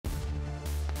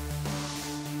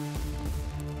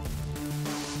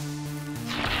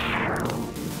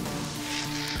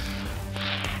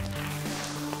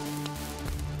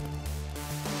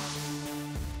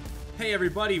Hey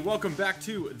everybody, welcome back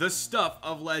to The Stuff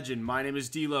of Legend. My name is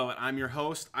D-Lo and I'm your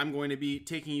host. I'm going to be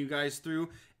taking you guys through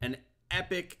an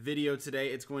epic video today.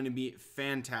 It's going to be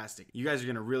fantastic. You guys are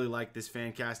going to really like this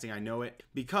fan casting, I know it,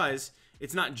 because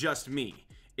it's not just me.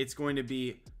 It's going to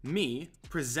be me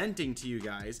presenting to you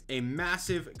guys a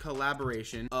massive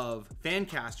collaboration of fan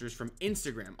casters from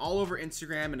Instagram, all over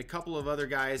Instagram, and a couple of other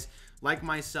guys like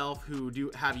myself who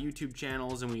do have YouTube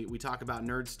channels, and we talk about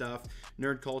nerd stuff,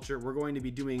 nerd culture. We're going to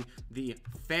be doing the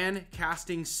Fan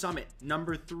Casting Summit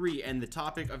number 3, and the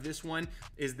topic of this one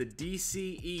is the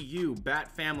DCEU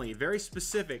Bat family, very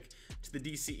specific to the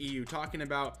DCEU, talking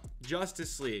about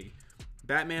Justice League,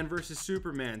 Batman vs.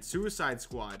 Superman, Suicide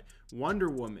Squad, Wonder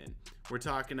Woman. We're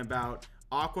talking about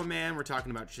Aquaman. We're talking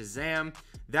about Shazam.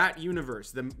 That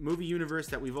universe, the movie universe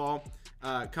that we've all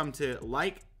come to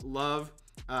like, love.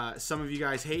 Some of you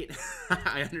guys hate.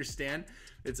 I understand.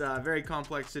 It's a very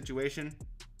complex situation,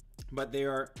 but they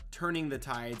are turning the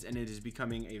tides, and it is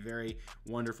becoming a very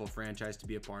wonderful franchise to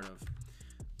be a part of.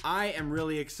 I am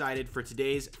really excited for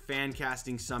today's Fan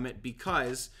Casting Summit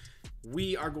because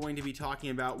we are going to be talking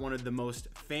about one of the most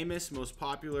famous, most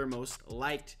popular, most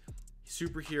liked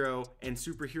superhero and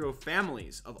superhero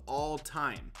families of all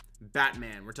time.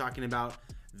 Batman. We're talking about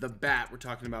the Bat. We're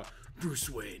talking about Bruce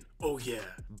Wayne. Oh yeah.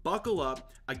 Buckle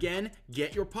up. Again,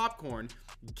 get your popcorn,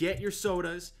 get your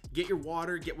sodas, get your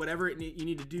water, get whatever you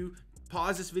need to do.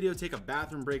 Pause this video, take a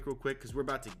bathroom break real quick, because we're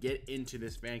about to get into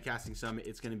this Fan Casting Summit.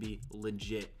 It's going to be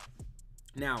legit.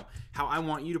 Now, how I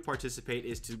want you to participate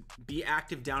is to be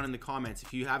active down in the comments.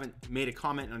 If you haven't made a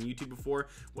comment on YouTube before,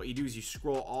 what you do is you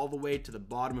scroll all the way to the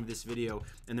bottom of this video,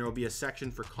 and there will be a section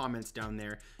for comments down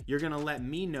there. You're going to let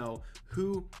me know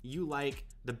who you like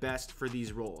the best for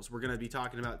these roles. We're going to be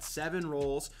talking about 7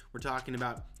 roles. We're talking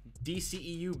about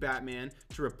DCEU Batman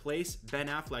to replace Ben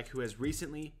Affleck, who has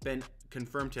recently been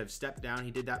confirmed to have stepped down.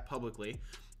 He did that publicly,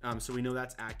 so we know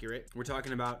that's accurate. We're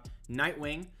talking about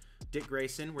Nightwing, Dick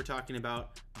Grayson. We're talking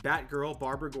about Batgirl,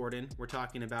 Barbara Gordon. We're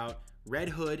talking about Red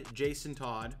Hood, Jason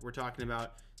Todd. We're talking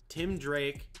about Tim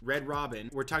Drake, Red Robin.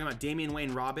 We're talking about Damian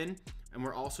Wayne Robin. And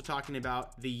we're also talking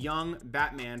about the young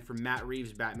Batman from Matt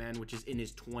Reeves' Batman, which is in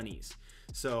his 20s.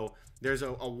 So there's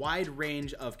a wide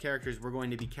range of characters we're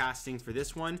going to be casting for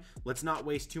this one. Let's not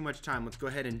waste too much time. Let's go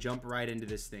ahead and jump right into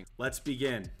this thing. Let's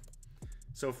begin.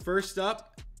 So first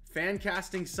up, Fan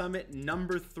Casting Summit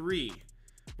number 3.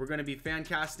 We're going to be fan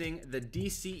casting the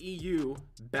DCEU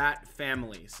Bat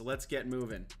family. So let's get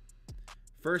moving.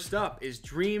 First up is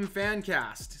Dream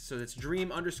Fancast. So that's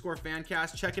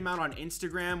Dream_Fancast. Check him out on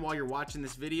Instagram while you're watching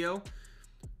this video.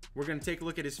 We're going to take a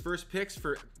look at his first picks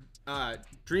for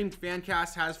Dream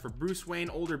Fancast has for Bruce Wayne,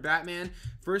 older Batman.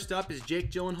 First up is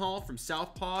Jake Gyllenhaal from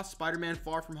Southpaw, Spider-Man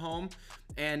Far From Home.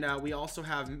 And we also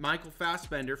have Michael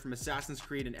Fassbender from Assassin's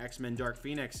Creed and X-Men Dark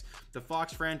Phoenix. The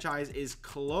Fox franchise is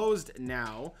closed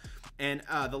now, and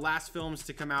the last films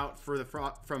to come out for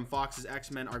from Fox's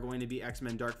X-Men are going to be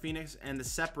X-Men Dark Phoenix and the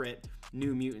separate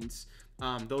New Mutants.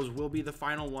 Those will be the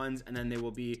final ones, and then they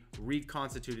will be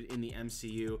reconstituted in the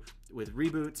MCU with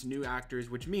reboots, new actors,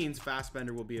 which means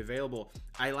Fassbender will be available.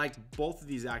 I like both of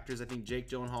these actors. I think Jake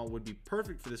Gyllenhaal would be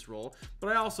perfect for this role, but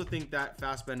I also think that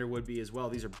Fassbender would be as well.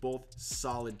 These are both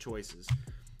solid choices.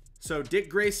 So Dick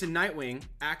Grayson, Nightwing.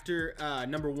 Actor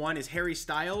number 1 is Harry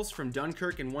Styles from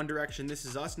Dunkirk and One Direction, This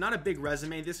Is Us. Not a big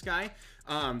resume, this guy,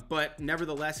 but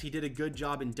nevertheless, he did a good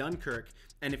job in Dunkirk.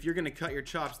 And if you're going to cut your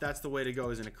chops, that's the way to go,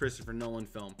 is in a Christopher Nolan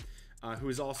film, who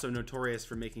is also notorious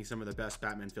for making some of the best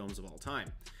Batman films of all time.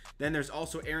 Then there's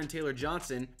also Aaron Taylor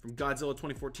Johnson from Godzilla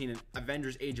 2014 and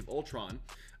Avengers Age of Ultron.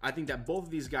 I think that both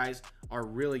of these guys are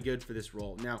really good for this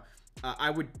role. Now, I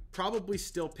would probably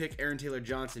still pick Aaron Taylor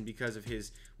Johnson because of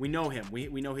we know him. We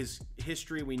know his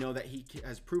history. We know that he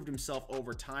has proved himself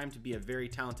over time to be a very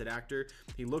talented actor.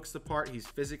 He looks the part. He's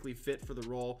physically fit for the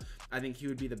role. I think he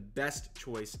would be the best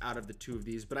choice out of the two of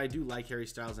these, but I do like Harry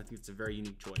Styles. I think it's a very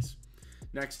unique choice.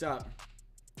 Next up,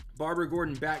 Barbara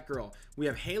Gordon, Batgirl. We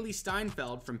have Haley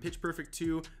Steinfeld from Pitch Perfect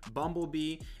 2,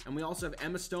 Bumblebee, and we also have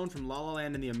Emma Stone from La La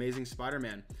Land and The Amazing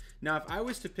Spider-Man. Now, if I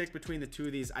was to pick between the two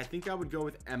of these, I think I would go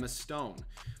with Emma Stone.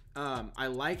 I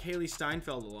like Haley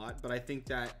Steinfeld a lot, but I think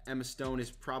that Emma Stone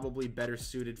is probably better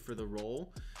suited for the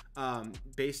role.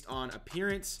 Based on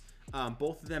appearance,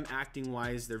 both of them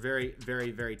acting-wise, they're very, very,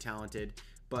 very talented.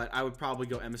 But I would probably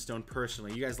go Emma Stone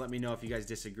personally. You guys let me know if you guys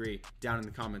disagree down in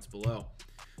the comments below.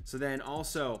 So then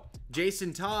also,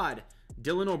 Jason Todd,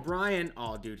 Dylan O'Brien.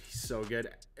 Oh, dude, he's so good.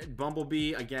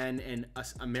 Bumblebee, again, and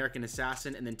American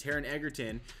Assassin. And then Taron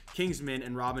Egerton, Kingsman,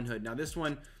 and Robin Hood. Now, this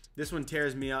one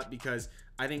tears me up because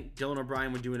I think Dylan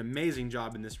O'Brien would do an amazing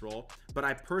job in this role, but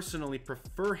I personally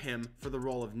prefer him for the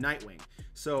role of Nightwing.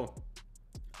 So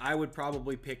I would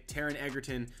probably pick Taron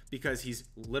Egerton because he's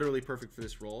literally perfect for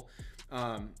this role.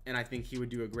 And I think he would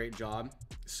do a great job.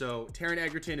 So Taron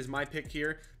Egerton is my pick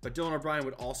here, but Dylan O'Brien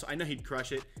would also, I know he'd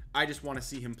crush it. I just want to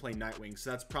see him play Nightwing.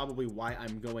 So that's probably why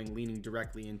I'm leaning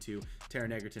directly into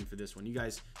Taron Egerton for this one. You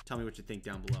guys tell me what you think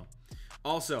down below.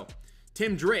 Also,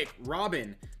 Tim Drake,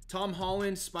 Robin, Tom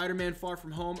Holland, Spider-Man Far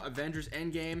From Home, Avengers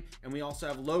Endgame, and we also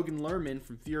have Logan Lerman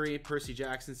from Fury, Percy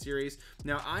Jackson series.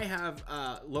 Now, I have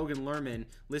Logan Lerman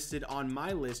listed on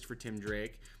my list for Tim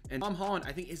Drake, and Tom Holland,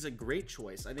 I think, is a great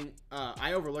choice. I think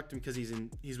I overlooked him because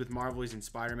he's with Marvel, he's in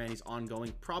Spider-Man, he's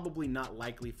ongoing, probably not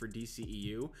likely for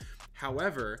DCEU.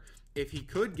 However, if he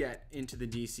could get into the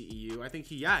DCEU, I think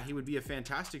he would be a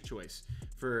fantastic choice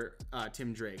for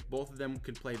Tim Drake. Both of them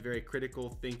could play very critical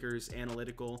thinkers,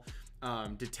 analytical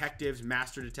detectives,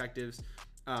 master detectives.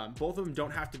 Both of them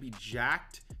don't have to be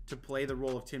jacked to play the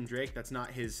role of Tim Drake. That's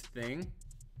not his thing.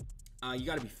 You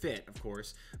got to be fit, of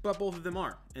course, but both of them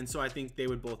are. And so I think they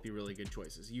would both be really good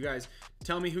choices. You guys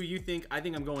tell me who you think. I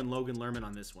think I'm going Logan Lerman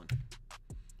on this one.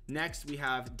 Next, we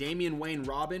have Damian Wayne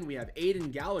Robin. We have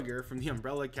Aiden Gallagher from the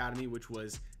Umbrella Academy, which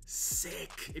was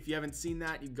sick. If you haven't seen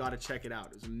that, you've got to check it out.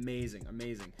 It was amazing,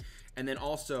 amazing. And then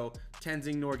also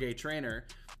Tenzing Norgay Trainer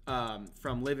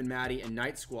from Liv and Maddie and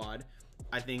Night Squad,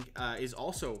 I think is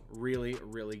also really,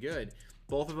 really good.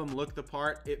 Both of them look the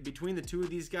part. Between the two of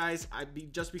these guys,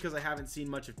 just because I haven't seen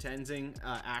much of Tenzing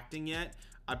acting yet,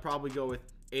 I'd probably go with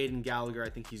Aiden Gallagher. I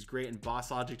think he's great, and Boss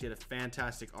Logic did a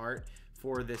fantastic art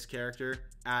for this character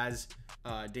as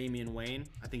Damian Wayne.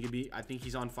 I think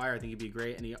he's on fire. I think he'd be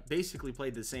great, and he basically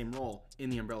played the same role in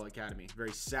the Umbrella Academy.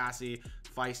 Very sassy,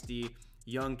 feisty,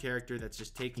 young character that's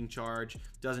just taking charge,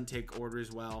 doesn't take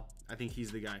orders well. I think he's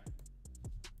the guy.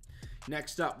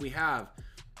 Next up, we have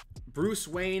Bruce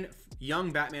Wayne,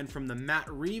 young Batman from the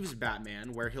Matt Reeves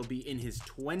Batman, where he'll be in his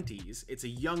 20s. It's a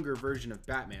younger version of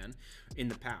Batman in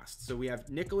the past. So we have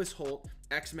Nicholas Hoult,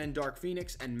 X-Men Dark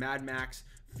Phoenix, and Mad Max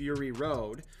Fury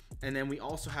Road. And then we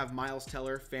also have Miles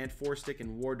Teller, Fantastic,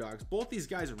 and War Dogs. Both these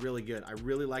guys are really good. I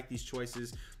really like these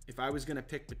choices. If I was going to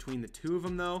pick between the two of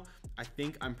them, though, I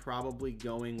think I'm probably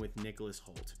going with Nicholas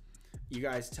Hoult. You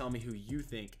guys tell me who you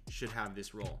think should have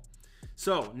this role.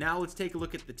 So now let's take a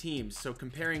look at the teams. So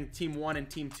comparing Team 1 and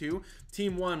Team 2.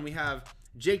 Team 1, we have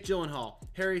Jake Gyllenhaal,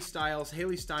 Harry Styles,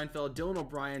 Haley Steinfeld, Dylan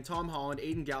O'Brien, Tom Holland,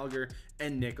 Aiden Gallagher,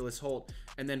 and Nicholas Hoult.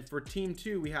 And then for Team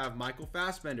 2, we have Michael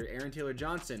Fassbender, Aaron Taylor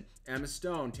Johnson, Emma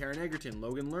Stone, Taron Egerton,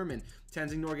 Logan Lerman,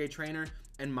 Tenzing Norgay Trainer,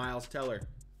 and Miles Teller.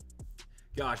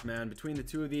 Gosh, man, between the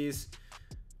two of these,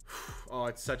 oh,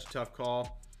 it's such a tough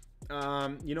call.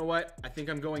 You know what? I think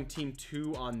I'm going Team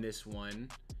 2 on this one,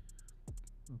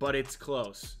 but it's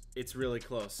close. It's really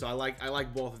close. So I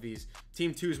like both of these.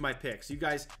 Team 2 is my pick. So you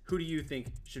guys, who do you think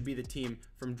should be the team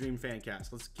from Dream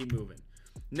Fancast? Let's keep moving.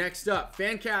 Next up,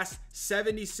 Fancast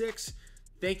 76.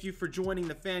 Thank you for joining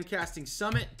the Fancasting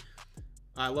Summit.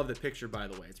 I love the picture, by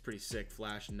the way. It's pretty sick.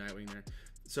 Flash and Nightwing there.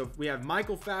 So we have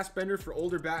Michael Fassbender for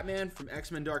older Batman from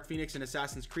X-Men Dark Phoenix and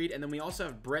Assassin's Creed. And then we also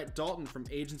have Brett Dalton from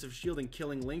Agents of S.H.I.E.L.D. and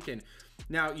Killing Lincoln.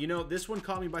 Now, you know, this one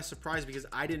caught me by surprise because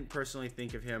I didn't personally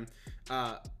think of him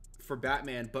for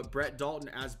Batman, but Brett Dalton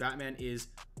as Batman is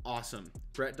awesome.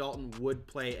 Brett Dalton would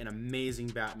play an amazing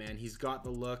Batman. He's got the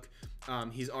look.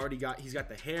 He's got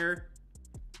the hair.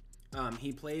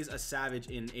 He plays a savage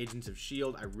in Agents of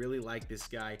S.H.I.E.L.D. I really like this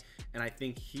guy, and I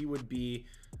think he would be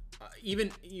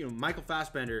Michael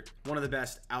Fassbender, one of the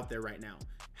best out there right now.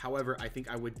 However, I think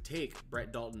I would take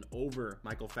Brett Dalton over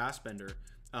Michael Fassbender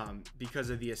because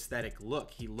of the aesthetic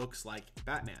look. He looks like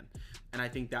Batman, and I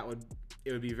think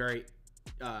it would be very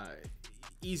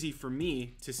easy for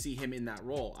me to see him in that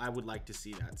role. I would like to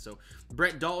see that. So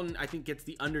Brett Dalton, I think, gets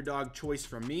the underdog choice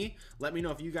from me. Let me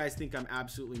know if you guys think I'm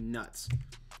absolutely nuts.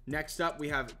 Next up, we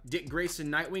have Dick Grayson,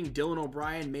 Nightwing, Dylan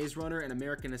O'Brien, Maze Runner, and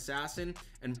American Assassin,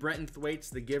 and Brenton Thwaites,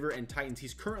 The Giver, and Titans.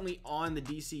 He's currently on the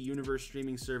DC Universe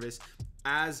streaming service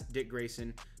as Dick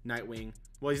Grayson, Nightwing.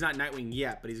 Well, he's not Nightwing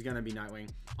yet, but he's going to be Nightwing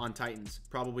on Titans.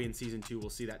 Probably in Season 2, we'll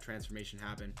see that transformation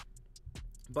happen.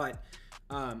 But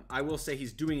I will say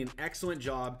he's doing an excellent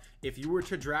job. If you were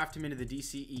to draft him into the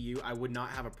DCEU, I would not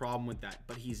have a problem with that,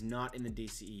 but he's not in the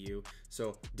DCEU.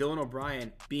 So Dylan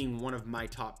O'Brien being one of my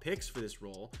top picks for this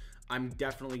role, I'm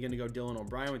definitely going to go Dylan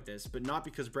O'Brien with this, but not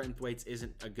because Brenton Thwaites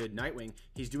isn't a good Nightwing.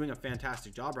 He's doing a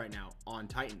fantastic job right now on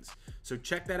Titans. So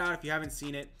check that out if you haven't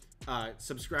seen it.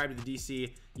 Subscribe to the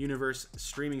DC Universe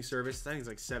streaming service. I think it's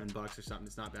like $7 or something.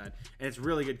 It's not bad, and it's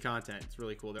really good content. It's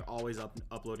really cool. They're always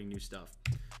uploading new stuff.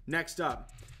 Next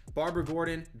up, Barbara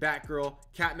Gordon, Batgirl,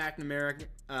 Kat McNamara,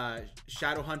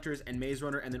 Shadowhunters, and Maze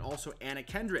Runner, and then also Anna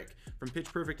Kendrick from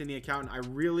Pitch Perfect and The Accountant. I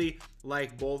really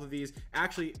like both of these.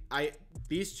 Actually,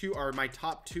 these two are my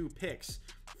top 2 picks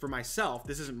for myself.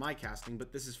 This isn't my casting,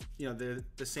 but this is, you know,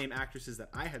 the same actresses that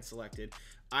I had selected.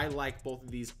 I like both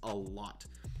of these a lot.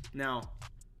 Now,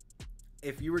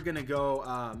 if you were going to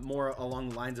go more along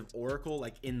the lines of Oracle,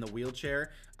 like in the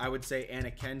wheelchair, I would say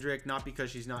Anna Kendrick, not because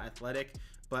she's not athletic,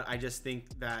 but I just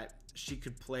think that she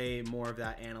could play more of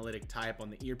that analytic type on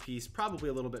the earpiece, probably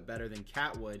a little bit better than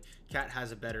Kat would. Kat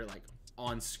has a better, like,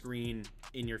 on-screen,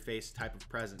 in-your-face type of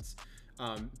presence.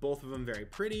 Both of them very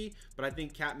pretty, but I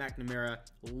think Kat McNamara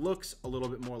looks a little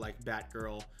bit more like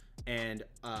Batgirl, and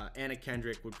Anna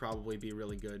Kendrick would probably be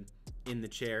really good in the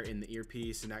chair, in the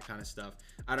earpiece, and that kind of stuff.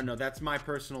 I don't know. That's my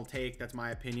personal take. That's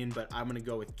my opinion, but I'm going to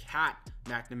go with Kat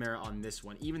McNamara on this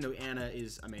one, even though Anna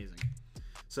is amazing.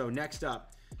 So next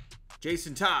up,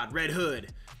 Jason Todd, Red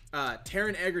Hood.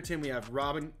 Taron Egerton, we have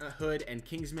Robin Hood and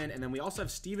Kingsman, and then we also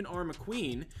have Stephen R.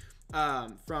 McQueen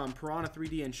from Piranha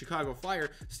 3D and Chicago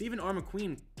Fire. Stephen R.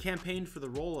 McQueen campaigned for the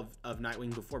role of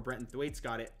Nightwing before Brenton Thwaites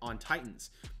got it on Titans.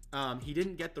 He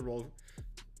didn't get the role.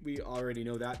 We already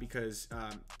know that because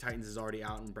Titans is already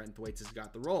out and Brenton Thwaites has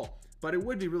got the role. But it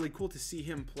would be really cool to see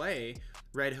him play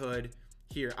Red Hood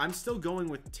here. I'm still going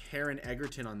with Taron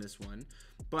Egerton on this one,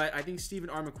 but I think Stephen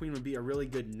R. McQueen would be a really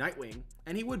good Nightwing,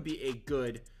 and he would be a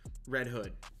good Red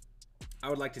Hood. I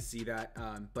would like to see that,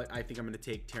 but I think I'm going to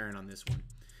take Taron on this one.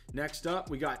 Next up,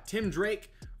 we got Tim Drake,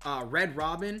 Red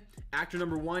Robin. Actor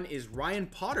number 1 is Ryan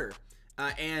Potter,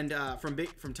 and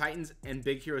from Titans and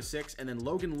Big Hero 6, and then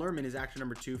Logan Lerman is actor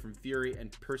number 2 from Fury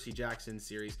and Percy Jackson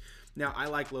series. Now, I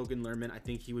like Logan Lerman. I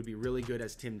think he would be really good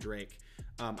as Tim Drake.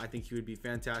 I think he would be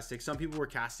fantastic. Some people were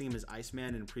casting him as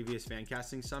Iceman in a previous fan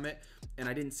casting summit, and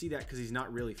I didn't see that because he's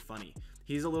not really funny.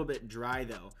 He's a little bit dry,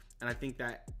 though, and I think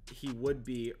that he would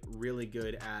be really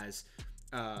good as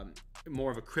more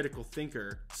of a critical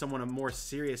thinker, someone a more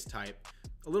serious type.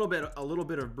 A little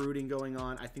bit of brooding going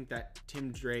on. I think that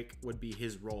Tim Drake would be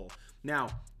his role. Now,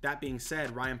 that being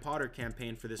said, Ryan Potter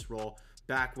campaigned for this role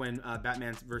back when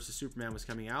Batman vs. Superman was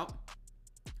coming out.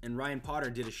 And Ryan Potter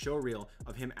did a show reel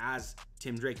of him as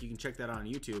Tim Drake. You can check that out on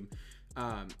YouTube.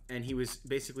 And he was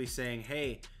basically saying,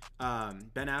 hey,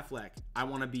 Ben Affleck, I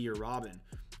want to be your Robin.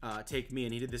 Take me.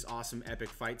 And he did this awesome epic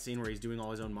fight scene where he's doing all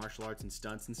his own martial arts and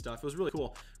stunts and stuff. It was really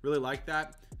cool. Really liked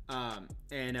that.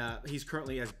 And he's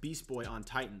currently as Beast Boy on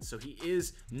Titans. So he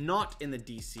is not in the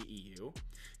DCEU.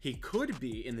 He could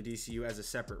be in the DCEU as a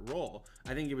separate role.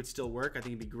 I think it would still work. I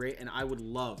think it'd be great. And I would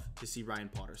love to see Ryan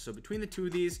Potter. So between the two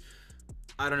of these,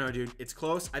 I don't know, dude. It's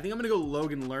close. I think I'm going to go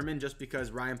Logan Lerman just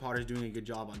because Ryan Potter's doing a good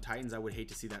job on Titans. I would hate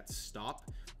to see that stop.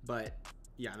 But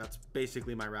yeah, that's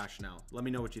basically my rationale. Let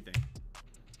me know what you think.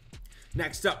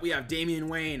 Next up, we have Damian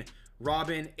Wayne,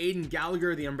 Robin, Aidan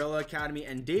Gallagher, The Umbrella Academy,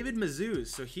 and David Mazouz.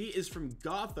 So he is from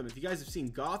Gotham. If you guys have seen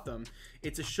Gotham,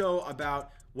 it's a show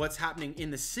about what's happening in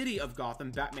the city of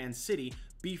Gotham, Batman City,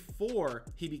 before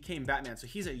he became Batman. So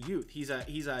he's a youth. He's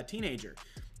a teenager.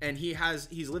 And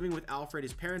he's living with Alfred.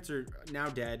 His parents are now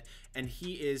dead, and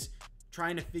he is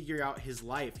trying to figure out his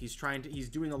life. He's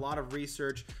doing a lot of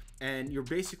research, and you're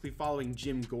basically following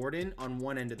Jim Gordon on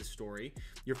one end of the story.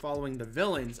 You're following the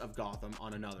villains of Gotham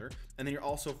on another, and then you're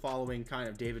also following kind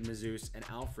of David Mazouz and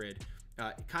Alfred,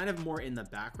 kind of more in the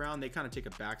background. They kind of take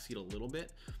a backseat a little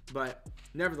bit, but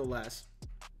nevertheless,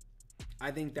 I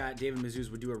think that David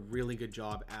Mazouz would do a really good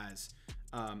job as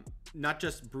not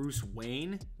just Bruce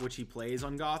Wayne, which he plays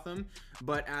on Gotham,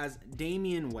 but as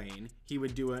Damian Wayne, he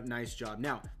would do a nice job.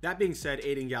 Now, that being said,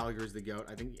 Aidan Gallagher is the GOAT.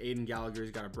 I think Aidan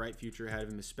Gallagher's got a bright future ahead of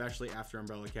him, especially after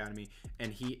Umbrella Academy,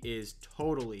 and he is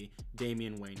totally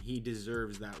Damian Wayne. He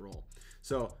deserves that role.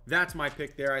 So that's my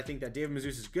pick there. I think that David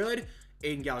Mazouz is good.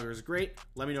 Aidan Gallagher is great.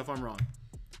 Let me know if I'm wrong.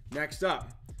 Next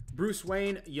up, Bruce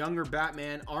Wayne, younger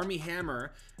Batman, Armie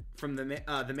Hammer from the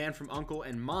Man from U.N.C.L.E.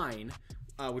 and Mine,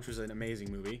 which was an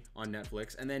amazing movie on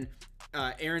Netflix. And then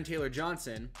Aaron Taylor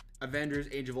Johnson, Avengers,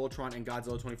 Age of Ultron, and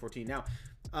Godzilla 2014. Now,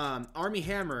 Armie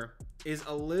Hammer is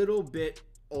a little bit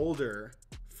older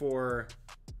for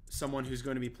someone who's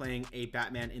going to be playing a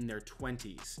Batman in their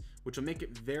 20s, which will make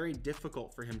it very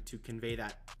difficult for him to convey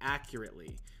that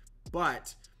accurately.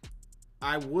 But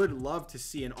I would love to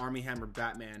see an Armie Hammer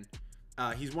Batman.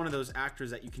 He's one of those actors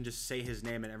that you can just say his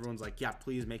name and everyone's like, yeah,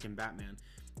 please make him Batman.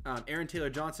 Aaron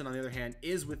Taylor Johnson, on the other hand,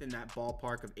 is within that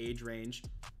ballpark of age range.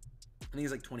 I think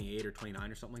he's like 28 or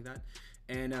 29 or something like that.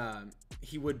 and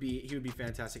he would be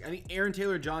fantastic. I think Aaron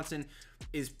Taylor Johnson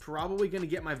is probably going to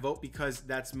get my vote because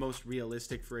that's most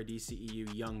realistic for a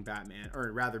DCEU young Batman,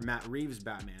 or rather Matt Reeves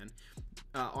Batman.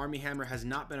 Armie Hammer has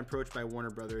not been approached by Warner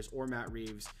Brothers or Matt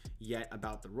Reeves yet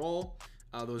about the role.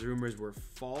 Those rumors were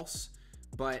false,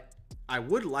 but I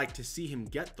would like to see him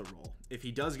get the role. If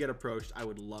he does get approached, I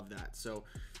would love that. So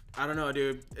I don't know,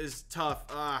 dude. It's tough.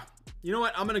 You know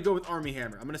what? I'm going to go with Armie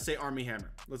Hammer. I'm going to say Armie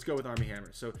Hammer. Let's go with Armie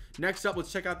Hammer. So next up,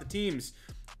 let's check out the teams.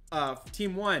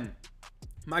 Team 1,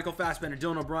 Michael Fassbender,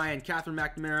 Dylan O'Brien, Catherine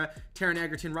McNamara, Taron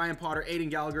Egerton, Ryan Potter, Aidan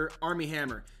Gallagher, Armie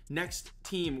Hammer. Next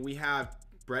team, we have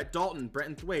Brett Dalton,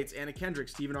 Brenton Thwaites, Anna Kendrick,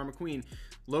 Stephen R. McQueen,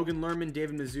 Logan Lerman,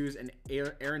 David Mazouz, and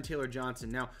Aaron Taylor Johnson.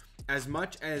 Now, as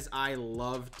much as I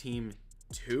love Team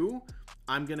 2,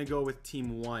 I'm going to go with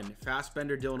Team 1.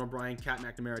 Fassbender, Dylan O'Brien, Kat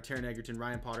McNamara, Taron Egerton,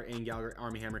 Ryan Potter, Aidan Gallagher,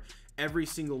 Armie Hammer. Every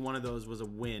single one of those was a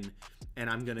win, and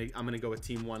I'm gonna go with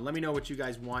Team 1. Let me know what you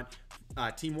guys want.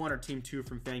 Team 1 or Team 2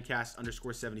 from Fancast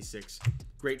 _76.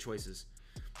 Great choices.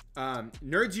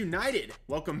 Nerds United,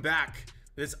 welcome back.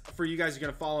 This for you guys are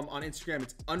gonna follow him on Instagram.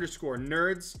 It's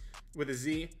 _nerds with a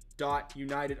Z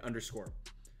 .united_.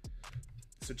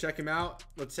 So check him out.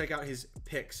 Let's check out his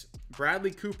picks.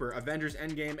 Bradley Cooper, Avengers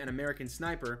Endgame and American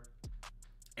Sniper,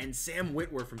 and Sam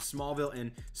Witwer from Smallville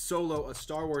and Solo: A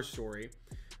Star Wars Story.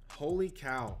 Holy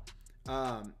cow.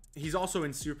 He's also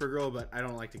in Supergirl, but I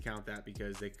don't like to count that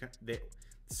because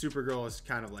Supergirl is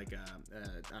kind of like I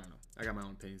don't know. I got my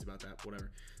own opinions about that.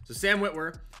 Whatever. So Sam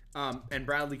Witwer and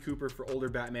Bradley Cooper for older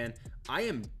Batman.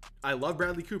 I love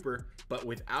Bradley Cooper, but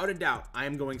without a doubt, I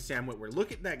am going Sam Witwer.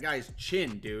 Look at that guy's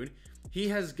chin, dude. He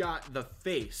has got the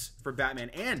face for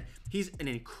Batman, and he's an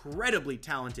incredibly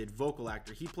talented vocal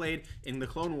actor. He played in the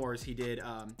Clone Wars. He did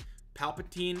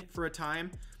Palpatine for a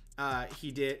time.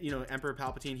 He did, Emperor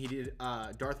Palpatine. He did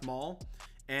Darth Maul,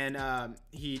 and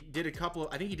he did a couple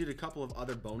of, I think he did a couple of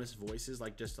other bonus voices,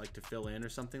 just to fill in or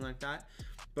something like that.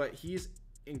 But he's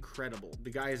incredible.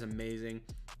 The guy is amazing,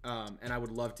 and I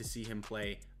would love to see him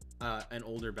play an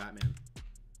older Batman.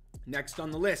 Next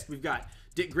on the list, we've got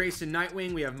Dick Grayson,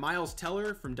 Nightwing. We have Miles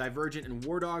Teller from Divergent and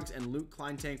War Dogs, and Luke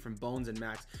Kleintank from Bones and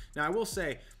Max. Now, I will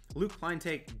say, Luke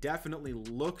Kleintank definitely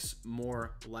looks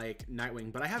more like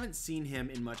Nightwing, but I haven't seen him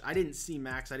in much. I didn't see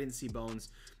Max. I didn't see Bones.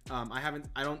 I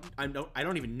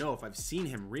don't even know if I've seen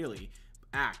him really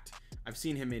act. I've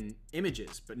seen him in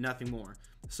images, but nothing more.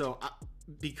 So,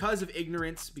 because of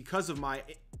ignorance, because of my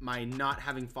not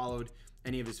having followed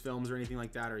any of his films or anything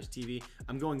like that, or his TV,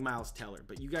 I'm going Miles Teller.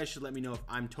 But you guys should let me know if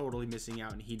I'm totally missing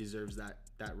out and he deserves that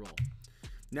role.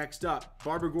 Next up,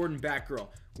 Barbara Gordon, Batgirl.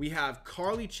 We have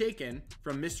Carly Chaikin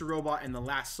from Mr. Robot and The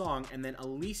Last Song, and then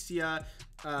Alicia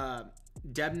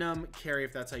Debnam Carey,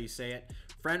 if that's how you say it,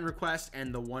 Friend Request,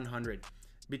 and The 100.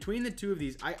 Between the two of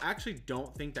these, I actually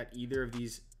don't think that either of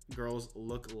these girls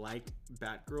look like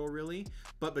Batgirl really,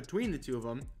 but between the two of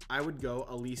them, I would go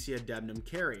Alicia Debnam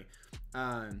Carey.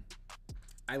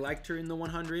 I liked her in The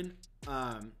 100.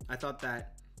 I thought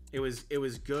that it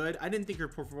was good. I didn't think her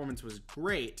performance was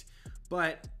great,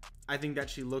 but I think that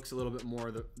she looks a little bit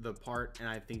more the part, and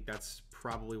I think that's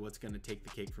probably what's going to take the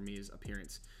cake for me is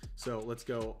appearance. So let's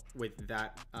go with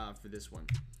that for this one.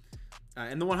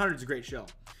 And The 100 is a great show.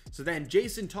 So then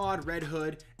Jason Todd, Red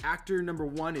Hood. Actor number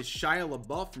 1 is Shia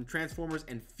LaBeouf from Transformers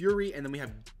and Fury. And then we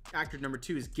have actor number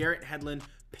 2 is Garrett Hedlund,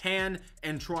 Pan,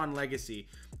 and Tron Legacy.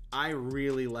 I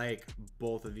really like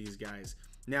both of these guys.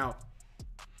 Now,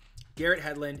 Garrett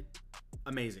Hedlund,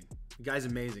 amazing. The guy's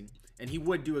amazing. And he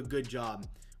would do a good job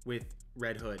with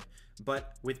Red Hood.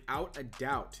 But without a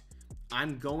doubt,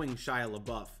 I'm going Shia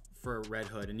LaBeouf for Red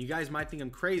Hood. And you guys might think I'm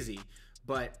crazy,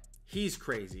 but he's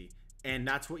crazy. And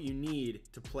that's what you need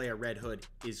to play a Red Hood,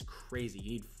 is crazy.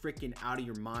 You need freaking out of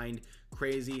your mind,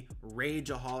 crazy,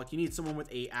 rageaholic. You need someone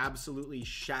with a absolutely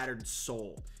shattered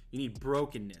soul. You need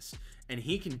brokenness. And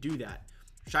he can do that.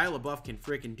 Shia LaBeouf can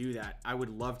freaking do that. I would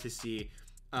love to see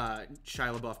Shia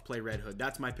LaBeouf play Red Hood.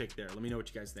 That's my pick there. Let me know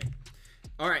what you guys think.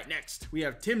 All right, next we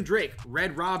have Tim Drake,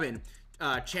 Red Robin,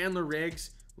 Chandler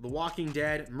Riggs, The Walking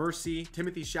Dead, Mercy,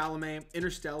 Timothy Chalamet,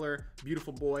 Interstellar,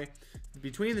 Beautiful Boy.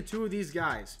 Between the two of these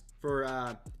guys,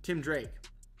 for Tim Drake,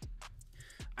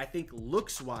 I think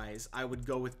looks-wise, I would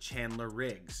go with Chandler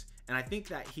Riggs. And I think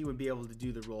that he would be able to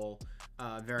do the role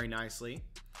very nicely.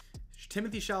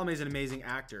 Timothy Chalamet is an amazing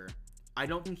actor. I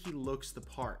don't think he looks the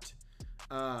part.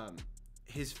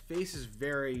 His face is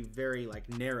very, very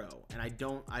narrow,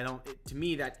 and to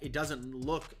me that it doesn't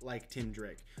look like Tim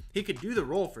Drake. He could do the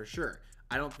role for sure.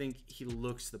 I don't think he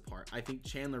looks the part. I think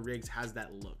Chandler Riggs has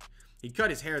that look. He'd cut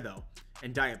his hair though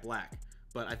and dye it black,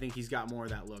 but I think he's got more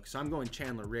of that look. So I'm going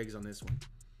Chandler Riggs on this one.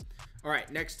 All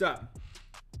right, next up,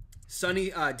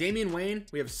 Damian Wayne,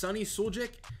 we have Sonny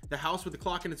Suljic, The House with the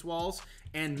Clock in Its Walls,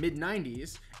 and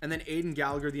Mid-90s, and then Aiden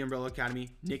Gallagher, The Umbrella Academy,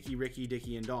 Nikki, Ricky,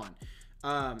 Dickie, and Dawn.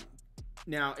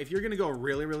 Now, if you're going to go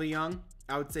really, really young,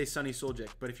 I would say Sonny Suljic.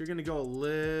 But if you're going to go a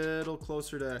little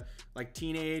closer to, like,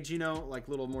 teenage, you know, like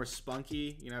a little more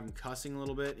spunky, you know, have him cussing a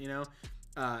little bit, you know,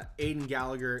 Aiden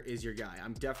Gallagher is your guy.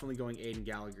 I'm definitely going Aiden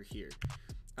Gallagher here.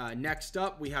 Next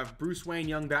up, we have Bruce Wayne,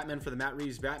 young Batman for the Matt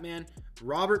Reeves Batman,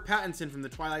 Robert Pattinson from the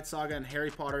Twilight Saga and Harry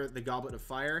Potter, The Goblet of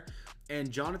Fire, and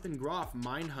Jonathan Groff,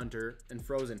 Mindhunter and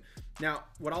Frozen. Now,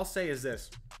 what I'll say is this.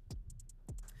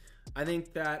 I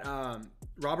think that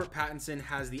Robert Pattinson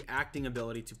has the acting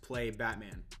ability to play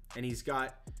Batman, and he's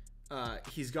got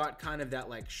kind of that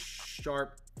like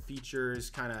sharp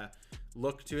features kind of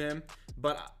look to him.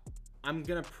 But I'm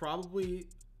gonna probably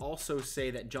also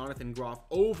say that Jonathan Groff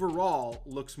overall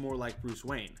looks more like Bruce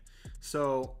Wayne.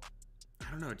 So I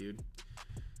don't know, dude.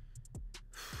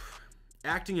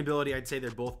 Acting ability, I'd say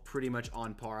they're both pretty much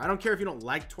on par. I don't care if you don't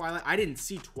like Twilight. I didn't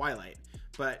see Twilight,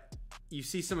 but you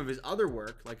see some of his other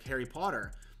work, like Harry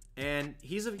Potter, and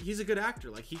he's a good actor.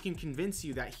 Like, he can convince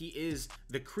you that he is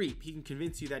the creep. He can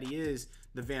convince you that he is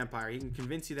the vampire. He can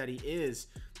convince you that he is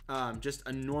just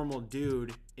a normal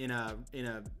dude in a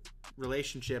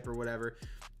relationship or whatever.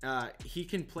 He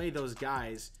can play those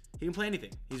guys. He can play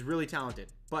anything. He's really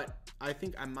talented. But I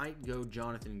think I might go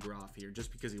Jonathan Groff here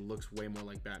just because he looks way more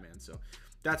like Batman. So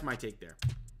that's my take there.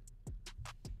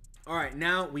 All right,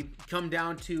 now we come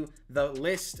down to the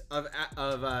list of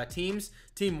teams.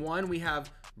 Team 1, we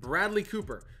have Bradley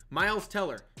Cooper, Miles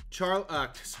Teller, Carly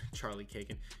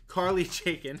Chaikin,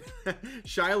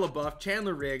 Shia LaBeouf,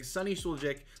 Chandler Riggs, Sonny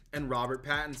Suljic, and Robert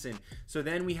Pattinson. So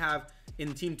then we have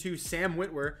in Team 2, Sam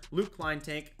Witwer, Luke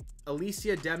Kleintank,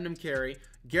 Alicia Debnam Carey,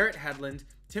 Garrett Hedlund,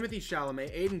 Timothy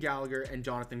Chalamet, Aiden Gallagher, and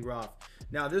Jonathan Groff.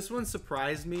 Now, this one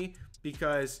surprised me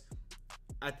because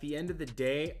at the end of the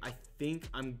day, I think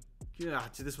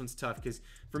this one's tough because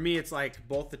for me, it's like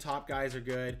both the top guys are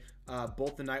good.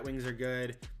 Both the Nightwings are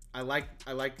good. I like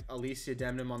Alicia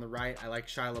Debnam on the right. I like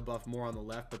Shia LaBeouf more on the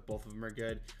left, but both of them are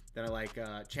good. Then I like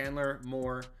Chandler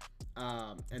more,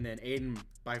 and then Aiden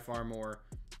by far more,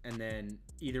 and then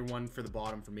either one for the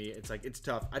bottom for me. It's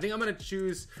tough. I think I'm gonna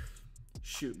choose.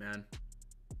 Shoot, man.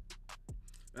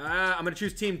 I'm gonna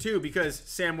choose Team 2 because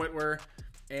Sam Witwer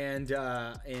and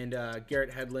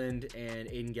Garrett Hedlund and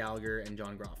Aiden Gallagher and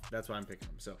John Groff. That's why I'm picking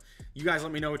them. So you guys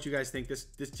let me know what you guys think. This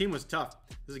team was tough.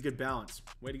 This is a good balance.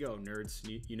 Way to go, nerds.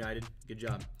 United. Good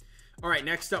job. All right,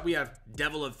 next up we have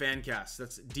Devil of Fancasts.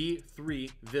 That's D3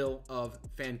 Vil of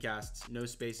Fancasts. No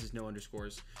spaces, no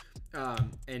underscores.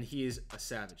 And he is a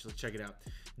savage. Let's check it out.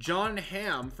 John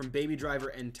Hamm from Baby Driver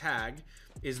and Tag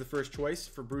is the first choice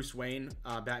for Bruce Wayne,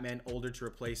 Batman older to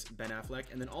replace Ben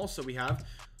Affleck. And then also we have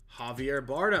Javier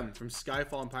Bardem from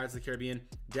Skyfall and Pirates of the Caribbean,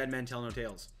 Dead Men Tell No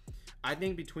Tales. I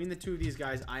think between the two of these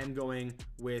guys, I am going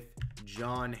with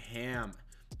John Hamm.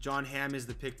 John Hamm is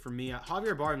the pick for me.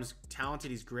 Javier Bardem's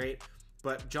talented, he's great,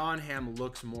 but John Hamm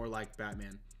looks more like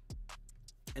Batman.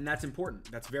 And that's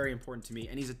important. That's very important to me.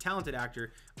 And he's a talented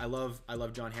actor. I love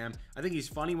John Hamm. I think he's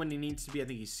funny when he needs to be. I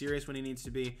think he's serious when he needs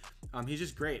to be. He's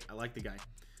just great. I like the guy.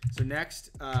 So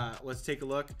next, let's take a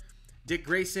look. Dick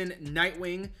Grayson,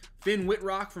 Nightwing, Finn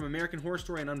Whitrock from American Horror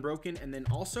Story and Unbroken, and then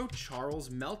also Charles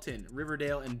Melton,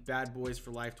 Riverdale and Bad Boys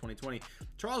for Life 2020.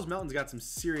 Charles Melton's got some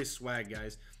serious swag,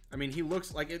 guys. I mean, he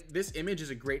looks like it. This image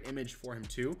is a great image for him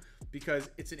too, because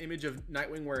it's an image of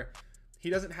Nightwing where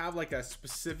he doesn't have like a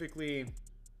specifically,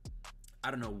 I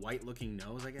don't know, white looking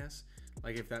nose, I guess.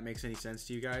 Like, if that makes any sense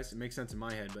to you guys. It makes sense in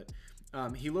my head,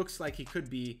 but he looks like he could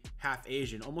be half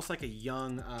Asian, almost like a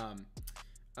young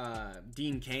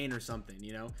Dean Cain or something,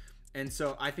 you know? And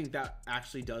so I think that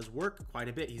actually does work quite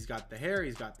a bit. He's got the hair,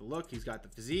 he's got the look, he's got the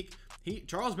physique.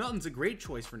 Charles Melton's a great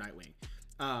choice for Nightwing.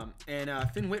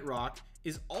 And Finn Whitrock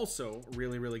is also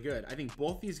really, really good. I think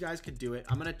both these guys could do it.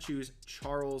 I'm going to choose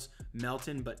Charles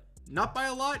Melton, but not by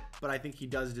a lot, but I think he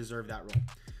does deserve that role.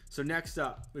 So next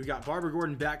up, we've got Barbara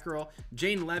Gordon, Batgirl,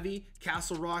 Jane Levy,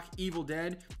 Castle Rock, Evil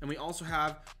Dead, and we also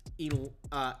have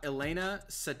Elena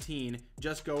Satine,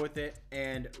 Just Go With It,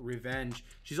 and Revenge.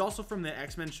 She's also from the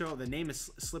X-Men show. The name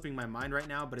is slipping my mind right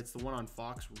now, but it's the one on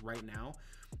Fox right now.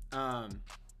 I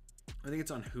think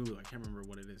it's on Hulu. I can't remember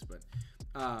what it is, but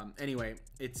anyway,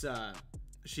 it's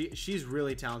she's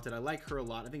really talented. I like her a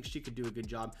lot. I think she could do a good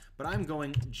job, but I'm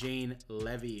going Jane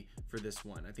Levy for this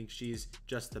one. I think she's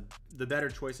just the better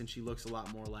choice, and she looks a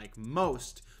lot more like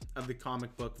most of the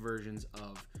comic book versions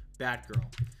of Batgirl.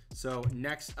 So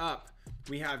next up,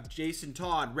 we have Jason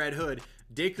Todd, Red Hood,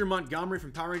 Dacre Montgomery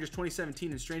from Power Rangers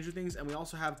 2017 and Stranger Things, and we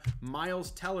also have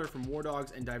Miles Teller from War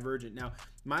Dogs and Divergent. Now,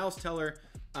 Miles Teller,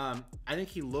 I think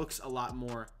he looks a lot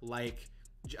more like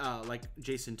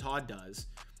Jason Todd does.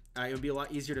 It would be a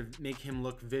lot easier to make him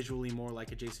look visually more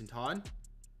like a Jason Todd.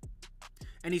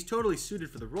 And he's totally suited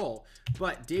for the role.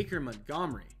 But Dacre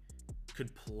Montgomery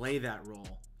could play that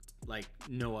role like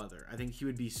no other. I think he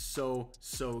would be so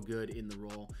good in the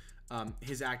role.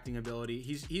 His acting ability,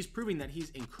 he's proving that he's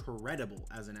incredible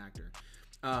as an actor.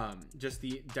 Just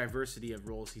the diversity of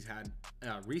roles he's had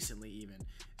recently even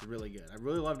is really good. I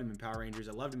really loved him in Power Rangers.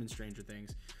 I loved him in Stranger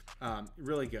Things.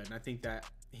 Really good. And I think that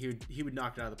he would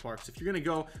knock it out of the park. So if you're going to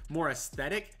go more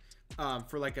aesthetic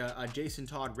for like a Jason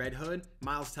Todd Red Hood,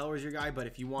 Miles Teller is your guy. But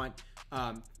if you want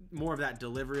more of that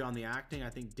delivery on the acting, I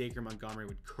think Dacre Montgomery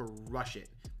would crush it.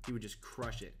 He would just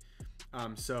crush it.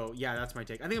 So yeah, that's my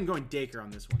take. I think I'm going Dacre on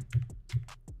this one.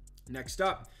 Next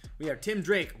up, we have Tim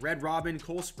Drake, Red Robin.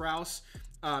 Cole Sprouse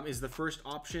is the first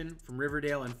option from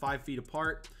Riverdale and 5 Feet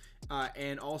Apart.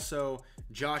 And also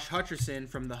Josh Hutcherson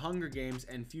from The Hunger Games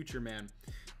and Future Man.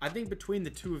 I think between the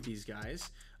two of these guys,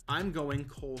 I'm going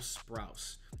Cole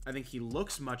Sprouse. I think he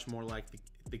looks much more like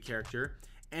the character.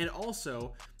 And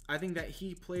also, I think that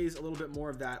he plays a little bit more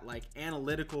of that like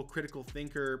analytical, critical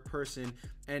thinker person.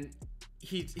 And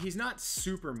he's not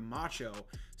super macho.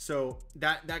 So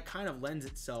that kind of lends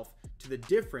itself to the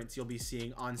difference you'll be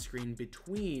seeing on screen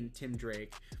between Tim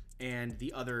Drake and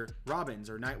the other Robins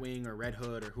or Nightwing or Red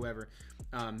Hood or whoever.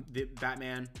 The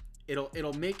Batman,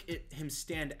 it'll make him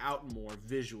stand out more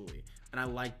visually, and I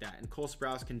like that. And Cole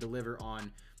Sprouse can deliver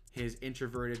on his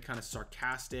introverted, kind of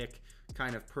sarcastic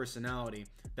kind of personality.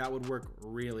 That would work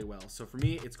really well. So for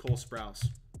me, it's Cole Sprouse.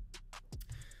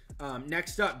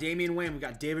 Next up, Damian Wayne. We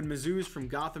got David Mazouz from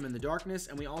Gotham in the Darkness,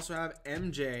 and we also have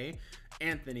MJ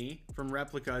Anthony from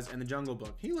Replicas and the Jungle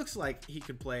Book. He looks like he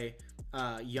could play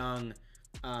young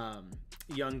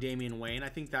Damian Wayne. I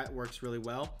think that works really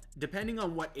well, depending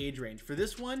on what age range. For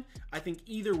this one, I think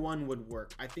either one would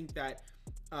work. I think that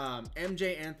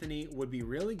MJ Anthony would be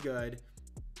really good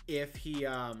if he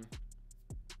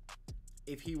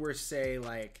were, say,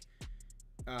 like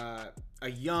a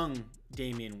young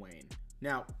Damian Wayne.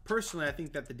 Now, personally, I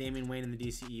think that the Damian Wayne in the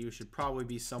DCEU should probably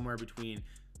be somewhere between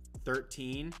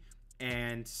 13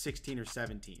 and 16 or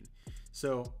 17.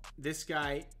 So this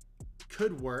guy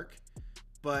could work,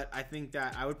 but I think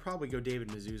that I would probably go David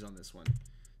Mazouz on this one.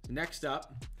 So next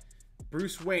up,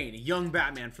 Bruce Wayne, a young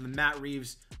Batman from the Matt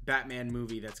Reeves Batman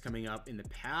movie that's coming up in the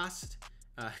past.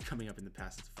 Coming up in the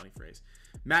past, it's a funny phrase.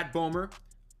 Matt Bomer,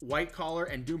 White Collar,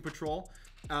 and Doom Patrol.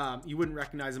 You wouldn't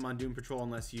recognize him on Doom Patrol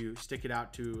unless you stick it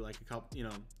out to like a couple,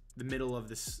 the middle of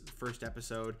this first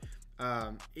episode.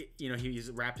 He's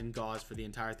wrapped in gauze for the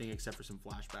entire thing except for some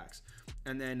flashbacks.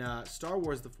 And then Star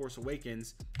Wars The Force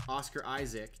Awakens, Oscar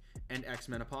Isaac, and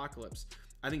X-Men Apocalypse.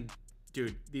 I think,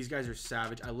 dude, these guys are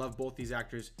savage. I love both these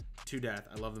actors to death.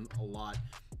 I love them a lot.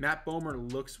 Matt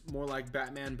Bomer looks more like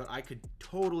Batman, but I could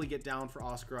totally get down for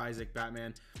Oscar Isaac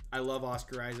Batman. I love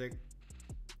Oscar Isaac.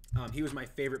 He was my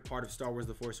favorite part of Star Wars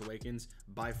The Force Awakens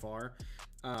by far.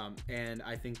 And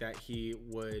I think that he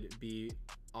would be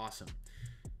awesome.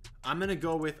 I'm going to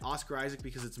go with Oscar Isaac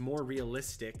because it's more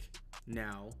realistic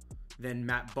now than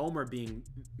Matt Bomer being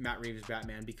Matt Reeves'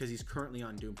 Batman because he's currently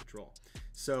on Doom Patrol.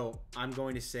 So I'm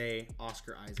going to say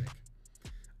Oscar Isaac.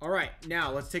 All right,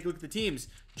 now let's take a look at the teams.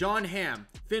 John Hamm,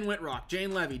 Finn Wittrock,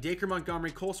 Jane Levy, Dacre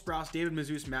Montgomery, Cole Sprouse, David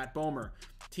Mazouz, Matt Bomer.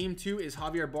 Team 2 is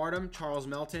Javier Bardem, Charles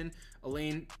Melton,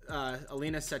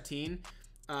 Elena Satine,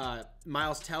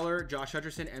 Miles Teller, Josh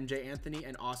Hutcherson, MJ Anthony,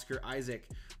 and Oscar Isaac.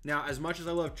 Now, as much as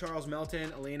I love Charles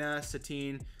Melton, Elena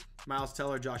Satine, Miles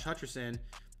Teller, Josh Hutcherson,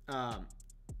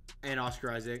 and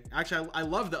Oscar Isaac. Actually, I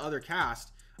love the other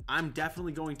cast. I'm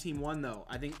definitely going Team 1, though.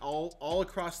 I think all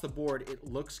across the board,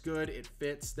 it looks good. It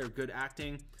fits. They're good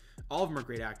acting. All of them are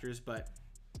great actors, but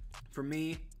for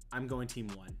me, I'm going Team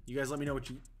 1. You guys let me know what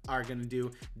you are going to do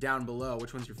down below.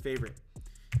 Which one's your favorite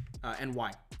and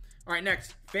why? All right,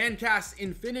 next, Fancast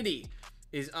Infinity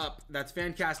is up. That's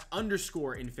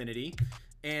Fancast_Infinity.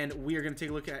 And we are going to take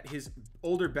a look at his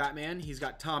older Batman. He's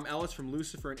got Tom Ellis from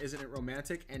Lucifer and Isn't It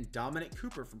Romantic, and Dominic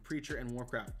Cooper from Preacher and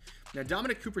Warcraft. Now,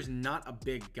 Dominic Cooper's not a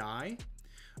big guy,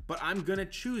 but I'm going to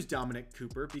choose Dominic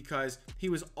Cooper because he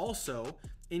was also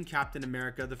in Captain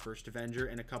America, The First Avenger,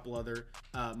 and a couple other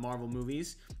Marvel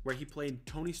movies where he played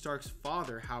Tony Stark's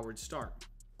father, Howard Stark.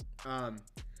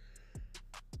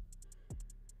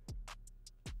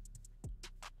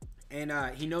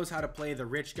 He knows how to play the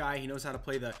rich guy. He knows how to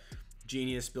play the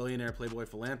genius, billionaire, playboy,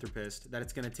 philanthropist that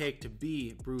it's going to take to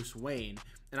be Bruce Wayne.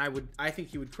 And I think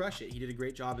he would crush it. He did a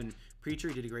great job in Preacher.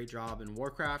 He did a great job in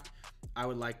Warcraft. I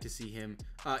would like to see him,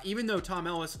 even though Tom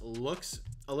Ellis looks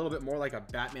a little bit more like a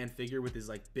Batman figure with his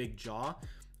like big jaw.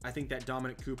 I think that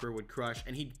Dominic Cooper would crush,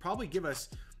 and he'd probably give us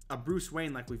a Bruce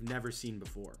Wayne like we've never seen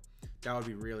before. That would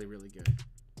be really, really good.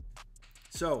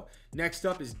 So next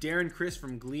up is Darren Criss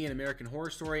from Glee and American Horror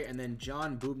Story, and then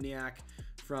John Bubniak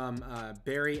from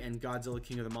Barry and Godzilla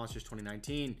King of the Monsters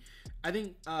 2019. I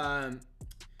think I'm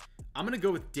going to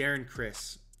go with Darren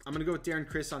Criss. I'm going to go with Darren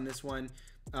Criss on this one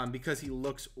because he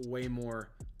looks way more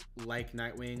like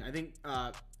Nightwing. I think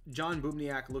John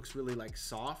Bubniak looks really like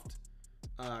soft,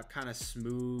 kind of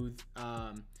smooth.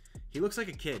 He looks like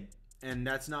a kid, and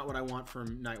that's not what I want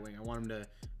from Nightwing. I want him to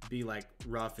be like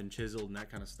rough and chiseled and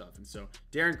that kind of stuff. And so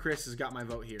Darren Criss has got my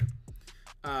vote here.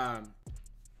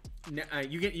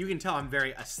 You can tell I'm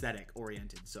very aesthetic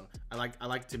oriented, so I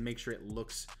like to make sure it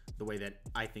looks the way that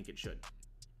I think it should.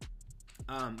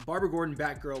 Barbara Gordon,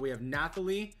 Batgirl. We have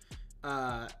Nathalie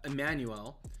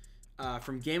Emmanuel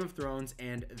from Game of Thrones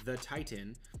and The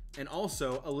Titan, and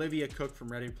also Olivia Cooke from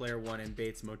Ready Player One and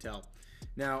Bates Motel.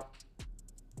 Now,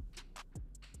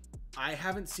 I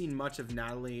haven't seen much of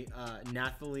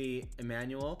Nathalie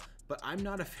Emmanuel, but I'm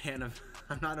not a fan of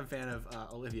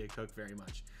Olivia Cooke very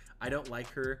much. I don't like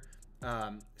her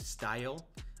style.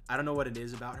 I don't know what it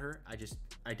is about her.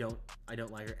 I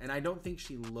don't like her, and I don't think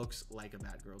she looks like a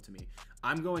Batgirl to me.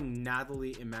 I'm going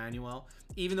Nathalie Emmanuel,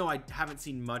 even though I haven't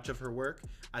seen much of her work.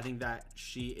 I think that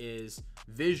she is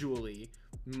visually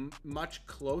much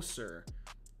closer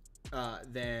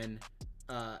than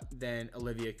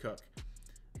Olivia Cooke.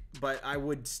 But I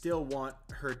would still want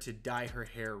her to dye her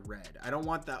hair red. I don't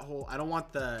want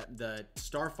the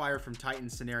Starfire from Titan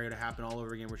scenario to happen all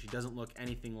over again where she doesn't look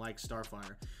anything like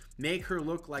Starfire. Make her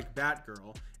look like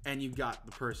Batgirl, and you got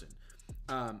the person.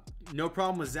 No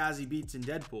problem with Zazie Beetz in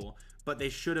Deadpool, but they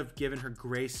should have given her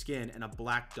gray skin and a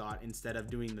black dot instead of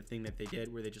doing the thing that they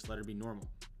did where they just let her be normal.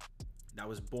 That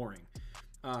was boring.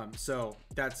 So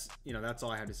that's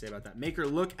all I have to say about that. Make her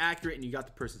look accurate, and you got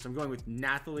the person. So I'm going with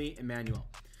Nathalie Emmanuel.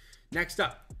 Next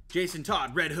up, Jason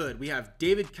Todd, Red Hood. We have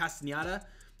David Castaneda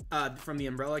from the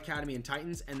Umbrella Academy and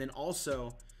Titans, and then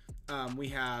also we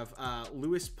have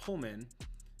Lewis Pullman,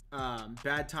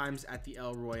 Bad Times at the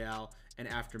El Royale and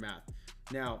Aftermath.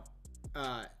 Now,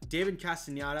 David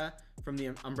Castaneda from the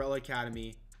Umbrella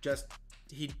Academy,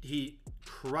 he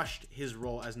crushed his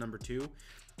role as number 2,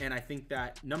 and I think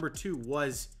that number 2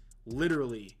 was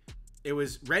literally, it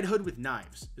was Red Hood with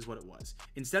knives is what it was.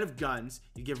 Instead of guns,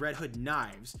 you give Red Hood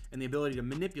knives and the ability to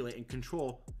manipulate and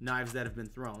control knives that have been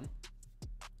thrown.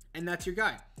 And that's your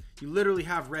guy. You literally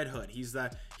have Red Hood. He's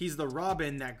the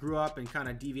Robin that grew up and kind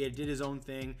of deviated, did his own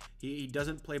thing. He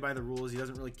doesn't play by the rules. He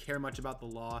doesn't really care much about the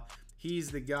law. He's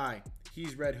the guy.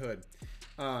 He's Red Hood.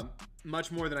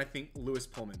 Much more than I think Lewis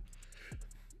Pullman.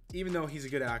 Even though he's a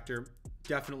good actor,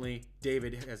 definitely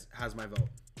David has my vote.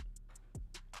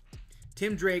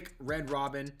 Tim Drake, Red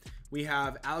Robin. We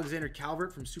have Alexander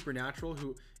Calvert from Supernatural,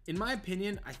 who, in my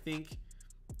opinion, I think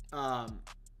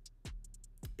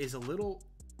is a little...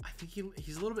 I think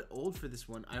he's a little bit old for this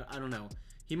one. I don't know.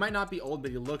 He might not be old,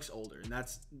 but he looks older, and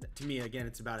that's, to me, again,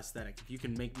 it's about aesthetic. If you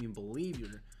can make me believe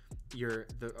you're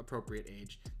the appropriate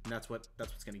age, then that's what's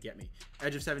going to get me.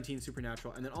 Edge of 17,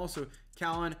 Supernatural, and then also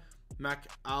Callan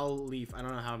McAuliffe. I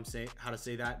don't know how to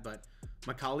say that, but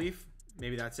McAuliffe,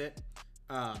 maybe that's it.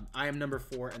 I Am Number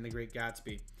 4 and The Great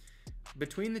Gatsby.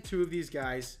 Between the two of these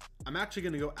guys, I'm actually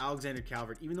going to go Alexander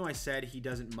Calvert, even though I said he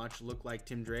doesn't much look like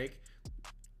Tim Drake.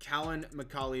 Callan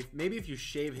McAuliffe, maybe if you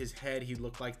shave his head, he'd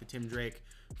look like the Tim Drake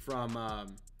from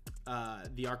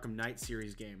the Arkham Knight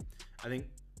series game. I think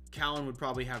Callan would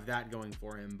probably have that going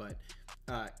for him, but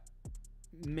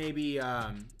maybe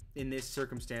in this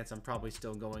circumstance, I'm probably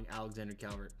still going Alexander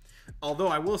Calvert. Although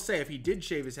I will say, if he did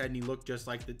shave his head and he looked just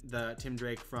like the Tim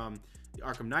Drake from the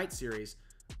Arkham Knight series,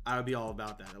 I would be all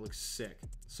about that. It looks sick.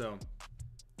 So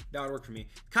that would work for me.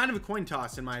 Kind of a coin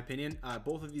toss, in my opinion.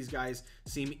 Both of these guys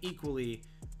seem equally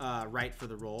right for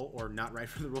the role, or not right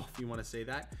for the role, if you want to say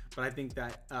that. But I think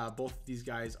that both of these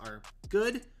guys are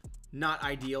good, not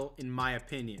ideal, in my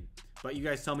opinion. But you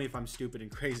guys tell me if I'm stupid and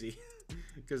crazy,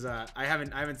 because I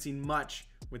haven't seen much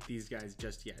with these guys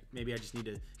just yet. Maybe I just need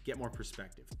to get more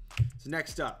perspective. So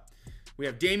next up, we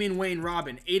have Damian Wayne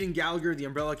Robin, Aidan Gallagher, The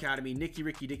Umbrella Academy, Nikki,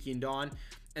 Ricky, Dicky, and Dawn.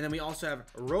 And then we also have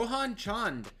Rohan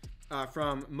Chand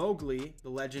from Mowgli, the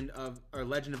Legend of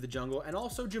the Jungle, and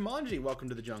also Jumanji, Welcome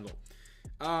to the Jungle.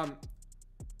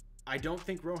 I don't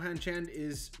think Rohan Chand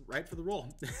is right for the role.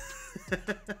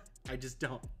 I just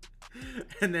don't.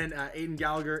 And then Aidan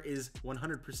Gallagher is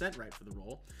 100% right for the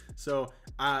role. So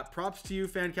props to you,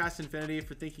 Fancast Infinity,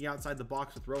 for thinking outside the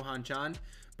box with Rohan Chand.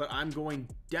 But I'm going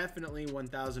definitely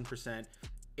 1000%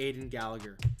 Aidan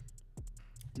Gallagher.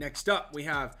 Next up, we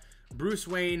have Bruce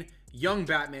Wayne, Young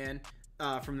Batman,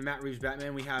 from the Matt Reeves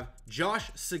Batman, we have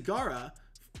Josh Segarra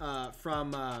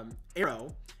from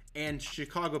Arrow and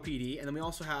Chicago PD. And then we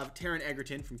also have Taron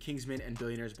Egerton from Kingsman and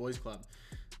Billionaires Boys Club.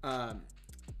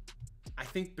 I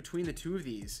think between the two of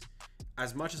these,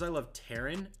 as much as I love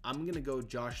Taron, I'm going to go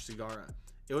Josh Segarra.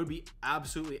 It would be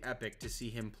absolutely epic to see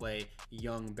him play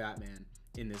young Batman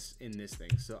in this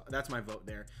thing. So that's my vote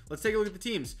there. Let's take a look at the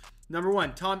teams. Number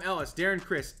 1, Tom Ellis, Darren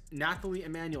Criss, Nathalie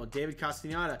Emanuel, David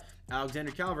Castaneda,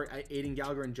 Alexander Calvert, Aiden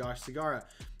Gallagher, and Josh Segarra.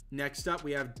 Next up,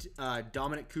 we have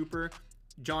Dominic Cooper,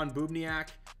 John Bubniak,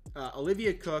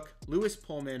 Olivia Cook, Lewis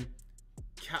Pullman,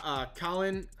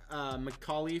 Colin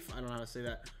McAuliffe, I don't know how to say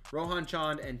that, Rohan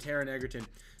Chand, and Taron Egerton.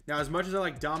 Now, as much as I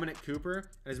like Dominic Cooper,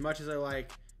 and as much as I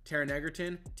like Taron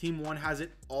Egerton, Team 1 has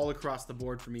it all across the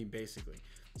board for me, basically.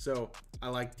 So I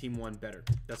like Team 1 better.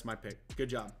 That's my pick. Good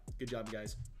job. Good job,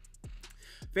 guys.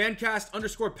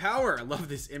 Fancast_power. I love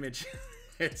this image.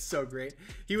 It's so great.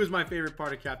 He was my favorite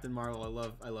part of Captain Marvel.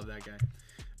 I love that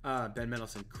guy. Ben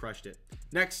Mendelsohn crushed it.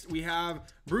 Next, we have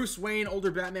Bruce Wayne,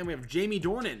 older Batman. We have Jamie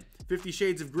Dornan, 50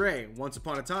 Shades of Grey, Once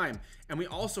Upon a Time. And we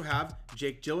also have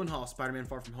Jake Gyllenhaal, Spider-Man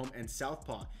Far From Home, and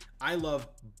Southpaw. I love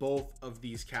both of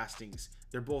these castings.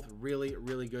 They're both really,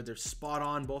 really good. They're spot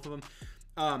on, both of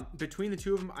them. Between the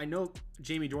two of them, I know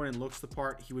Jamie Dornan looks the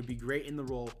part. He would be great in the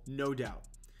role, no doubt.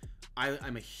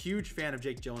 I'm a huge fan of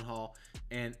Jake Gyllenhaal,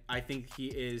 and I think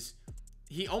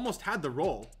he almost had the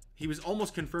role. He was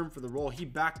almost confirmed for the role. He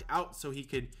backed out so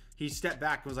he stepped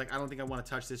back and was like, I don't think I want to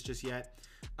touch this just yet.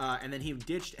 And then he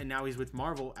ditched, and now he's with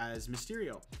Marvel as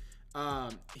Mysterio.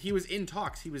 He was in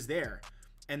talks. He was there.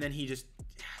 And then he just,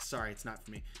 sorry, it's not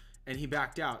for me. And he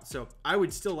backed out. So I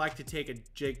would still like to take a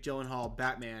Jake Gyllenhaal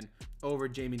Batman over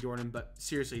Jamie Dornan. But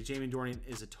seriously, Jamie Dornan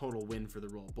is a total win for the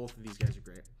role. Both of these guys are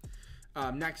great.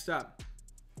 Next up,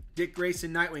 Dick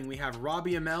Grayson, Nightwing. We have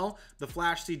Robbie Amell, The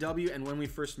Flash CW, and When We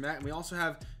First Met. And we also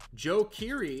have Joe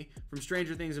Keery from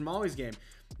Stranger Things and Molly's Game.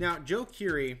 Now, Joe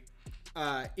Keery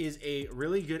is a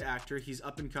really good actor. He's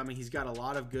up and coming. He's got a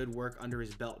lot of good work under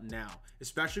his belt now,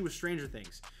 especially with Stranger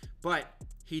Things. But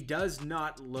he does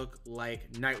not look like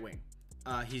Nightwing.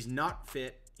 He's not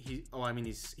fit.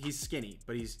 He's skinny,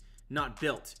 but he's not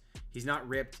built. He's not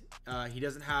ripped. He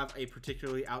doesn't have a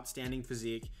particularly outstanding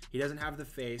physique. He doesn't have the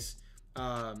face.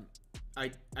 I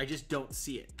just don't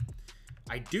see it.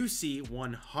 I do see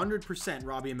 100%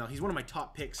 Robbie Amell. He's one of my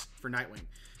top picks for Nightwing.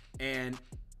 And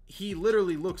he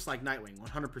literally looks like Nightwing,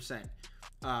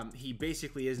 100%. He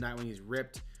basically is Nightwing. He's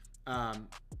ripped.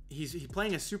 He's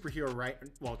playing a superhero, right?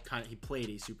 Well, kind of. He played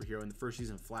a superhero in the first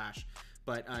season of Flash.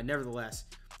 But nevertheless,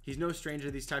 he's no stranger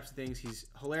to these types of things. He's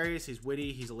hilarious. He's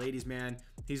witty. He's a ladies' man.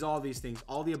 He's all these things.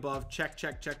 All the above. Check,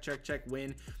 check, check, check, check,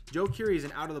 win. Joe Keery is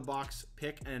an out-of-the-box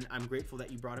pick, and I'm grateful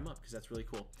that you brought him up because that's really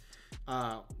cool.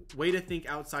 Way to think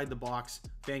outside the box.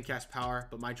 Fancast power,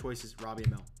 but my choice is Robbie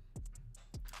Amell.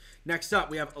 Next up,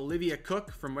 we have Olivia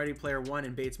Cook from Ready Player One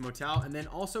and Bates Motel, and then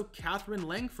also Catherine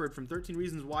Langford from 13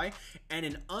 Reasons Why, and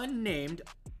an unnamed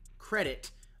credit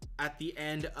at the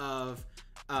end of,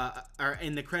 or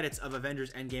in the credits of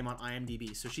Avengers Endgame on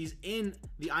IMDb. So she's in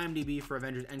the IMDb for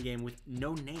Avengers Endgame with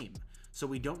no name, so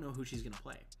we don't know who she's going to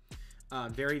play.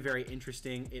 Very, very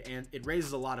interesting. It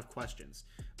raises a lot of questions,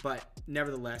 but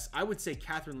nevertheless, I would say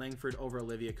Catherine Langford over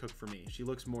Olivia Cook for me. She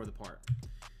looks more the part.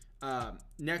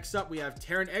 Next up, we have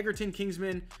Taron Egerton,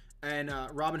 Kingsman, and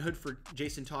Robin Hood for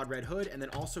Jason Todd, Red Hood, and then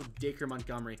also Dacre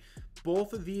Montgomery.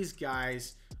 Both of these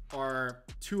guys are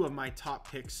two of my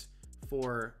top picks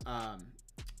for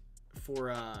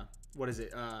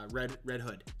Red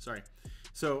Hood. Sorry.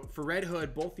 So for Red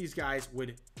Hood, both these guys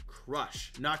would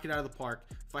crush, knock it out of the park.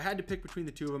 If I had to pick between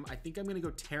the two of them, I think I'm going to go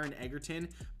Taron Egerton,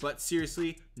 but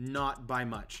seriously, not by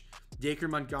much. Dacre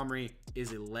Montgomery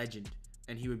is a legend,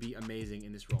 and he would be amazing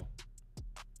in this role.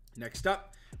 Next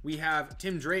up, we have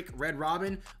Tim Drake, Red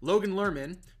Robin, Logan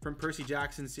Lerman from Percy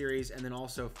Jackson series, and then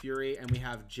also Fury, and we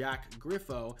have Jack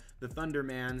Griffo, the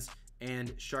Thundermans,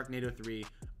 and Sharknado 3,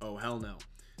 Oh Hell No.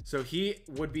 So he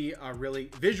would be really,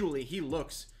 visually, he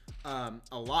looks a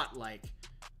lot like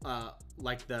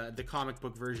the comic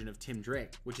book version of Tim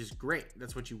Drake, which is great.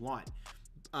 That's what you want.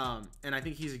 And I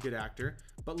think he's a good actor.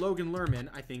 But Logan Lerman,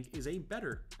 I think, is a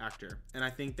better actor. And I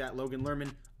think that Logan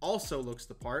Lerman also looks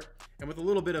the part. And with a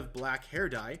little bit of black hair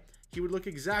dye, he would look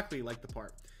exactly like the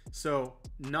part. So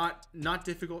not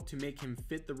difficult to make him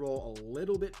fit the role a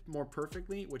little bit more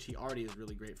perfectly, which he already is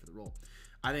really great for the role.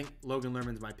 I think Logan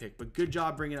Lerman's my pick. But good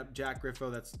job bringing up Jack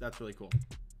Griffo. That's really cool.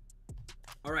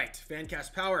 All right,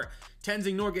 Fancast Power.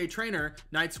 Tenzing Norgay Trainer,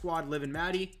 Night Squad, Liv and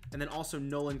Maddie, and then also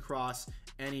Nolan Cross,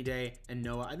 Any Day, and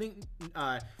Noah. I think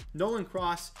Nolan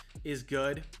Cross is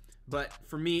good. But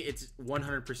for me, it's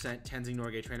 100% Tenzing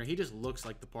Norgay trainer. He just looks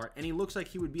like the part, and he looks like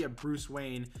he would be a Bruce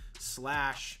Wayne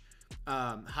slash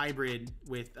hybrid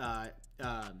with what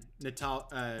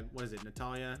is it?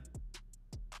 Natalia?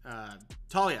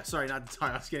 Talia. Sorry, not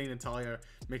Natalia. I was getting Natalia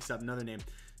mixed up. Another name.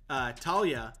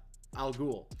 Talia Al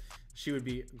Ghul. She would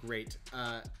be great.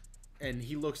 And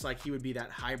he looks like he would be that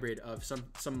hybrid of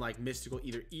some like mystical,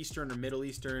 either Eastern or Middle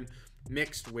Eastern,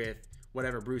 mixed with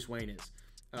whatever Bruce Wayne is,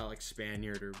 like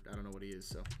Spaniard or I don't know what he is.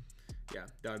 So yeah,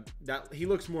 that he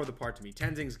looks more the part to me.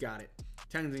 Tenzing's got it.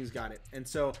 Tenzing's got it. And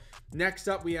so next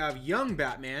up we have young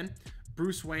Batman,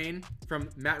 Bruce Wayne from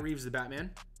Matt Reeves, the Batman.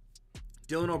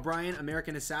 Dylan O'Brien,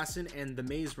 American Assassin, and The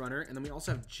Maze Runner. And then we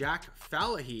also have Jack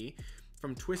Falahy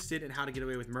from Twisted and How to Get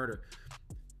Away with Murder.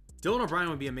 Dylan O'Brien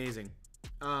would be amazing.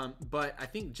 But I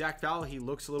think Jack Falahy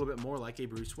looks a little bit more like a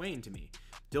Bruce Wayne to me.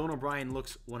 Dylan O'Brien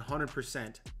looks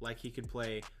 100% like he could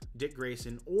play Dick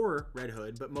Grayson or Red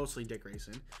Hood, but mostly Dick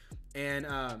Grayson. And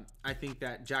I think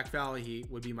that Jack Falahy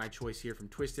would be my choice here from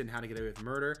Twisted and How to Get Away with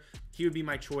Murder. He would be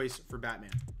my choice for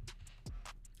Batman.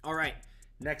 All right.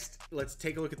 Next, let's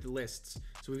take a look at the lists.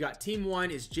 So we've got Team 1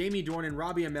 is Jamie Dornan,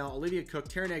 Robbie Amell, Olivia Cook,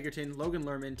 Taron Egerton, Logan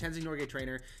Lerman, Tenzing Norgay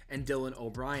Trainer, and Dylan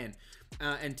O'Brien.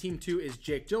 And Team 2 is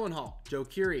Jake Gyllenhaal, Joe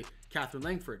Keery, Catherine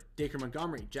Langford, Dacre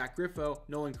Montgomery, Jack Griffo,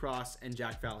 Nolan Cross, and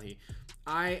Jack Falahy.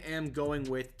 I am going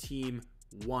with Team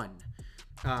 1.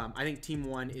 I think Team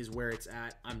 1 is where it's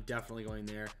at. I'm definitely going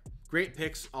there. Great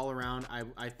picks all around,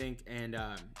 I think. And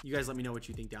you guys let me know what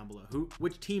you think down below.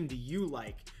 Which team do you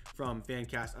like from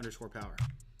Fancast_power?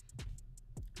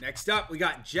 Next up, we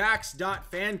got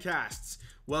Jax.Fancasts.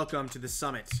 Welcome to the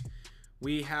summit.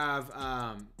 We have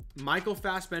Michael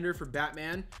Fassbender for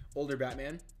Batman, older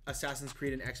Batman, Assassin's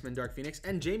Creed and X-Men Dark Phoenix,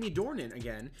 and Jamie Dornan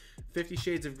again, 50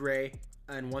 Shades of Grey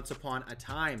and Once Upon a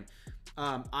Time.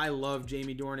 I love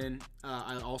Jamie Dornan.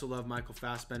 I also love Michael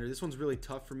Fassbender. This one's really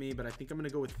tough for me, but I think I'm going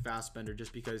to go with Fassbender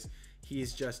just because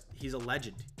he's a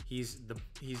legend. He's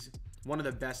one of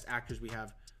the best actors we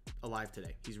have alive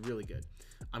today. He's really good.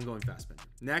 I'm going Fassbender.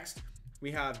 Next,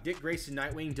 we have Dick Grayson,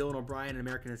 Nightwing, Dylan O'Brien,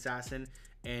 American Assassin,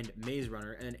 and Maze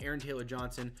Runner, and then Aaron Taylor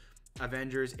Johnson,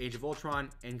 Avengers, Age of Ultron,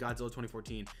 and Godzilla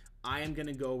 2014. I am going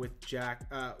to go with Jack's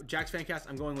Fancast.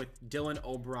 I'm going with Dylan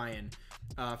O'Brien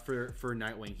for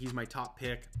Nightwing. He's my top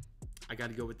pick. I got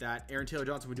to go with that. Aaron Taylor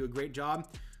Johnson would do a great job,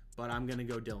 but I'm going to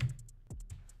go Dylan.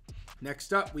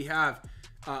 Next up, we have,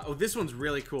 this one's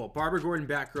really cool. Barbara Gordon,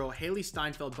 Batgirl, Haley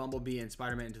Steinfeld, Bumblebee, and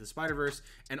Spider-Man Into the Spider-Verse,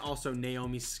 and also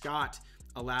Naomi Scott,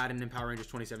 Aladdin, and Power Rangers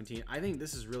 2017. I think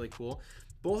this is really cool.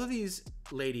 Both of these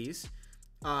ladies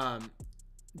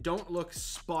don't look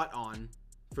spot on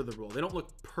for the role. They don't look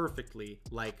perfectly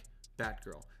like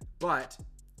Batgirl. But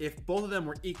if both of them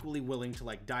were equally willing to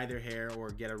like dye their hair or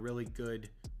get a really good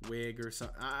wig or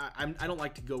something, I don't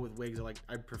like to go with wigs.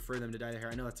 I prefer them to dye their hair.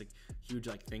 I know that's a huge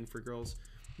like thing for girls,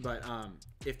 but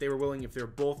if they were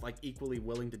both like equally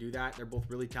willing to do that, they're both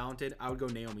really talented, I would go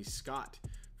Naomi Scott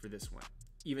for this one,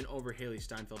 even over Haley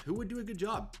Steinfeld, who would do a good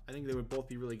job. I think they would both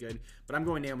be really good, but I'm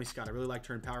going Naomi Scott. I really liked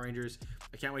her in Power Rangers.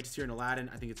 I can't wait to see her in Aladdin.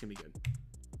 I think it's gonna be good.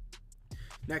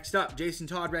 Next up, Jason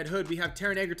Todd, Red Hood. We have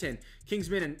Taron Egerton,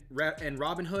 Kingsman, and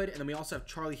Robin Hood. And then we also have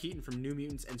Charlie Heaton from New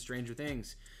Mutants and Stranger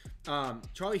Things.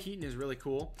 Charlie Heaton is really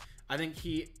cool. I think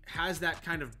he has that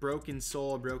kind of broken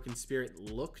soul, broken spirit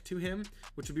look to him,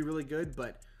 which would be really good.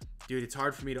 But, dude, it's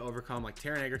hard for me to overcome. Like,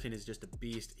 Taron Egerton is just a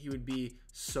beast. He would be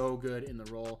so good in the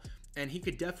role. And he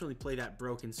could definitely play that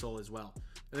broken soul as well.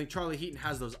 I think Charlie Heaton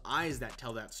has those eyes that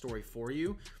tell that story for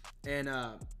you. And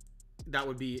that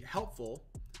would be helpful.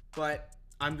 But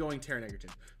I'm going Taron Egerton.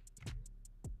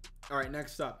 All right,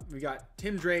 next up, we got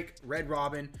Tim Drake, Red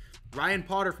Robin, Ryan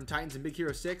Potter from Titans and Big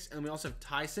Hero 6, and we also have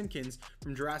Ty Simpkins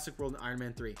from Jurassic World and Iron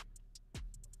Man 3.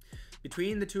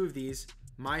 Between the two of these,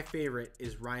 my favorite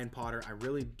is Ryan Potter. I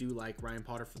really do like Ryan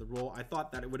Potter for the role. I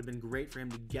thought that it would have been great for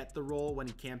him to get the role when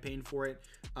he campaigned for it,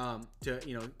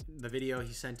 the video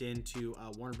he sent in to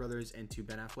Warner Brothers and to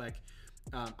Ben Affleck.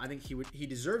 I think he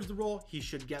deserves the role. He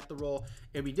should get the role.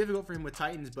 It'd be difficult for him with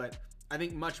Titans, but I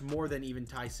think much more than even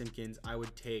Ty Simpkins, I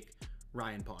would take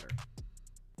Ryan Potter.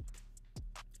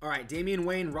 All right, Damian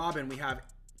Wayne, Robin. We have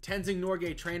Tenzing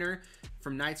Norgay Trainer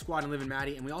from Night Squad and Liv and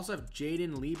Maddie. And we also have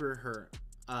Jaden Lieberher,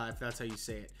 if that's how you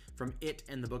say it, from It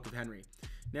and the Book of Henry.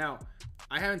 Now,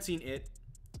 I haven't seen It.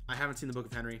 I haven't seen the Book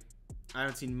of Henry. I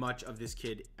haven't seen much of this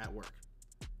kid at work.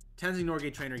 Tenzing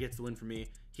Norgay Trainer gets the win for me.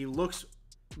 He looks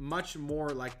much more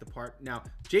like the part. Now,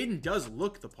 Jaden does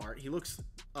look the part.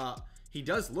 He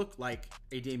does look like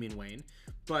a Damian Wayne,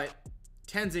 but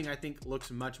Tenzing, I think, looks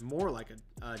much more like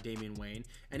a Damian Wayne,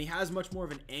 and he has much more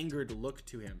of an angered look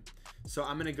to him. So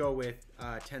I'm going to go with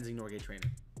Tenzing Norgay Trainer.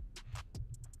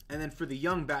 And then for the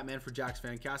young Batman for Jack's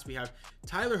Fancast, we have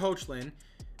Tyler Hoechlin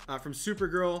from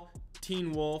Supergirl,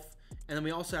 Teen Wolf, and then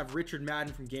we also have Richard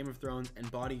Madden from Game of Thrones and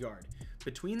Bodyguard.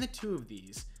 Between the two of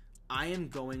these, I am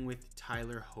going with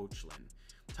Tyler Hoechlin.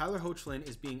 Tyler Hoechlin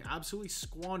is being absolutely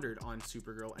squandered on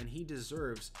Supergirl, and he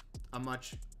deserves a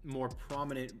much more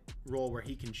prominent role where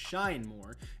he can shine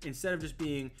more instead of just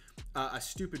being a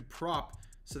stupid prop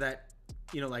so that,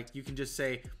 you know, like you can just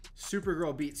say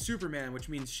Supergirl beat Superman, which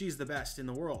means she's the best in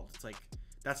the world. It's like,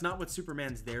 that's not what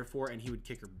Superman's there for, and he would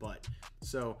kick her butt.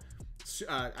 So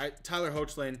Tyler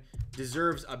Hoechlin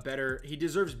deserves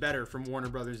better from Warner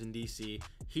Brothers and DC.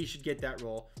 He should get that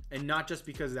role, and not just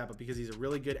because of that, but because he's a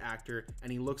really good actor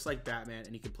and he looks like Batman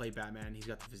and he can play Batman. He's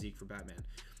got the physique for Batman.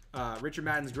 Richard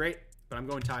Madden's great, but I'm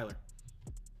going Tyler.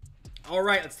 All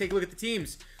right, let's take a look at the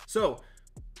teams. So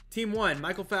Team 1,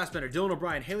 Michael Fassbender, Dylan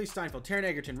O'Brien, Haley Steinfeld, Taron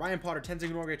Egerton, Ryan Potter,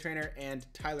 Tenzing Norgay Trainer, and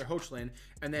Tyler Hoechlin.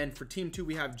 And then for Team 2,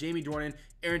 we have Jamie Dornan,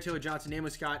 Aaron Taylor Johnson,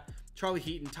 Nameless Scott, Charlie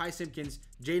Heaton, Ty Simpkins,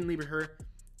 Jaden Lieberher,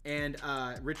 and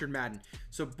Richard Madden.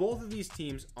 So both of these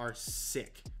teams are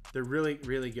sick. They're really,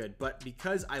 really good. But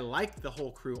because I like the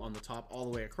whole crew on the top all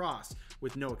the way across,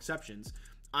 with no exceptions,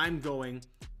 I'm going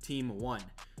Team 1,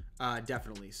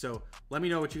 definitely. So let me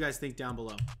know what you guys think down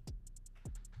below.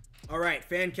 All right,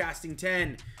 Fancasting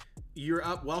 10, you're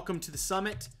up. Welcome to the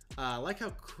summit. I like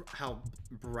how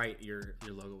bright your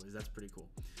logo is. That's pretty cool.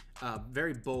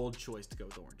 Very bold choice to go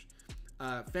with orange.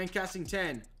 Fancasting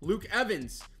 10, Luke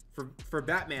Evans for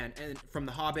Batman and from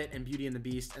The Hobbit and Beauty and the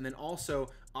Beast, and then also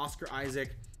Oscar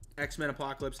Isaac, X-Men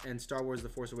Apocalypse, and Star Wars The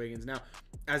Force Awakens. Now,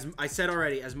 as I said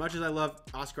already, as much as I love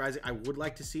Oscar Isaac, I would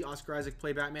like to see Oscar Isaac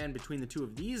play Batman. Between the two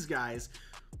of these guys,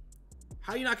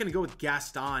 how are you not going to go with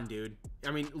Gaston, dude?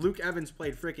 I mean, Luke Evans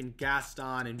played freaking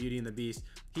Gaston in Beauty and the Beast.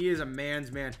 He is a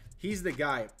man's man. He's the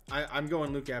guy. I'm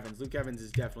going Luke Evans. Luke Evans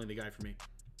is definitely the guy for me.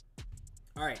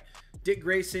 All right, Dick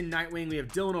Grayson, Nightwing. We have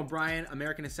Dylan O'Brien,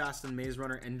 American Assassin, Maze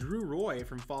Runner, and Drew Roy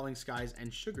from Falling Skies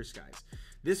and Sugar Skies.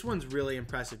 This one's really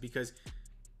impressive because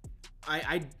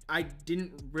I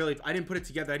didn't put it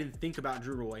together. I didn't think about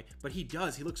Drew Roy, but he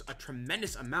does. He looks a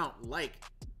tremendous amount like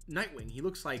Nightwing. He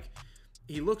looks like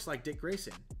Dick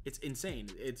Grayson. It's insane.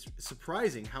 It's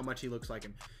surprising how much he looks like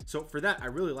him. So for that, I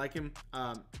really like him.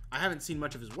 I haven't seen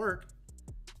much of his work.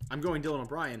 I'm going Dylan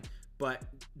O'Brien, but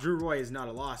Drew Roy is not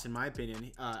a loss in my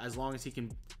opinion. As long as he can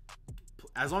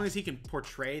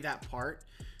portray that part,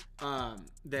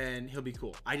 then he'll be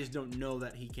cool. I just don't know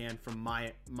that he can from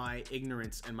my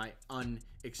ignorance and my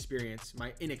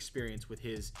inexperience with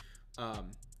his,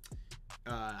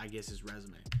 I guess his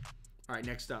resume. All right,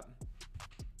 next up.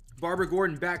 Barbara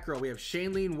Gordon, Batgirl. We have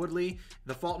Shailene Woodley,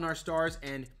 The Fault in Our Stars,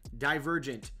 and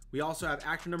Divergent. We also have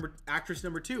actress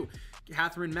number 2,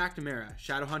 Catherine McNamara,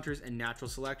 Shadowhunters, and Natural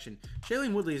Selection.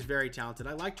 Shailene Woodley is very talented.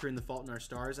 I liked her in The Fault in Our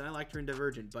Stars, and I liked her in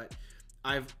Divergent, but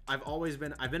I've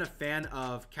been a fan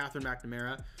of Catherine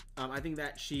McNamara. I think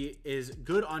that she is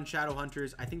good on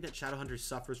Shadowhunters. I think that Shadowhunters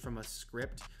suffers from a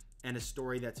script and a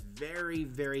story that's very,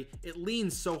 very, it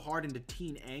leans so hard into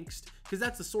teen angst because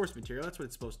that's the source material. That's what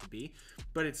it's supposed to be.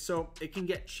 But it can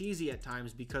get cheesy at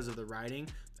times because of the writing.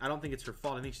 I don't think it's her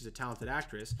fault. I think she's a talented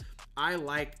actress. I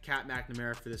like Cat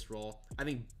McNamara for this role. I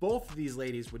think both of these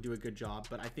ladies would do a good job,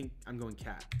 but I think I'm going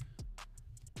Cat.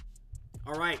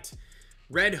 All right.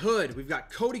 Red Hood. We've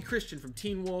got Cody Christian from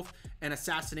Teen Wolf and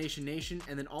Assassination Nation,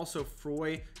 and then also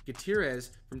Froy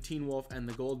Gutierrez from Teen Wolf and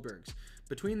the Goldbergs.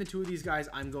 Between the two of these guys,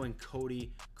 I'm going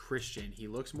Cody Christian. He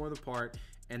looks more the part,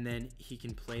 and then he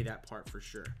can play that part for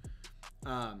sure.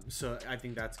 So I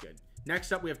think that's good.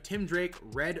 Next up, we have Tim Drake,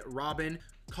 Red Robin,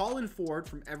 Colin Ford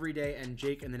from Everyday and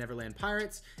Jake and the Neverland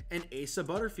Pirates, and Asa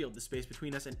Butterfield, The Space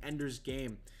Between Us and Ender's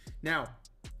Game. Now,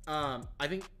 I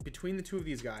think between the two of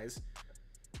these guys,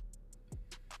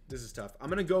 this is tough. I'm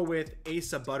going to go with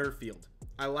Asa Butterfield.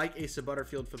 I like Asa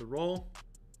Butterfield for the role.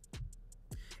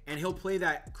 And he'll play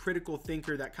that critical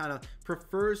thinker that kind of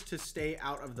prefers to stay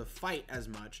out of the fight as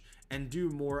much and do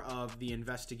more of the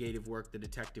investigative work, the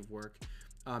detective work,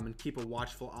 and keep a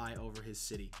watchful eye over his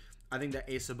city. I think that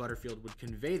Asa Butterfield would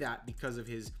convey that because of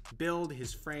his build,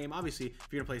 his frame. Obviously, if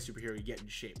you're going to play a superhero, you get in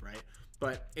shape, right?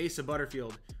 But Asa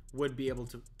Butterfield would be able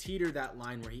to teeter that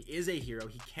line where he is a hero,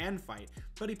 he can fight,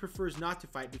 but he prefers not to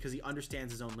fight because he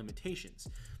understands his own limitations.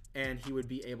 And he would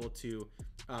be able to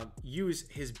use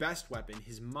his best weapon,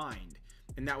 his mind,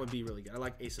 and that would be really good. I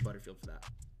like Asa Butterfield for that.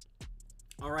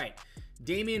 All right,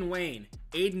 Damian Wayne,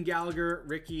 Aiden Gallagher,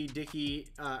 Ricky, Dicky,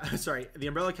 the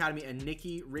Umbrella Academy, and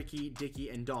Nikki, Ricky, Dicky,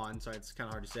 and Dawn. Sorry, it's kind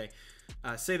of hard to say.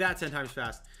 Say that 10 times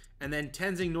fast. And then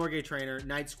Tenzing Norgay Trainer,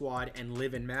 Night Squad, and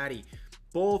Liv and Maddie.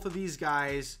 Both of these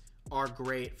guys are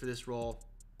great for this role,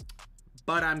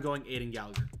 but I'm going Aiden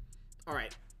Gallagher. All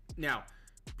right. Now,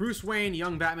 Bruce Wayne,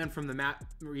 young Batman from the Matt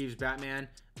Reeves Batman.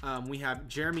 We have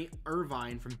Jeremy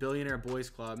Irvine from Billionaire Boys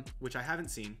Club, which I haven't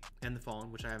seen, and The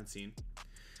Fallen, which I haven't seen.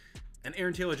 And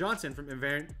Aaron Taylor Johnson from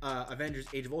Avengers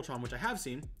Age of Ultron, which I have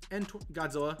seen, and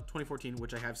Godzilla 2014,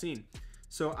 which I have seen.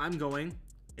 So I'm going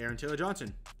Aaron Taylor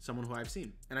Johnson, someone who I've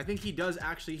seen. And I think he does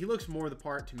actually, he looks more the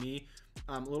part to me,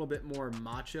 a little bit more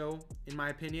macho, in my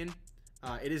opinion.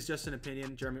 It is just an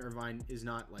opinion. Jeremy Irvine is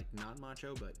not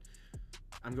macho, but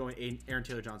I'm going Aaron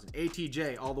Taylor Johnson.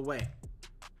 ATJ all the way.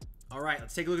 All right,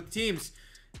 let's take a look at the teams.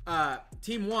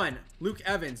 Team 1, Luke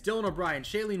Evans, Dylan O'Brien,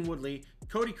 Shailene Woodley,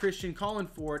 Cody Christian, Colin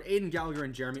Ford, Aiden Gallagher,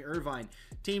 and Jeremy Irvine.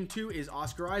 Team 2 is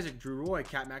Oscar Isaac, Drew Roy,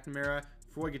 Kat McNamara,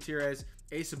 Foy Gutierrez,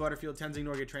 Asa Butterfield, Tenzing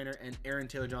Norgay Trainer, and Aaron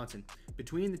Taylor Johnson.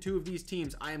 Between the two of these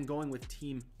teams, I am going with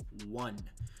Team 1.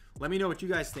 Let me know what you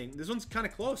guys think. This one's kind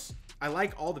of close. I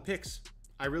like all the picks.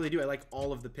 I really do. I like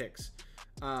all of the picks.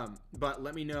 But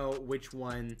let me know which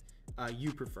one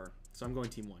you prefer. So I'm going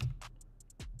Team 1.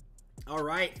 All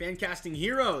right, Fancasting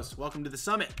Heroes. Welcome to the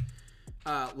summit.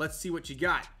 Let's see what you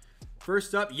got.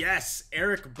 First up, yes,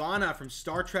 Eric Bana from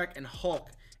Star Trek and Hulk.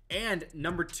 And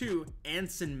number 2,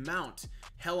 Anson Mount,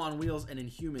 Hell on Wheels and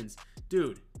Inhumans.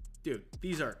 Dude,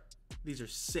 these are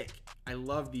sick. I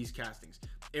love these castings.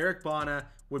 Eric Bana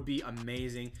would be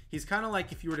amazing. He's kind of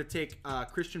like if you were to take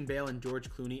Christian Bale and George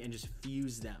Clooney and just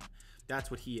fuse them. That's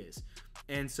what he is.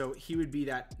 And so he would be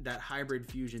that hybrid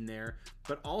fusion there.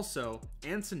 But also,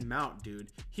 Anson Mount, dude,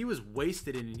 he was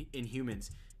wasted in Inhumans.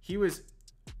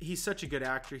 He's such a good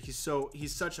actor. He's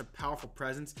such a powerful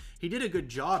presence. He did a good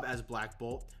job as Black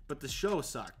Bolt, but the show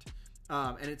sucked.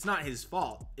 And it's not his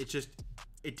fault. It's just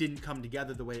it didn't come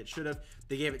together the way it should have.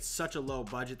 They gave it such a low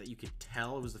budget that you could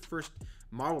tell. It was the first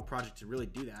Marvel project to really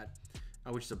do that,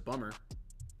 which is a bummer.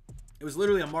 It was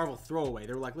literally a Marvel throwaway.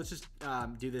 They were like, let's just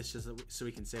do this just so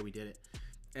we can say we did it.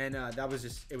 And that was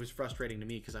just, it was frustrating to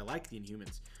me because I like the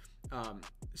Inhumans.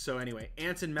 So anyway,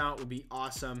 Anson Mount would be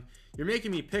awesome. You're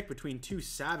making me pick between two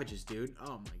savages, dude.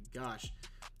 Oh my gosh.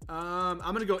 I'm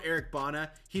going to go Eric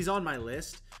Bana. He's on my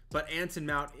list, but Anson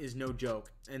Mount is no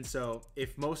joke. And so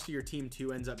if most of your team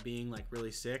 2 ends up being like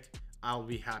really sick, I'll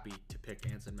be happy to pick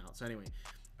Anson Mount. So anyway,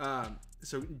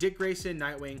 so Dick Grayson,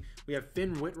 Nightwing. We have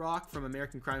Finn Wittrock from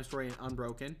American Crime Story and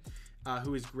Unbroken,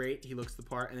 who is great. He looks the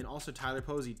part. And then also Tyler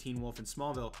Posey, Teen Wolf and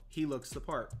Smallville. He looks the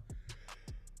part.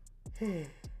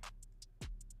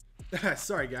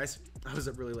 Sorry, guys. I was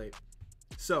up really late.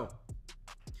 So,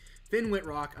 Finn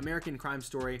Wittrock, American Crime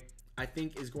Story, I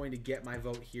think is going to get my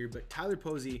vote here. But Tyler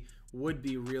Posey would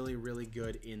be really, really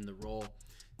good in the role.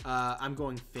 I'm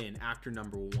going Finn, actor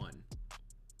number 1.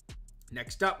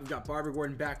 Next up, we've got Barbara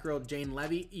Gordon, Batgirl, Jane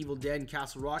Levy, Evil Dead, and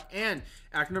Castle Rock, and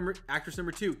actress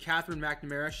number 2, Catherine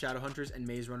McNamara, Shadowhunters, and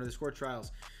Maze Runner: The Score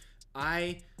Trials.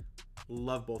 I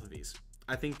love both of these.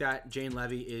 I think that Jane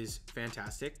Levy is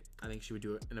fantastic. I think she would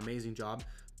do an amazing job.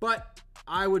 But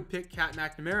I would pick Kat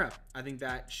McNamara. I think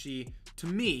that she, to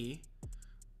me,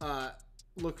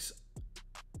 looks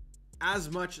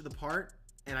as much the part,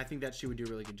 and I think that she would do a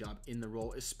really good job in the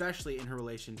role, especially in her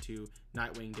relation to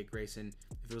Nightwing, Dick Grayson.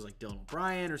 If it was like Dylan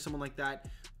O'Brien or someone like that,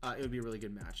 it would be a really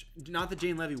good match. Not that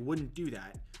Jane Levy wouldn't do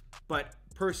that, but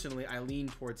personally, I lean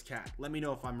towards Kat. Let me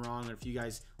know if I'm wrong, or if you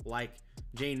guys like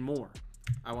Jane more.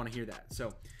 I want to hear that. So,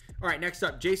 all right, next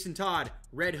up, Jason Todd,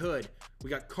 Red Hood. We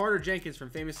got Carter Jenkins from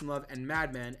Famous in Love and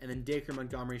Mad Men, and then Dacre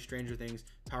Montgomery, Stranger Things,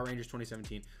 Power Rangers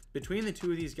 2017. Between the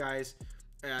two of these guys,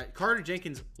 Carter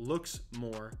Jenkins looks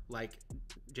more like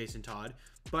Jason Todd,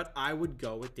 but I would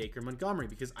go with Dacre Montgomery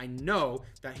because I know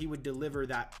that he would deliver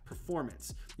that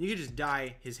performance. You could just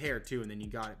dye his hair too, and then you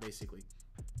got it basically.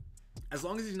 As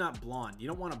long as he's not blonde. You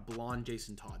don't want a blonde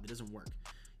Jason Todd. That doesn't work.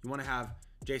 You want to have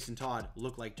Jason Todd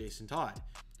look like Jason Todd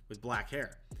with black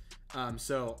hair.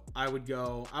 So I would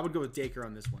go with Dacre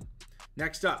on this one.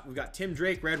 Next up, we've got Tim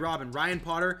Drake, Red Robin, Ryan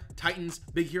Potter, Titans,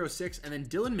 Big Hero 6, and then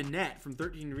Dylan Minnette from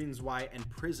 13 Reasons Why and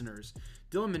Prisoners.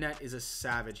 Dylan Minnette is a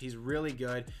savage. He's really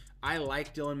good. I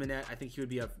like Dylan Minnette. I think he would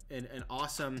be an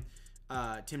awesome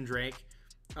Tim Drake.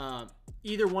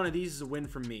 Either one of these is a win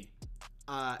from me.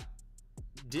 Dylan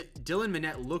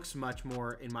Minnette looks much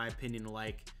more, in my opinion,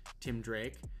 like Tim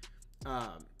Drake.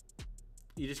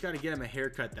 You just got to get him a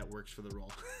haircut that works for the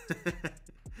role.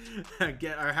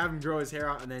 Or have him grow his hair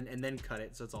out and then cut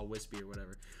it so it's all wispy or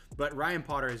whatever. But Ryan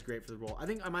Potter is great for the role. I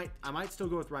think I might still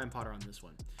go with Ryan Potter on this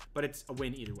one, but it's a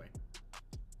win either way.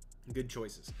 Good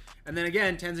choices. And then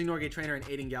again, Tenzing Norgay Trainer and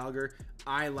Aiden Gallagher.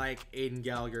 I like Aiden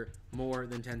Gallagher more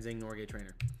than Tenzing Norgay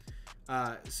Trainer.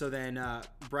 So then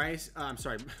Bruce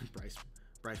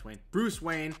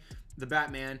Wayne, the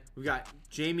Batman. We've got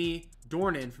Jamie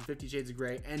Dornan from 50 Shades of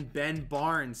Grey, and Ben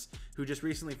Barnes, who just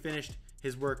recently finished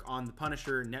his work on The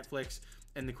Punisher, Netflix,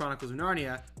 and The Chronicles of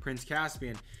Narnia, Prince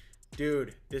Caspian.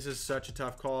 Dude, this is such a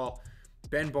tough call.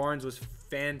 Ben Barnes was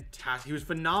fantastic. He was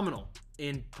phenomenal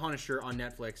in Punisher on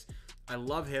Netflix. I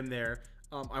love him there.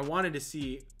 I wanted to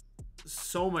see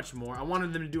so much more. I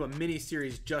wanted them to do a mini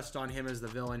series just on him as the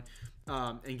villain,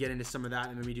 and get into some of that,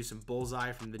 and maybe do some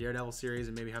Bullseye from the Daredevil series,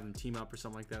 and maybe have them team up or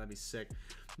something like that. That'd be sick.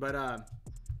 But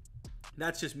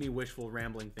that's just me wishful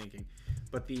rambling thinking.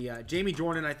 But the Jamie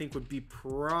Dornan, I think, would be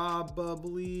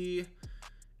probably...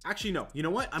 Actually, no. You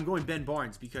know what? I'm going Ben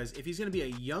Barnes, because if he's going to be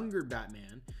a younger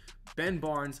Batman, Ben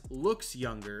Barnes looks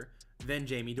younger than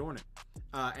Jamie Dornan.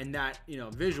 And that, you know,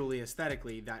 visually,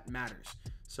 aesthetically, that matters.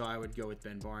 So I would go with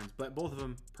Ben Barnes. But both of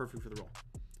them, perfect for the role.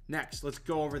 Next, let's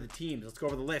go over the teams. Let's go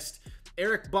over the list.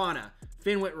 Eric Bana,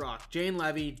 Finn Wittrock, Jane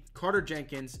Levy, Carter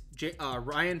Jenkins,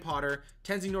 Ryan Potter,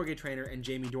 Tenzing Norgay Trainer, and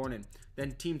Jamie Dornan.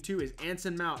 Then team 2 is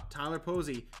Anson Mount, Tyler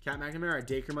Posey, Kat McNamara,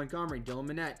 Dacre Montgomery, Dylan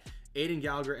Minnette, Aiden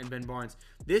Gallagher, and Ben Barnes.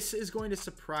 This is going to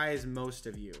surprise most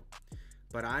of you,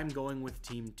 but I'm going with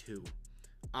team 2.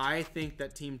 I think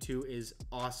that team 2 is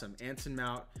awesome. Anson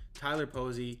Mount, Tyler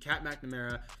Posey, Kat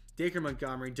McNamara, Dacre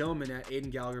Montgomery, Dylan Minnette,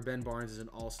 Aiden Gallagher, Ben Barnes is an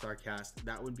all-star cast.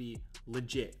 That would be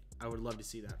legit. I would love to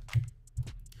see that.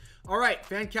 All right,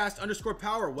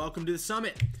 Fancast_Power, welcome to the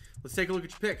summit. Let's take a look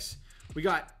at your picks. We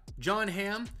got John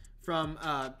Hamm from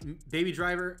Baby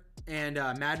Driver and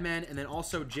Mad Men, and then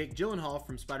also Jake Gyllenhaal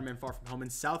from Spider-Man Far From Home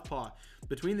and Southpaw.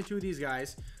 Between the two of these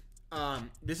guys,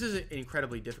 this is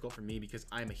incredibly difficult for me because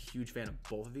I'm a huge fan of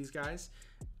both of these guys.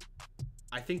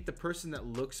 I think the person that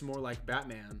looks more like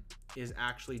Batman is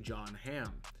actually John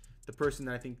Hamm. The person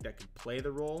that I think that could play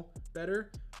the role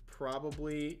better,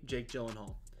 probably Jake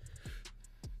Gyllenhaal.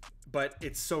 But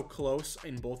it's so close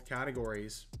in both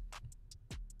categories.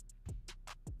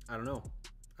 I don't know,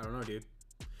 dude.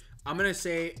 I'm going to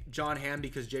say John Hamm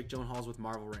because Jake Gyllenhaal's with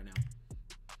Marvel right now.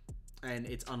 And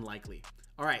it's unlikely.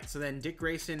 All right, so then Dick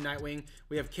Grayson, Nightwing.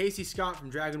 We have Casey Scott from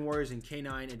Dragon Warriors and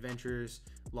K9 Adventures,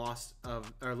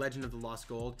 Legend of the Lost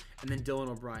Gold. And then Dylan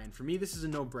O'Brien. For me, this is a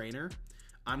no-brainer.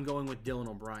 I'm going with Dylan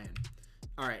O'Brien.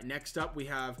 All right, next up we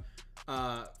have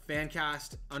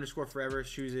Fancast_Forever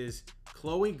chooses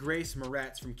Chloe Grace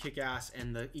Moretz from Kick-Ass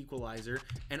and The Equalizer,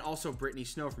 and also Brittany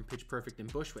Snow from Pitch Perfect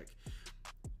and Bushwick.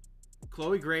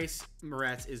 Chloe Grace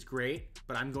Moretz is great,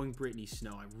 but I'm going Brittany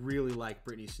Snow. I really like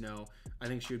Brittany Snow. I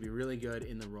think she would be really good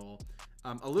in the role.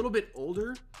 A little bit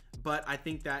older, but I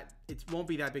think that it won't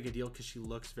be that big a deal because she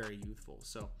looks very youthful.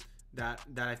 So that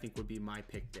I think would be my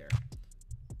pick there.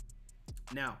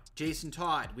 Now, Jason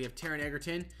Todd. We have Taron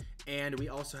Egerton, and we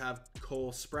also have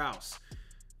Cole Sprouse.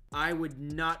 I would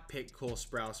not pick Cole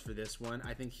Sprouse for this one.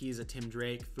 I think he's a Tim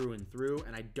Drake through and through,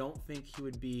 and I don't think he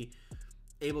would be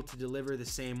able to deliver the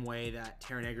same way that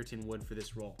Taron Egerton would for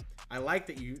this role. I like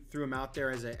that you threw him out there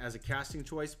as a casting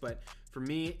choice, but for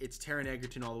me, it's Taron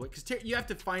Egerton all the way. Because you have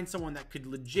to find someone that could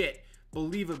legit,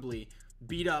 believably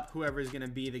beat up whoever is going to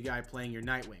be the guy playing your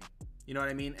Nightwing. You know what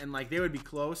I mean? And like they would be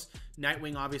close.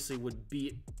 Nightwing obviously would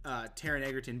beat Taron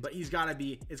Egerton, but it's got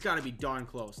to be darn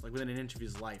close, like within an inch of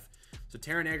his life. So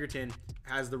Taron Egerton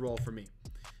has the role for me.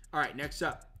 All right, next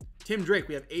up, Tim Drake.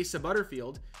 We have Asa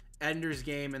Butterfield, Ender's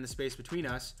Game and The Space Between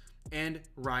Us, and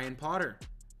Ryan Potter.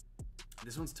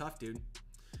 This one's tough, dude.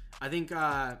 I think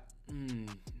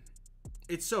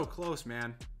it's so close,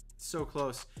 man. It's so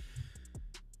close.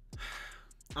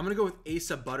 I'm gonna go with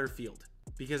Asa Butterfield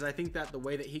because I think that the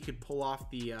way that he could pull off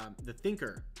the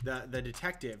thinker, the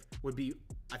detective, would be,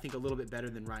 I think, a little bit better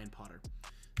than Ryan Potter.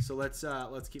 So let's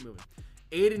keep moving.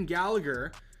 Aiden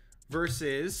Gallagher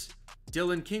versus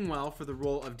Dylan Kingwell for the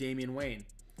role of Damian Wayne.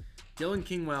 Dylan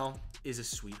Kingwell is a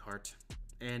sweetheart,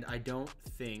 and I don't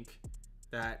think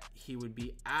that he would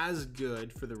be as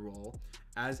good for the role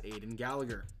as Aiden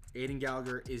Gallagher. Aiden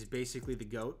Gallagher is basically the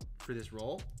GOAT for this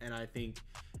role, and I think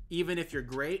even if you're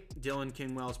great, Dylan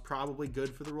Kingwell is probably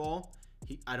good for the role.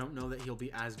 I don't know that he'll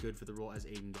be as good for the role as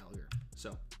Aiden Gallagher.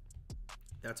 So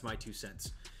that's my 2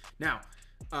 cents. Now,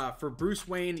 for Bruce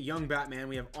Wayne, young Batman,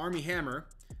 we have Armie Hammer,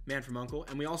 Man from U.N.C.L.E.,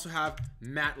 and we also have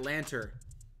Matt Lanter.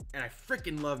 And I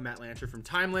freaking love Matt Lanter from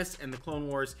Timeless and the Clone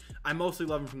Wars. I mostly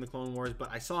love him from the Clone Wars, but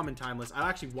I saw him in Timeless. I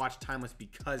actually watched Timeless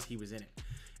because he was in it.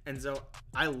 And so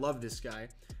I love this guy.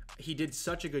 He did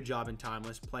such a good job in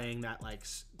Timeless playing that like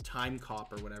time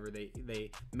cop or whatever they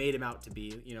made him out to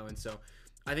be, you know, and so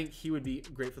I think he would be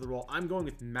great for the role. I'm going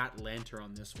with Matt Lanter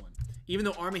on this one. Even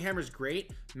though Armie Hammer's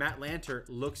great, Matt Lanter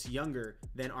looks younger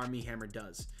than Armie Hammer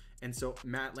does. And so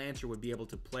Matt Lanter would be able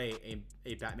to play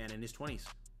a Batman in his 20s.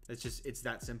 It's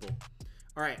that simple.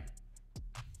 All right.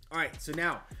 So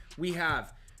now we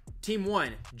have Team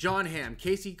 1, John Hamm,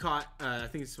 Casey Cott, I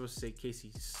think it's supposed to say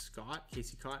Casey Scott,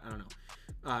 Casey Cott, I don't know.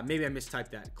 Maybe I mistyped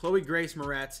that. Chloe Grace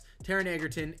Moretz, Taron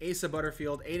Egerton, Asa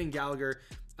Butterfield, Aiden Gallagher,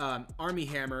 Armie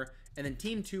Hammer. And then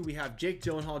Team 2, we have Jake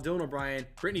Gyllenhaal, Dylan O'Brien,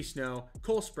 Brittany Snow,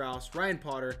 Cole Sprouse, Ryan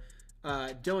Potter,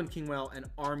 Dylan Kingwell, and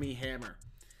Armie Hammer.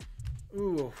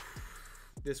 Ooh,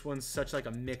 this one's such like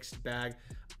a mixed bag.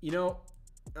 You know,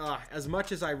 as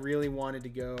much as I really wanted to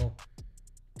go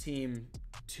Team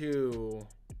 2,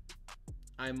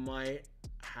 I might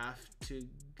have to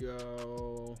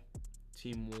go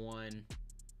Team 1.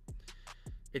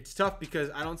 It's tough because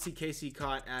I don't see Casey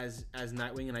Cott as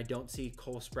Nightwing, and I don't see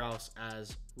Cole Sprouse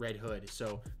as Red Hood.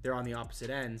 So they're on the opposite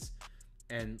ends,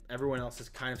 and everyone else is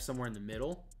kind of somewhere in the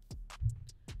middle,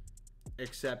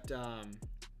 except for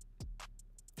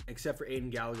Aiden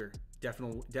Gallagher.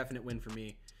 Definite win for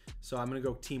me. So I'm gonna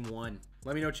go Team 1.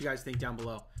 Let me know what you guys think down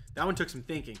below. That one took some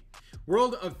thinking.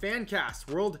 World of Fancast,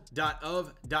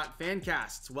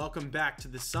 world.of.fancasts. Welcome back to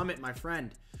the summit, my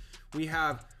friend. We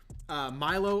have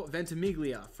Milo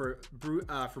Ventimiglia for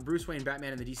Bruce Wayne,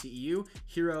 Batman, and the DCEU,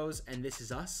 Heroes, and This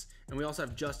Is Us. And we also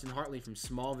have Justin Hartley from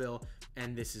Smallville,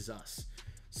 and This Is Us.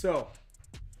 So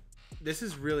this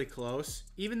is really close.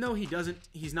 Even though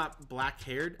he's not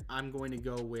black-haired, I'm going to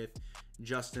go with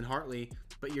Justin Hartley.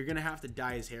 But you're gonna have to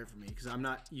dye his hair for me because I'm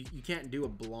not. You can't do a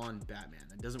blonde Batman.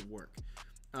 That doesn't work.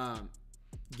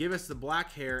 Give us the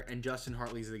black hair, and Justin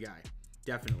Hartley's the guy.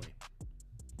 Definitely.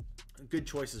 Good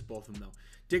choices, both of them though.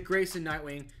 Dick Grayson,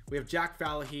 Nightwing. We have Jack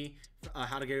Falahy,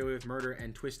 How to Get Away with Murder,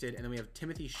 and Twisted, and then we have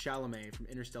Timothy Chalamet from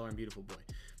Interstellar and Beautiful Boy.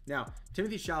 Now,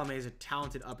 Timothy Chalamet is a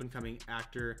talented up-and-coming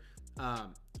actor.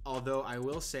 Although I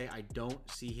will say I don't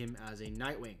see him as a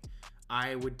Nightwing.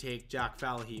 I would take Jack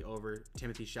Falahy over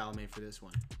Timothy Chalamet for this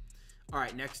one. All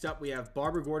right, next up we have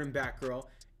Barbara Gordon, Batgirl,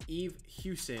 Eve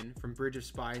Hewson from Bridge of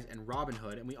Spies and Robin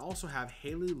Hood, and we also have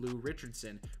Haley Lou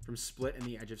Richardson from Split and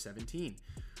The Edge of 17.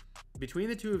 Between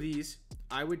the two of these,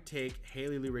 I would take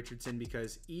Haley Lou Richardson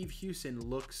because Eve Hewson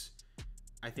looks,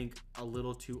 I think, a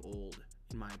little too old,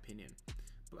 in my opinion.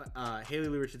 But Haley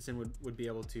Lou Richardson would be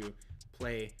able to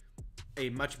play a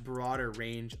much broader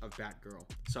range of Batgirl.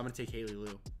 So I'm going to take Haley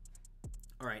Lou.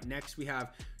 All right, next we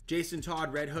have Jason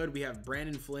Todd, Red Hood. We have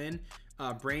Brandon Flynn,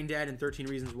 Brain Dead and 13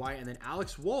 Reasons Why. And then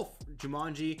Alex Wolff,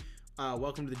 Jumanji,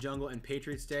 Welcome to the Jungle, and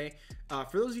Patriots Day.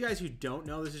 For those of you guys who don't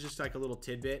know, this is just like a little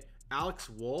tidbit. Alex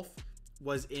Wolff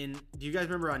was in, do you guys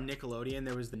remember on Nickelodeon,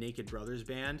 there was the Naked Brothers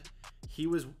band?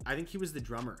 I think he was the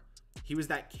drummer. He was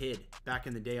that kid back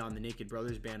in the day on the Naked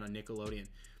Brothers band on Nickelodeon.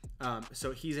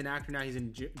 So he's an actor now. He's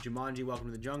in Jumanji, Welcome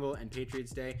to the Jungle, and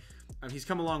Patriots Day. He's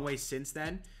come a long way since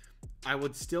then. I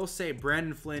would still say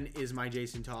Brandon Flynn is my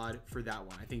Jason Todd for that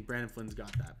one. I think Brandon Flynn's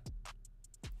got that.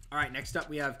 All right, next up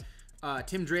we have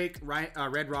Tim Drake,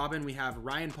 Red Robin. We have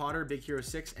Ryan Potter, Big Hero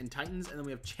 6, and Titans. And then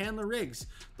we have Chandler Riggs,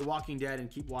 The Walking Dead,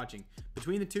 and Keep Watching.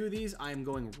 Between the two of these, I am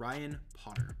going Ryan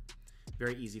Potter.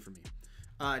 Very easy for me.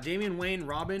 Damian Wayne,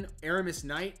 Robin, Aramis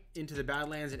Knight, Into the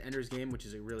Badlands, and Ender's Game, which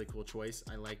is a really cool choice.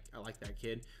 I like that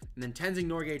kid. And then Tenzing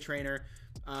Norgay, Trainer,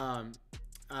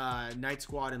 Night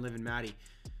Squad, and Liv and Maddie.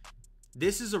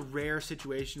 This is a rare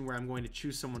situation where I'm going to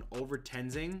choose someone over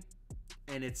Tenzing,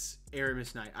 and it's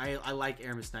Aramis Knight. I like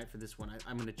Aramis Knight for this one.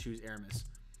 I'm going to choose Aramis.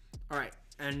 All right,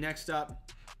 and next up,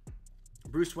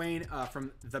 Bruce Wayne from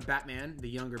The Batman, the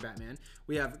younger Batman.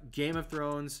 We have Game of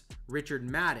Thrones, Richard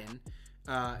Madden,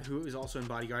 who is also in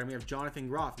Bodyguard. And we have Jonathan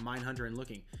Groff, Mindhunter, and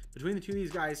Looking. Between the two of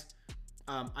these guys,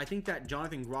 I think that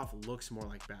Jonathan Groff looks more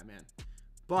like Batman.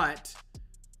 But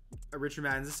Richard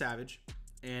Madden's a savage,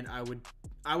 and I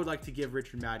would like to give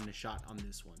Richard Madden a shot on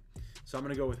this one. So I'm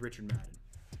going to go with Richard Madden.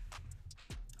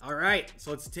 All right,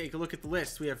 so let's take a look at the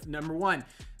list. We have number 1,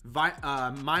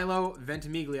 Milo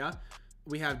Ventimiglia.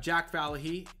 We have Jack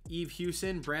Falahy, Eve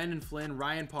Hewson, Brandon Flynn,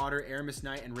 Ryan Potter, Aramis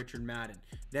Knight, and Richard Madden.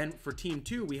 Then for Team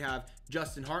 2, we have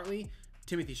Justin Hartley,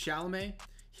 Timothy Chalamet,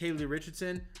 Haley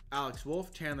Richardson, Alex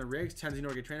Wolff, Chandler Riggs, Tenzing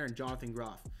Norgay Trainer, and Jonathan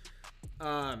Groff.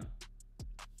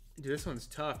 Dude, this one's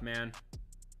tough, man.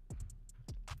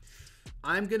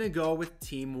 I'm going to go with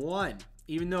Team 1.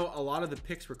 Even though a lot of the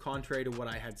picks were contrary to what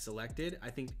I had selected, I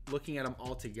think looking at them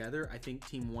all together, I think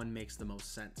Team 1 makes the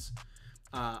most sense.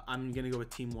 I'm going to go with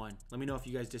Team 1. Let me know if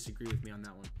you guys disagree with me on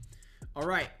that one. All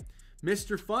right,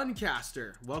 Mr.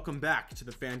 Fancaster, welcome back to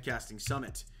the Fancasting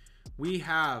Summit. We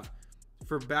have,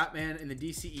 for Batman in the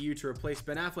DCEU to replace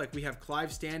Ben Affleck, we have Clive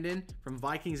Standen from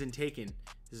Vikings and Taken.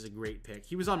 This is a great pick.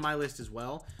 He was on my list as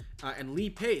well. And Lee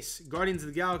Pace, Guardians of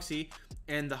the Galaxy,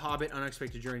 and The Hobbit,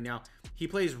 Unexpected Journey. Now, he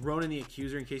plays Ronan the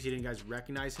Accuser, in case you didn't guys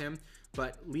recognize him.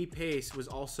 But Lee Pace was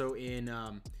also in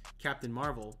Captain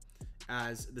Marvel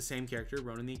as the same character,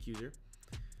 Ronan the Accuser.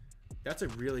 That's a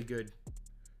really good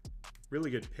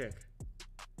pick.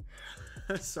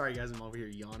 Sorry guys, I'm over here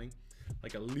yawning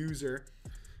like a loser.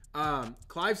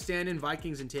 Clive Standen,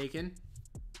 Vikings and Taken,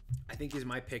 I think is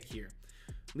my pick here.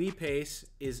 Lee Pace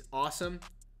is awesome.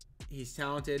 He's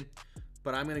talented,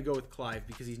 but I'm gonna go with Clive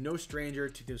because he's no stranger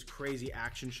to those crazy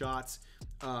action shots.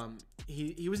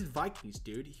 He was in Vikings,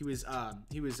 dude. He was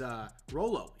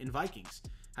Rolo in Vikings.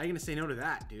 How are you gonna say no to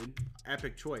that, dude?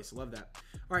 Epic choice. Love that.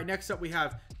 All right, next up we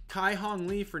have Kai Hong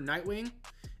Lee for Nightwing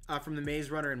from The Maze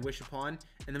Runner and Wish Upon,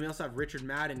 and then we also have Richard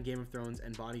Madden, Game of Thrones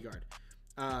and Bodyguard.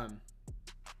 I'm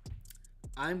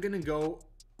gonna go.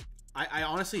 I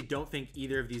honestly don't think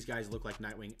either of these guys look like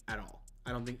Nightwing at all.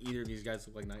 I don't think either of these guys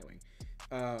look like Nightwing.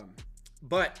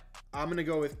 But I'm gonna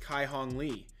go with Kai Hong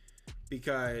Lee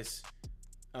because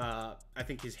I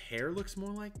think his hair looks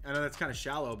more like. I know that's kind of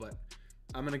shallow, but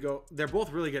I'm gonna go. They're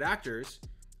both really good actors.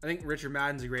 I think Richard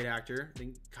Madden's a great actor. I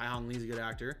think Kai Hong Lee's a good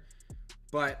actor,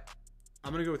 but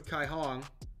I'm gonna go with Kai Hong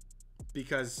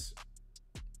because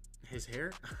his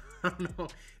hair. I don't know.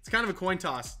 It's kind of a coin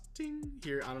toss. Ding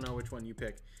here. I don't know which one you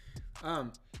pick.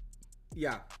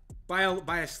 Yeah,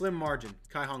 by a slim margin,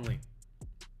 Kai Hong Lee.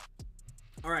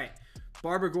 All right,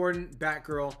 Barbara Gordon,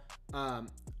 Batgirl,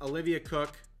 Olivia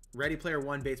Cook, Ready Player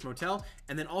One, Bates Motel,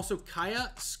 and then also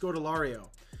Kaya Scodelario.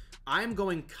 I'm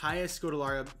going Kaya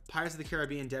Scodelario, Pirates of the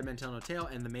Caribbean, Dead Man Tell No Tale,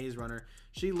 and The Maze Runner.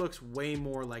 She looks way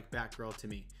more like Batgirl to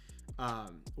me.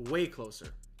 Way closer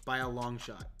by a long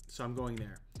shot. So I'm going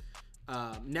there.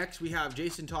 Next, we have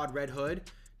Jason Todd, Red Hood,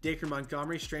 Dacre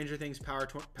Montgomery, Stranger Things, Power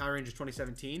Rangers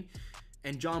 2017,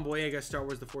 and John Boyega, Star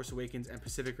Wars The Force Awakens, and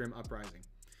Pacific Rim Uprising.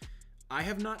 I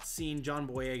have not seen John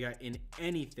Boyega in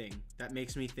anything that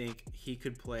makes me think he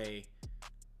could play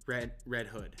Red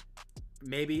Hood.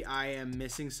 Maybe I am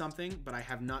missing something, but I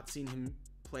have not seen him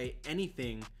play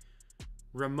anything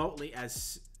remotely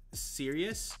as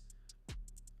serious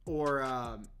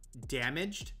or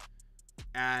damaged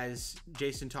as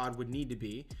Jason Todd would need to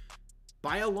be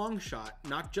by a long shot.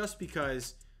 Not just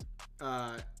because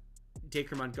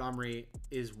Dacre Montgomery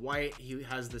is white, he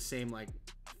has the same like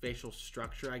facial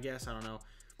structure, I guess. I don't know.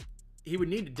 He would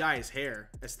need to dye his hair.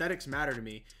 Aesthetics matter to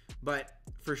me, but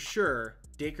for sure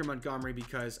Dacre Montgomery,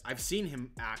 because I've seen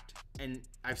him act, and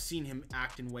I've seen him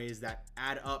act in ways that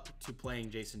add up to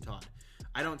playing Jason Todd.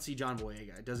 I don't see John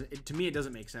Boyega. To me, it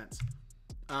doesn't make sense.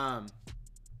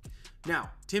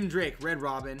 Now, Tim Drake, Red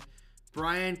Robin,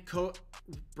 Brian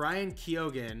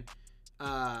Keoghan,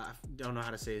 don't know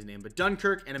how to say his name, but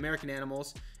Dunkirk and American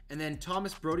Animals, and then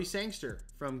Thomas Brody Sangster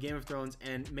from Game of Thrones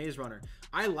and Maze Runner.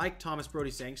 I like Thomas Brody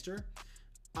Sangster.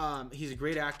 He's a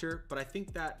great actor, but I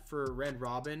think that for Red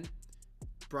Robin,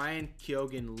 Brian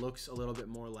Keoghan looks a little bit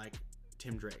more like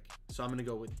Tim Drake. So I'm going to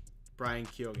go with Brian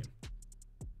Keoghan.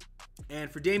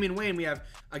 And for Damian Wayne, we have,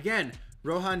 again,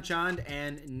 Rohan Chand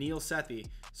and Neil Sethi.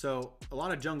 So a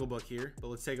lot of Jungle Book here, but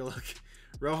let's take a look.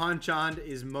 Rohan Chand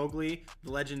is Mowgli,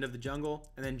 The Legend of the Jungle,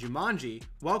 and then Jumanji,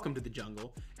 Welcome to the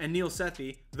Jungle, and Neil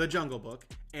Sethi, The Jungle Book,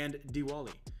 and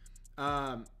Diwali.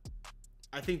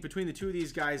 I think between the two of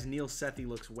these guys, Neil Sethi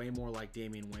looks way more like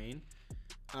Damian Wayne.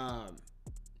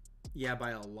 Yeah, by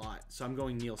a lot. So I'm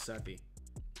going Neil Sethi.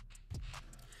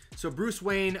 So Bruce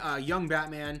Wayne, young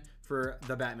Batman for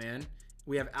The Batman.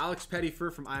 We have Alex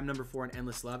Pettyfer from I Am Number 4 and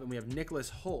Endless Love, and we have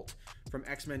Nicholas Hoult from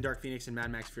X-Men Dark Phoenix and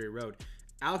Mad Max Fury Road.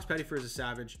 Alex Pettyfer is a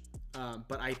savage,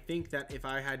 but I think that if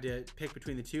I had to pick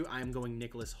between the two, I am going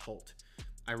Nicholas Hoult.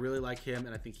 I really like him,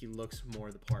 and I think he looks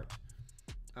more the part.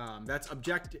 That's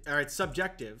objective, or it's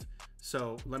subjective,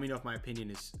 so let me know if my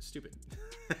opinion is stupid.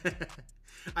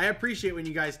 I appreciate when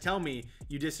you guys tell me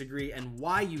you disagree and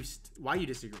why you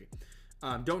disagree.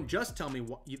 Don't just tell me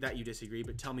that you disagree,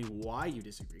 but tell me why you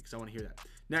disagree, because I want to hear that.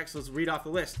 Next, let's read off the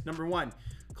list. Number 1,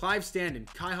 Clive Standen,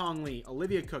 Kai Hong Lee,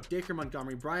 Olivia Cook, Dacre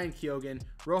Montgomery, Brian Keoghan,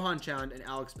 Rohan Chand, and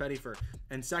Alex Pettyfer.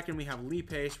 And second, we have Lee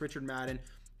Pace, Richard Madden,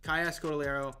 Kaya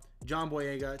Scodelario, John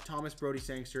Boyega, Thomas Brody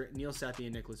Sangster, Neil Sethi,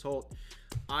 and Nicholas Hoult.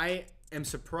 I am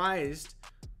surprised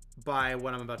by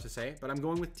what I'm about to say, but I'm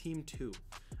going with Team 2.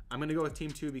 I'm going to go with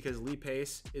Team 2 because Lee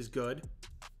Pace is good.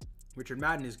 Richard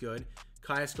Madden is good.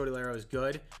 Kaya Scodelario is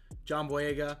good. John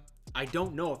Boyega, I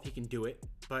don't know if he can do it,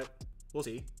 but we'll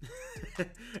see.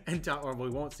 Or we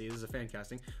won't see. This is a fan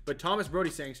casting. But Thomas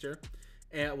Brody Sangster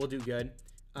will do good.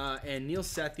 And Neil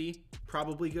Sethi,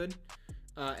 probably good.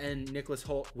 And Nicholas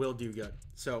Hoult will do good.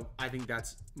 So I think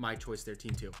that's my choice there,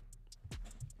 Team 2.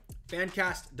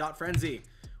 Fancast.frenzy.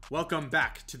 Welcome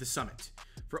back to the summit.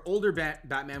 For older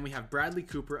Batman, we have Bradley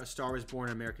Cooper, A Star Is Born,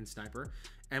 American Sniper.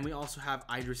 And we also have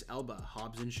Idris Elba,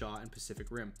 Hobbs and Shaw, and Pacific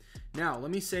Rim. Now,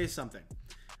 let me say something.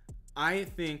 I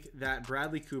think that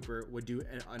Bradley Cooper would do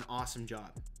an awesome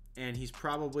job. And he's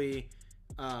probably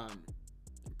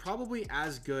Probably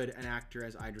as good an actor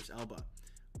as Idris Elba.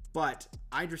 But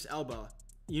Idris Elba,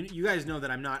 you guys know that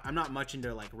I'm not much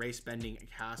into like race bending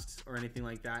casts or anything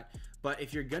like that. But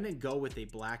if you're gonna go with a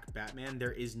black Batman,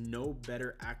 there is no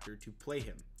better actor to play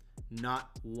him. Not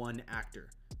one actor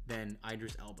than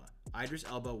Idris Elba. Idris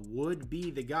Elba would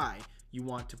be the guy you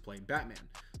want to play Batman.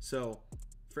 So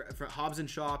for Hobbs and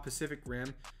Shaw, Pacific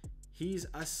Rim, he's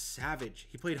a savage.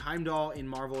 He played Heimdall in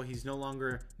Marvel. He's no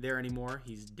longer there anymore.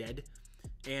 He's dead.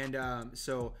 And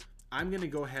so I'm going to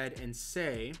go ahead and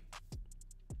say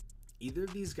either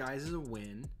of these guys is a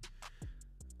win.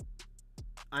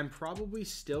 I'm probably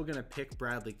still going to pick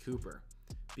Bradley Cooper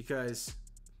because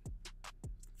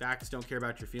facts don't care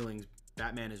about your feelings.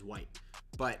 Batman is white.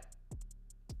 But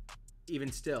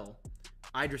even still,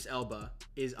 Idris Elba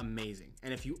is amazing.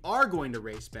 And if you are going to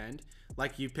race bend,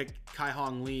 like you picked Kai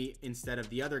Hong Lee instead of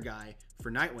the other guy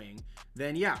for Nightwing,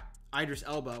 then yeah, Idris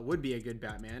Elba would be a good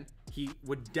Batman. He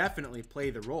would definitely play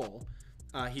the role.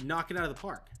 He'd knock it out of the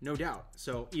park, no doubt.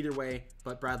 So either way,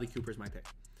 but Bradley Cooper's my pick.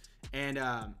 And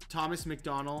Thomas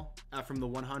McDonnell from The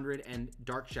 100 and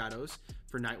Dark Shadows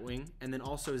for Nightwing. And then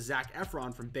also Zac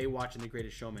Efron from Baywatch and The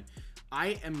Greatest Showman.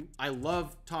 I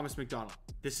love Thomas McDonnell.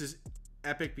 This is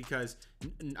epic because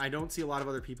I don't see a lot of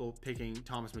other people picking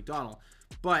Thomas McDonnell.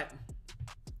 But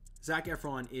Zac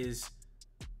Efron is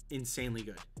insanely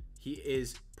good. He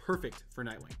is perfect for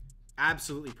Nightwing.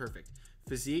 Absolutely perfect.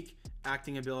 Physique,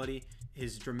 acting ability,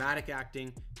 his dramatic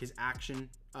acting, his action,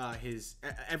 his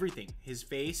everything, his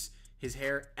face, his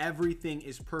hair, everything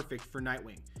is perfect for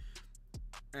Nightwing.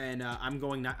 And I'm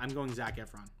going Zac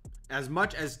Efron. As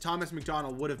much as Thomas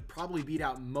McDonnell would have probably beat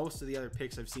out most of the other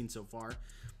picks I've seen so far,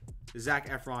 Zac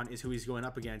Efron is who he's going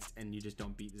up against, and you just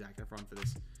don't beat Zac Efron for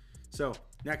this. So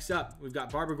next up, we've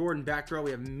got Barbara Gordon, Batgirl.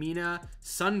 We have Mina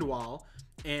Sundwall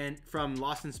and from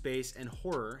Lost in Space and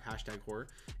Horror, #horror,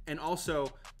 and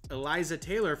also Eliza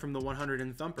Taylor from The 100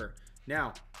 and Thumper.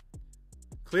 Now,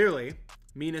 clearly,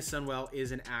 Mina Sundwall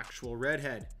is an actual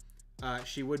redhead.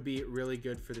 She would be really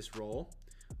good for this role,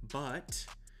 but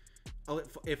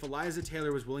if Eliza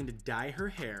Taylor was willing to dye her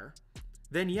hair,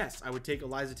 then yes, I would take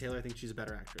Eliza Taylor. I think she's a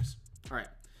better actress. All right.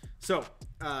 So,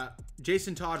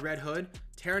 Jason Todd, Red Hood,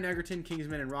 Taron Egerton,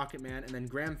 Kingsman and Rocketman, and then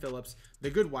Graham Phillips, The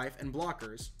Good Wife, and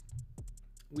Blockers.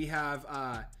 We have,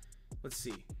 let's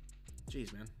see.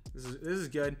 Jeez, man. This is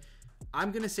good.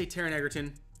 I'm going to say Taron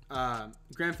Egerton.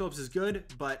 Graham Phillips is good,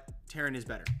 but Taron is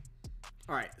better.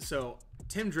 All right. So,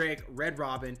 Tim Drake, Red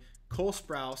Robin, Cole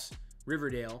Sprouse,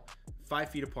 Riverdale, 5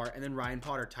 Feet Apart, and then Ryan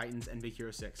Potter, Titans, and Big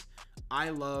Hero 6. I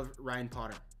love Ryan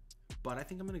Potter, but I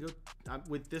think I'm going to go,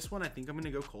 with this one, I think I'm going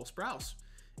to go Cole Sprouse.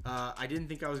 I didn't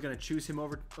think I was going to choose him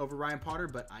over Ryan Potter,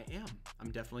 but I am.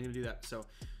 I'm definitely going to do that. So,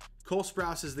 Cole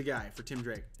Sprouse is the guy for Tim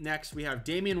Drake. Next, we have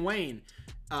Damian Wayne,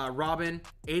 Robin,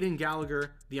 Aidan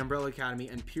Gallagher, The Umbrella Academy,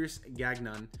 and Pierce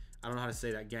Gagnon. I don't know how to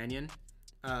say that. Gagnon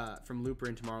from Looper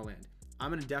in Tomorrowland.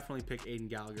 I'm going to definitely pick Aidan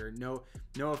Gallagher. No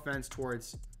offense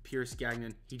towards Pierce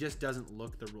Gagnon. He just doesn't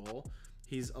look the role.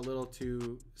 He's a little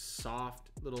too soft,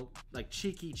 little like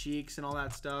cheeky cheeks and all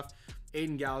that stuff.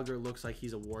 Aidan Gallagher looks like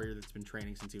he's a warrior that's been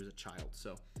training since he was a child.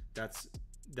 So that's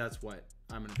what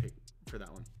I'm going to pick for that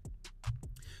one.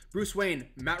 Bruce Wayne,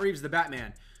 Matt Reeves, the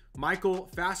Batman, Michael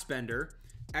Fassbender,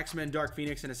 X-Men, Dark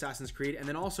Phoenix, and Assassin's Creed, and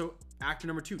then also actor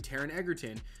number 2, Taron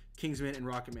Egerton, Kingsman and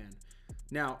Rocketman.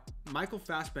 Now, Michael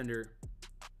Fassbender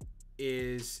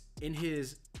is in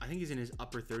his, I think he's in his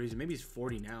upper 30s, and maybe he's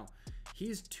 40 now.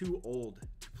 He's too old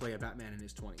to play a Batman in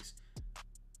his 20s.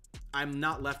 I'm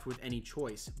not left with any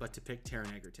choice but to pick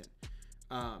Taron Egerton.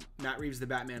 Matt Reeves, the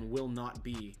Batman, will not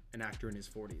be an actor in his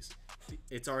 40s.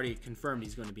 It's already confirmed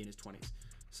he's going to be in his 20s.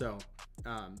 So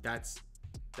that's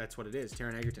what it is,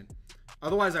 Taron Egerton.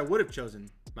 Otherwise, I would have chosen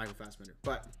Michael Fassbender.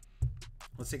 But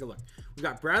let's take a look. We've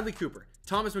got Bradley Cooper,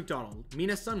 Thomas McDonnell,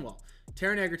 Mina Sundwall,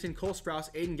 Taron Egerton, Cole Sprouse,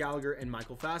 Aidan Gallagher, and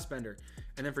Michael Fassbender.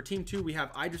 And then for Team 2, we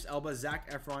have Idris Elba, Zac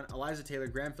Efron, Eliza Taylor,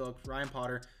 Graham Phillips, Ryan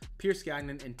Potter, Pierce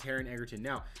Gagnon, and Taron Egerton.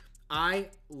 Now, I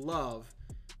love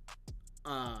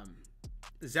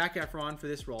Zac Efron for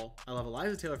this role. I love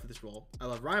Eliza Taylor for this role. I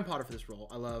love Ryan Potter for this role.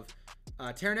 I love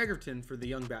Taron Egerton for the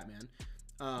young Batman.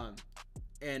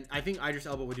 And I think Idris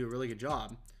Elba would do a really good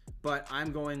job. But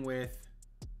I'm going with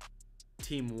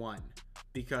Team 1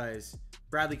 because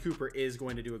Bradley Cooper is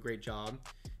going to do a great job.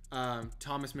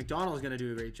 Thomas McDonnell is going to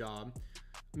do a great job.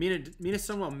 Mina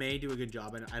Sundwall may do a good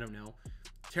job, and I don't know.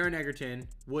 Taron Egerton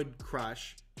would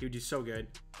crush. He would do so good.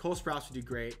 Cole Sprouse would do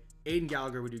great. Aidan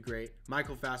Gallagher would do great.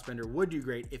 Michael Fassbender would do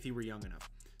great if he were young enough.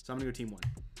 So I'm going to go Team 1.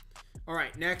 All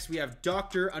right, next we have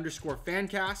Dr. _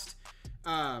 Fancast.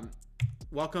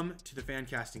 Welcome to the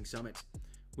Fancasting Summit.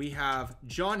 We have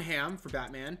John Hamm for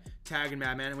Batman, Tag and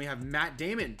Madman, and we have Matt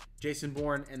Damon, Jason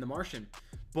Bourne, and The Martian.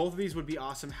 Both of these would be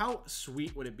awesome. How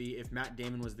sweet would it be if Matt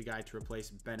Damon was the guy to replace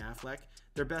Ben Affleck?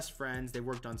 They're best friends. They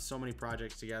worked on so many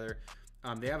projects together.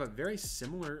 They have a very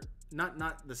similar,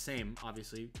 not the same,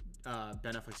 obviously.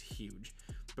 Ben Affleck's huge.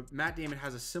 But Matt Damon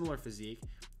has a similar physique,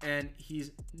 and he's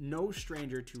no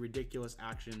stranger to ridiculous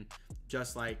action,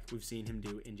 just like we've seen him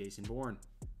do in Jason Bourne.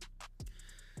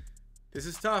 This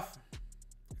is tough.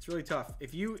 It's really tough.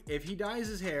 If he dyes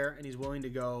his hair and he's willing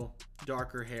to go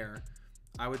darker hair,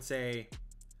 I would say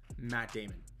Matt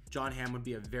Damon. John Hamm would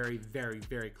be a very, very,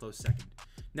 very close second.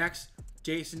 Next,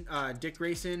 Dick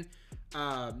Grayson,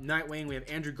 Nightwing. We have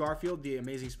Andrew Garfield, The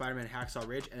Amazing Spider-Man, Hacksaw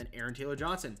Ridge, and then Aaron Taylor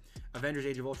Johnson, Avengers: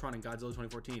 Age of Ultron and Godzilla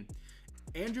 2014.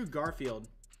 Andrew Garfield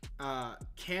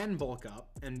can bulk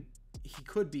up, and he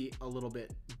could be a little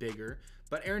bit bigger,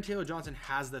 but Aaron Taylor Johnson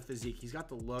has the physique. He's got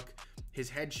the look, his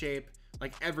head shape,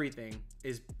 like everything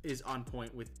is on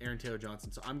point with Aaron Taylor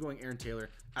Johnson. So I'm going Aaron Taylor.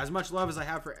 As much love as I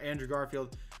have for Andrew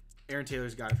Garfield, Aaron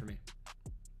Taylor's got it for me.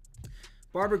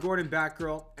 Barbara Gordon,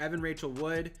 Batgirl, Evan Rachel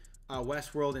Wood,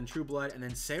 Westworld and True Blood, and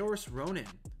then Saoirse Ronan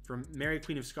from Mary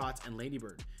Queen of Scots and Lady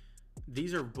Bird.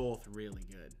 These are both really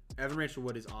good. Evan Rachel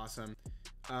Wood is awesome.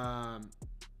 I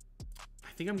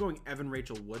think I'm going Evan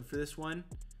Rachel Wood for this one,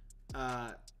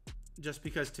 just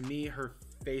because to me her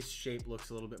face shape looks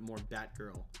a little bit more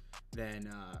Batgirl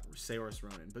than Saoirse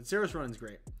Ronan. But Saoirse Ronan's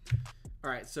great. All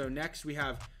right, so next we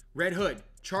have Red Hood,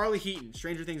 Charlie Heaton,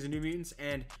 Stranger Things and New Mutants,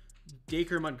 and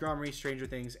Dacre Montgomery, Stranger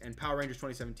Things, and Power Rangers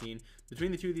 2017. Between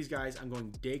the two of these guys, I'm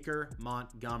going Dacre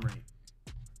Montgomery.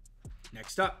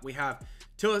 Next up, we have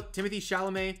Timothy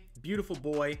Chalamet, Beautiful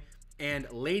Boy, and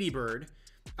Lady Bird.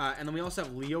 And then we also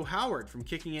have Leo Howard from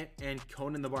Kicking It and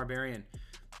Conan the Barbarian.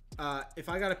 If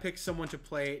I got to pick someone to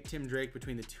play Tim Drake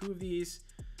between the two of these,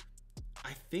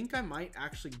 I think I might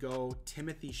actually go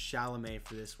Timothy Chalamet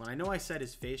for this one. I know I said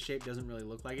his face shape doesn't really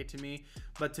look like it to me,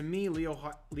 but to me, Leo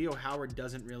Howard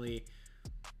doesn't really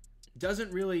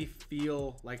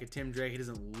feel like a Tim Drake. He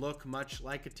doesn't look much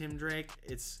like a Tim Drake.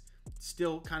 It's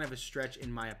still kind of a stretch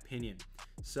in my opinion.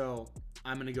 So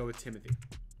I'm going to go with Timothy.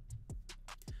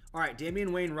 All right,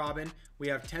 Damian Wayne Robin. We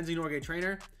have Tenzing Norgay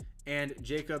Trainer and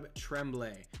Jacob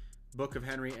Tremblay, Book of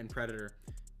Henry and Predator.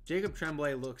 Jacob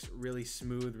Tremblay looks really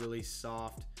smooth, really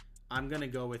soft. I'm going to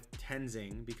go with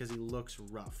Tenzing because he looks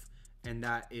rough, and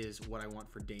that is what I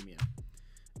want for Damian.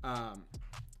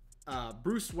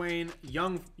 Bruce Wayne,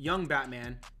 young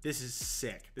Batman. This is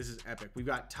sick. This is epic. We've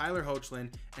got Tyler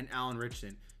Hoechlin and Alan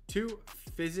Ritchson, two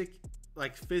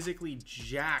physically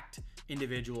jacked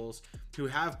individuals who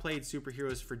have played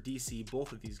superheroes for DC.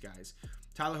 Both of these guys.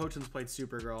 Tyler Hoechlin's played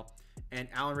Supergirl, and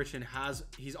Alan Ritchson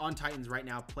he's on Titans right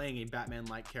now playing a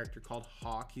Batman-like character called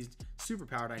Hawk. He's super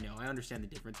powered, I know. I understand the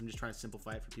difference. I'm just trying to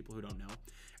simplify it for people who don't know.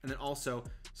 And then also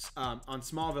on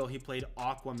Smallville, he played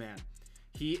Aquaman.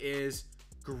 He is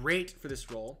great for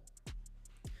this role.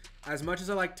 As much as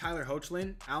I like Tyler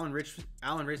Hoechlin, Alan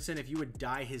Ritchson, if you would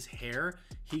dye his hair,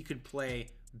 he could play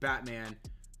Batman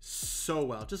so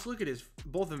well. Just look at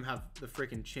both of them have the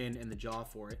freaking chin and the jaw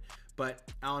for it,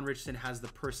 but Alan Ritchson has the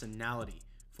personality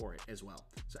for it as well.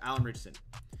 So Alan Ritchson.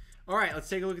 All right, let's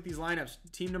take a look at these lineups.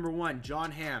 Team number 1, John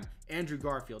Hamm, Andrew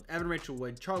Garfield, Evan Rachel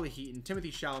Wood, Charlie Heaton,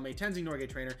 Timothy Chalamet, Tenzing Norgay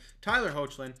Trainer, Tyler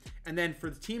Hoechlin. And then for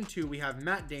the team 2, we have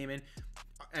Matt Damon,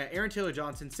 Aaron Taylor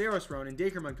Johnson, Saoirse Ronan,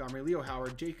 Dacre Montgomery, Leo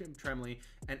Howard, Jacob Tremblay,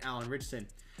 and Alan Ritchson.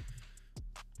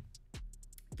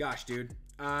 Gosh, dude.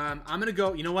 I'm going to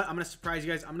go, you know what? I'm going to surprise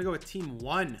you guys. I'm going to go with team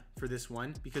 1 for this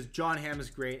one because John Hamm is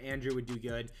great. Andrew would do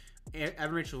good.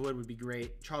 Evan Rachel Wood would be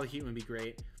great. Charlie Heaton would be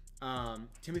great.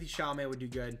 Timothy Chalamet would do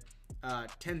good.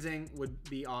 Tenzing would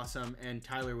be awesome. And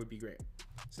Tyler would be great.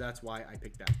 So that's why I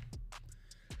picked that.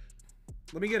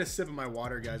 Let me get a sip of my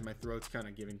water, guys. My throat's kind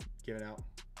of giving out.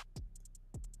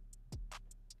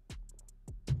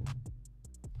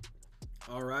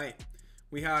 All right.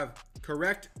 We have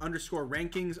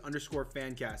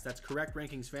correct_rankings_fancast. That's correct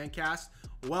rankings fancast.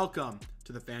 Welcome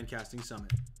to the Fancasting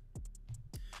Summit.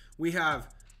 We have,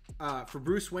 for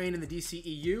Bruce Wayne in the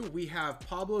DCEU, we have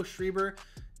Pablo Schreiber,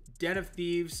 Den of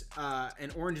Thieves,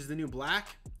 and Orange is the New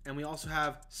Black. And we also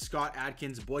have Scott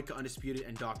Adkins, Boyka Undisputed,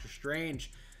 and Doctor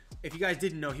Strange. If you guys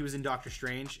didn't know, he was in Doctor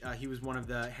Strange. He was one of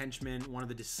the henchmen, one of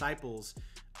the disciples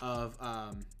of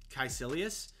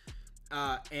Caecilius.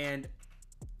 And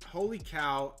holy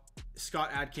cow, Scott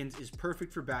Adkins is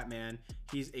perfect for Batman.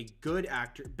 He's a good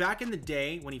actor. Back in the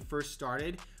day when he first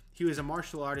started, he was a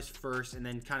martial artist first and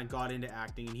then kind of got into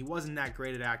acting, and he wasn't that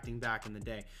great at acting back in the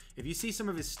day. If you see some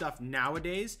of his stuff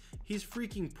nowadays, he's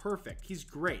freaking perfect. He's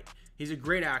great. He's a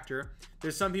great actor.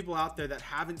 There's some people out there that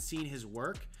haven't seen his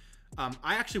work.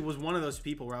 I actually was one of those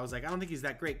people where I was like, I don't think he's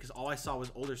that great because all I saw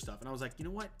was older stuff. And I was like, you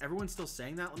know what? Everyone's still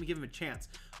saying that. Let me give him a chance.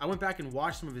 I went back and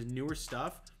watched some of his newer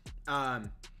stuff.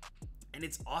 And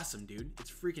it's awesome, dude.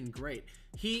 It's freaking great.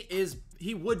 He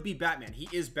would be Batman. He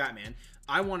is Batman.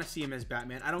 I want to see him as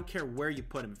Batman. I don't care where you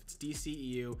put him. If it's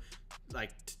DCEU,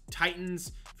 like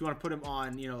Titans, if you want to put him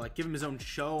on, like give him his own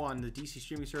show on the DC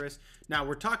streaming service. Now,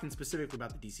 we're talking specifically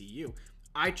about the DCEU.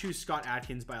 I choose Scott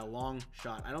Adkins by a long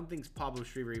shot. I don't think Pablo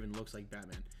Schreiber even looks like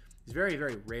Batman. He's very,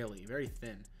 very raily, very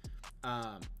thin.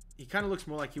 He kind of looks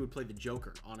more like he would play the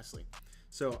Joker, honestly.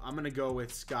 So I'm going to go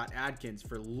with Scott Adkins.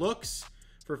 For looks,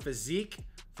 for physique,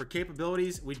 for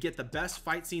capabilities, we'd get the best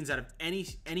fight scenes out of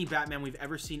any Batman we've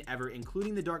ever seen ever,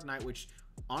 including The Dark Knight, which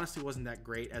honestly wasn't that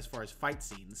great as far as fight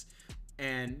scenes.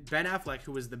 And Ben Affleck,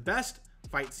 who was the best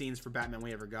fight scenes for Batman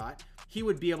we ever got, he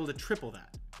would be able to triple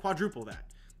that, quadruple that.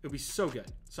 It would be so good.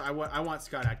 So I want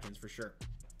Scott Adkins for sure.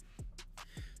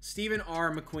 Stephen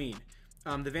R. McQueen,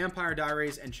 The Vampire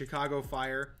Diaries and Chicago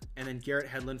Fire, and then Garrett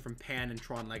Hedlund from Pan and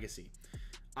Tron Legacy.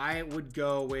 I would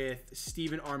go with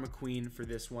Stephen R. McQueen for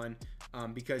this one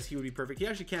because he would be perfect. He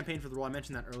actually campaigned for the role. I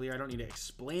mentioned that earlier. I don't need to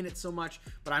explain it so much,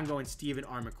 but I'm going Stephen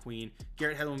R. McQueen.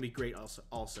 Garrett Hedlund would be great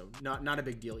also. Not a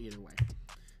big deal either way.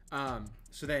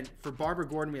 So then for Barbara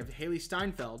Gordon, we have Haley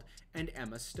Steinfeld and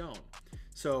Emma Stone.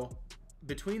 So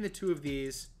between the two of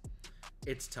these,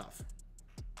 it's tough.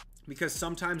 Because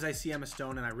sometimes I see Emma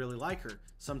Stone and I really like her.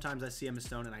 Sometimes I see Emma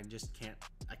Stone and I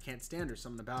can't stand her,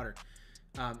 something about her.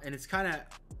 And it's kind of,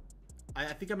 I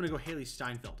think I'm going to go Haley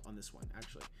Steinfeld on this one,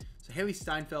 actually. So Haley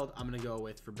Steinfeld, I'm going to go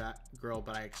with for Batgirl,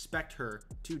 but I expect her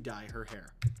to dye her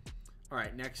hair. All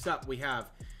right, next up we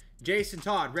have Jason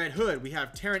Todd, Red Hood. We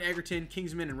have Taron Egerton,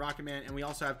 Kingsman and Rocketman, and we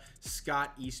also have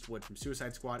Scott Eastwood from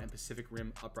Suicide Squad and Pacific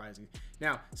Rim Uprising.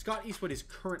 Now, Scott Eastwood is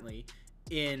currently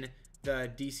in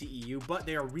the DCEU, but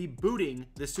they are rebooting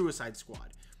the Suicide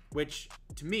Squad, which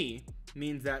to me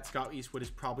means that Scott Eastwood is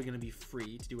probably going to be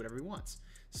free to do whatever he wants.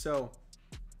 So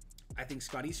I think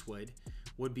Scott Eastwood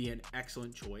would be an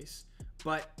excellent choice,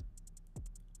 but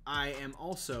I am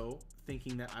also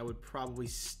thinking that I would probably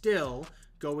still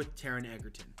go with Taron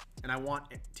Egerton, and I want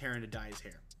Taron to dye his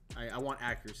hair. I want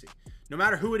accuracy. No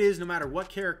matter who it is, no matter what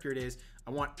character it is,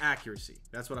 I want accuracy.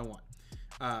 That's what I want.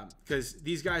 Because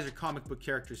these guys are comic book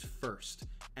characters first,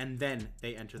 and then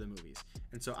they enter the movies.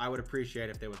 And so I would appreciate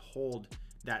if they would hold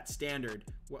that standard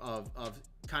of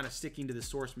kind of sticking to the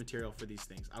source material for these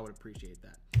things. I would appreciate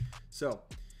that. So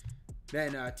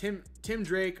then Tim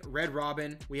Drake, Red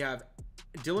Robin. We have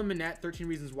Dylan Minnette, 13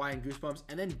 Reasons Why and Goosebumps,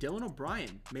 and then Dylan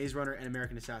O'Brien, Maze Runner and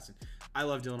American Assassin. I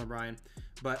love Dylan O'Brien,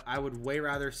 but I would way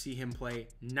rather see him play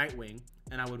Nightwing,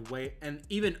 and I would way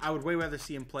rather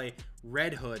see him play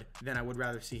Red Hood than I would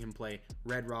rather see him play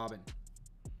Red Robin.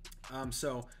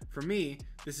 So for me,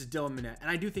 this is Dylan Minnette,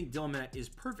 and I do think Dylan Minnette is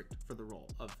perfect for the role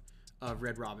of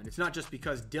Red Robin. It's not just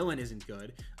because Dylan isn't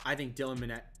good. I think Dylan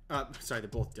Minnette, they're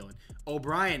both Dylan.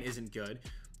 O'Brien isn't good.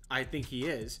 I think he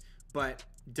is, but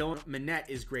Dylan Minnette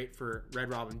is great for Red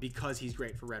Robin because he's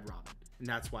great for Red Robin, and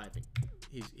that's why I think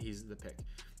he's the pick.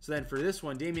 So then for this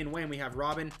one, Damian Wayne, we have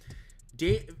Robin,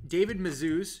 David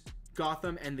Mazouz,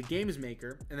 Gotham, and the Games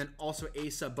Maker, and then also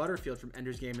Asa Butterfield from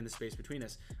Ender's Game and The Space Between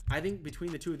Us. I think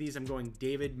between the two of these, I'm going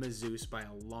David Mazouz by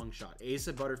a long shot.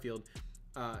 Asa Butterfield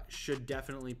should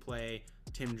definitely play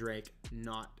Tim Drake,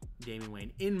 not Damian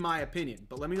Wayne, in my opinion.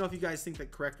 But let me know if you guys think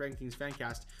that Correct Rankings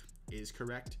Fancast is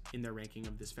correct in their ranking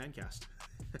of this Fancast.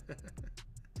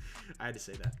 I had to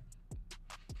say that.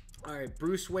 All right,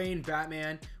 Bruce Wayne,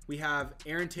 Batman. We have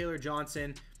Aaron Taylor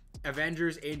Johnson,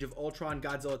 Avengers, Age of Ultron,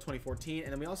 Godzilla 2014,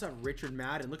 and then we also have Richard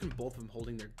Madden. Look at both of them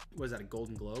holding their, a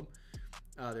Golden Globe?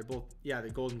 They're both,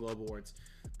 the Golden Globe Awards.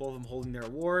 Both of them holding their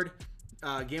award.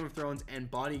 Game of Thrones and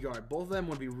Bodyguard. Both of them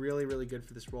would be really, really good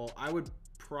for this role. I would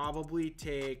probably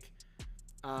take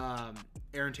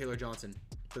Aaron Taylor Johnson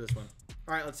for this one.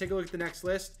 All right, let's take a look at the next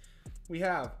list. We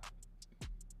have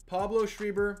Pablo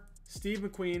Schreiber, Steve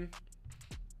McQueen.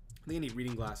 I think I need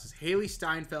reading glasses. Haley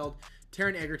Steinfeld,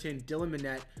 Taron Egerton, Dylan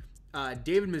Minnette,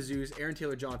 David Mazouz, Aaron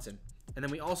Taylor Johnson. And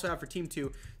then we also have for Team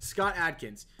 2, Scott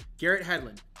Adkins, Garrett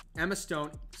Hedlund, Emma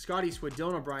Stone, Scott Eastwood,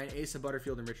 Dylan O'Brien, Asa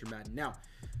Butterfield, and Richard Madden. Now,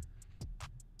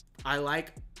 I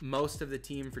like most of the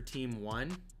team for Team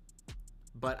 1,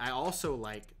 but I also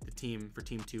like the team for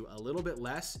Team 2 a little bit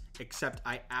less, except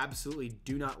I absolutely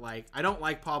do not like... I don't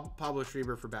like Pablo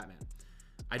Schreiber for Batman.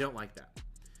 I don't like that.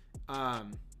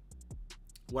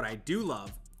 What I do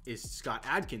love is Scott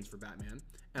Adkins for Batman,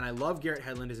 and I love Garrett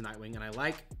Hedlund as Nightwing, and I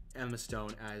like Emma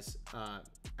Stone as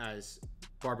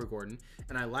Barbara Gordon,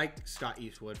 and I like Scott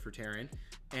Eastwood for Taryn,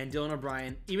 and Dylan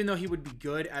O'Brien, even though he would be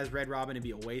good as Red Robin, it'd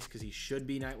be a waste because he should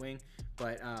be Nightwing.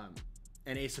 But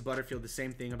and Asa Butterfield, the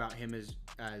same thing about him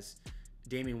as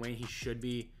Damian Wayne. He should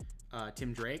be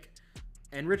Tim Drake,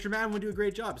 and Richard Madden would do a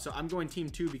great job. So I'm going Team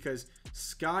 2 because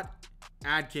Scott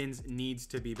Adkins needs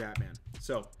to be Batman.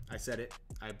 So I said it,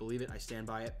 I believe it, I stand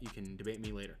by it. You can debate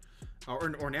me later,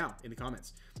 or now in the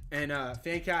comments. And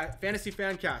Fantasy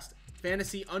Fancast.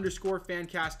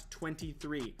 Fantasy_Fancast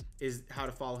 23 is how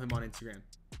to follow him on Instagram.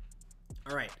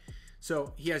 All right.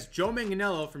 So he has Joe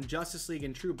Manganiello from Justice League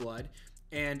and True Blood,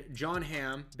 and John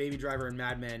Hamm, Baby Driver and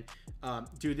Mad Men.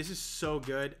 Dude, this is so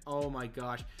good. Oh my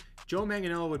gosh. Joe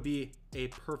Manganiello would be a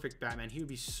perfect Batman. He would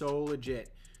be so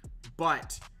legit.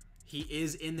 But he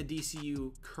is in the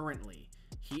DCU currently.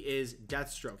 He is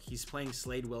Deathstroke. He's playing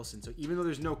Slade Wilson. So even though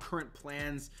there's no current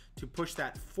plans to push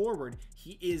that forward,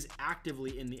 he is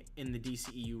actively in the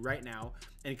DCEU right now,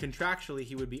 and contractually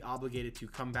he would be obligated to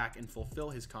come back and fulfill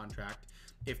his contract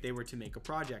if they were to make a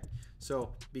project.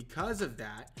 So because of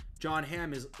that, John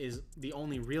Hamm is the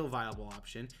only real viable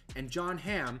option, and John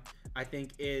Hamm I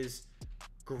think is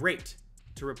great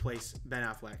to replace Ben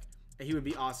Affleck, and he would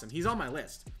be awesome. He's on my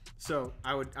list, so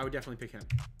I would definitely pick him.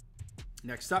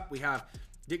 Next up, we have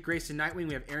Dick Grayson, Nightwing.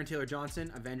 We have Aaron Taylor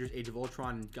Johnson, Avengers: Age of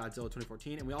Ultron and Godzilla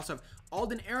 2014, and we also have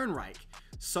Alden Ehrenreich,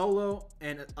 Solo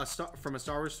and from A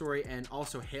Star Wars Story, and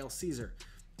also Hail Caesar.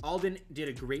 Alden did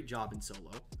a great job in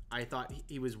Solo. I thought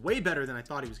he was way better than I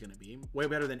thought he was going to be, way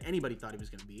better than anybody thought he was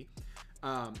going to be.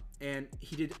 And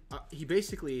he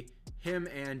basically, him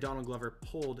and Donald Glover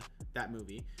pulled that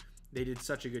movie. They did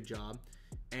such a good job.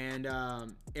 And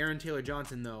Aaron Taylor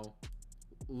Johnson, though,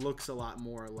 looks a lot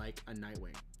more like a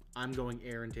Nightwing. I'm going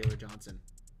Aaron Taylor Johnson.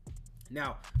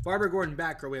 Now, Barbara Gordon,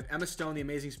 Batgirl. We have Emma Stone, The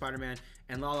Amazing Spider-Man,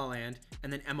 and La La Land.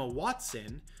 And then Emma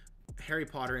Watson, Harry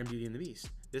Potter and Beauty and the Beast.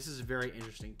 This is very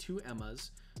interesting. 2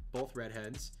 Emmas, both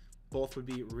redheads. Both would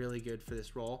be really good for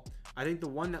this role. I think the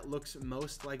one that looks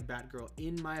most like Batgirl,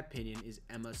 in my opinion, is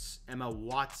Emma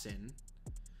Watson.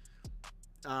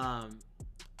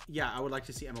 Yeah, I would like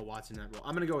to see Emma Watson in that role.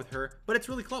 I'm going to go with her, but it's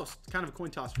really close. It's kind of a coin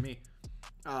toss for me.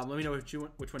 Let me know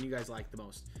which one you guys like the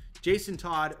most. Jason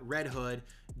Todd, Red Hood,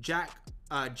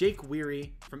 Jake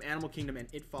Weary from Animal Kingdom and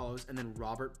It Follows, and then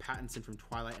Robert Pattinson from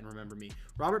Twilight and Remember Me.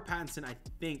 Robert Pattinson, I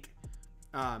think,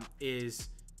 is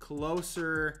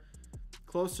closer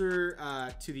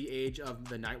to the age of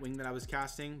the Nightwing that I was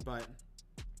casting, but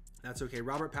that's okay.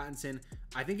 Robert Pattinson,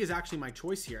 I think, is actually my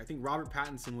choice here. I think Robert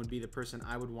Pattinson would be the person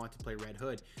I would want to play Red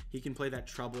Hood. He can play that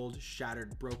troubled,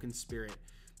 shattered, broken spirit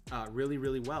really,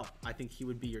 really well. I think he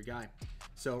would be your guy.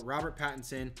 So Robert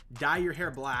Pattinson, dye your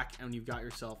hair black, and you've got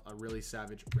yourself a really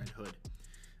savage Red Hood.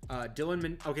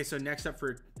 Okay, so next up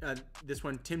for this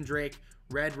one, Tim Drake,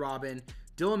 Red Robin.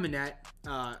 Dylan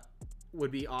Minnette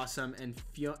would be awesome, and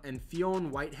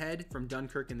Fionn Whitehead from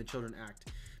Dunkirk and The Children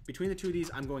Act. Between the two of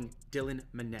these, I'm going Dylan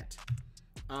Minnette.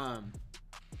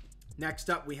 Next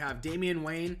up, we have Damian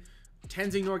Wayne,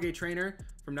 Tenzing Norgay Trainer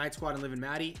from Night Squad and Liv and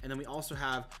Maddie, and then we also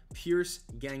have Pierce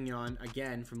Gagnon,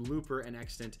 again, from Looper and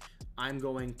Extant. I'm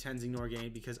going Tenzing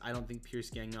Norgay because I don't think Pierce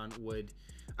Gagnon would...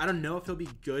 I don't know if he'll be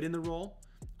good in the role.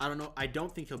 I don't know. I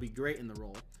don't think he'll be great in the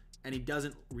role, and he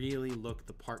doesn't really look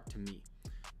the part to me.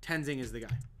 Tenzing is the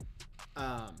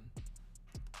guy.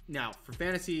 Now, for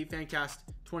Fantasy Fancast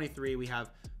 23, we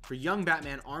have, for Young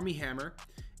Batman, Armie Hammer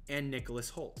and Nicholas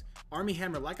Hoult. Armie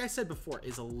Hammer, like I said before,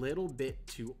 is a little bit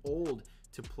too old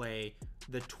to play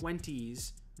the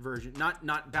 20s version.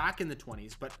 Not back in the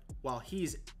 20s, but while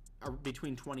he's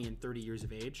between 20 and 30 years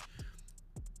of age,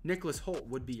 Nicholas Hoult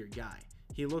would be your guy.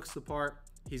 He looks the part.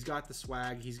 He's got the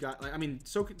swag. He's got, I mean,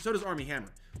 so does Armie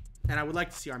Hammer. And I would like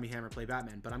to see Armie Hammer play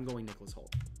Batman, but I'm going Nicholas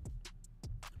Hoult.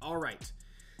 All right.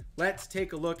 Let's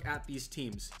take a look at these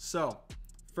teams. So,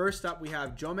 first up, we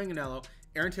have Joe Manganiello,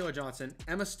 Aaron Taylor Johnson,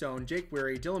 Emma Stone, Jake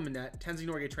Weary, Dylan Minnette, Tenzing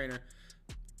Norgay Trainer,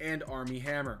 and Armie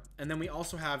Hammer. And then we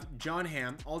also have John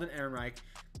Hamm, Alden Ehrenreich,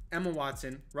 Emma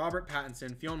Watson, Robert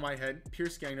Pattinson, Fionn Whitehead,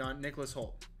 Pierce Gagnon, Nicholas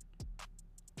Hoult.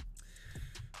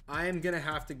 I am going to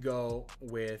have to go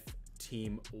with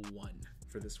Team 1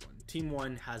 for this one. Team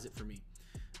 1 has it for me.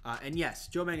 And yes,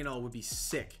 Joe Manganiello would be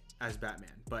sick as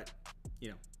Batman, but, you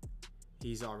know,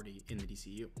 he's already in the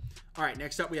DCEU. All right,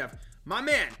 next up we have my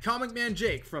man, Comic Man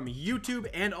Jake from YouTube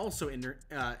and also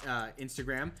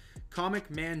Instagram. Comic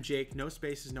Man Jake, no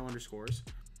spaces, no underscores.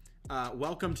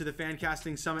 Welcome to the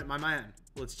Fancasting Summit, my man.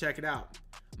 Let's check it out.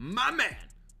 My man,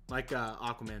 like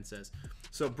Aquaman says.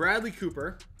 So Bradley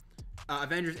Cooper,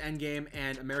 Avengers Endgame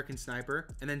and American Sniper.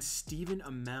 And then Stephen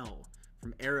Amell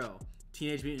from Arrow.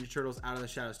 Teenage Mutant Ninja Turtles Out of the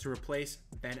Shadows to replace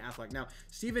Ben Affleck. Now,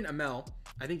 Stephen Amell,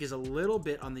 I think, is a little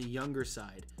bit on the younger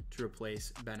side to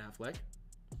replace Ben Affleck.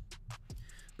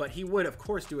 But he would, of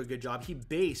course, do a good job. He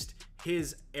based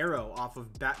his Arrow off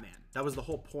of Batman. That was the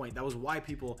whole point. That was why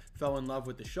people fell in love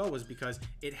with the show, was because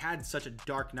it had such a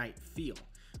Dark Knight feel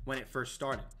when it first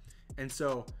started. And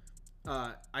so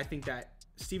I think that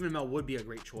Stephen Amell would be a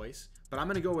great choice. But I'm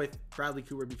going to go with Bradley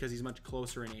Cooper because he's much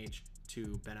closer in age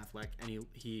to Ben Affleck. And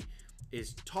he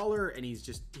is taller, and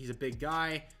he's a big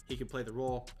guy. He could play the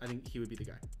role. I think he would be the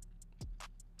guy.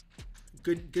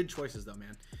 Good choices, though,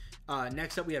 man.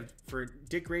 Next up, we have for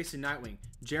Dick Grayson, Nightwing,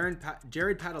 Jared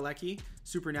Padalecki,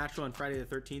 Supernatural and Friday the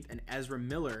 13th, and Ezra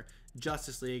Miller,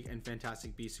 Justice League and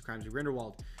Fantastic Beasts of Crimes of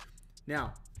Grindelwald.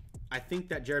 Now, I think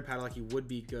that Jared Padalecki would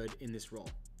be good in this role,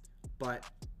 but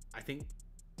I think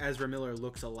Ezra Miller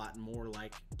looks a lot more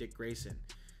like Dick Grayson.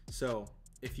 So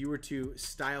if you were to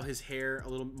style his hair a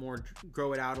little more,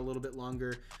 grow it out a little bit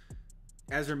longer,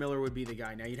 Ezra Miller would be the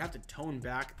guy. Now, you'd have to tone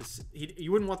back this.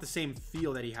 You wouldn't want the same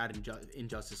feel that he had in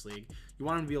Justice League. You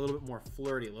want him to be a little bit more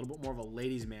flirty, a little bit more of a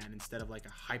ladies' man instead of like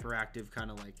a hyperactive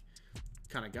kind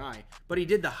of guy. But he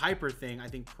did the hyper thing, I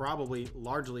think, probably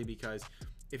largely because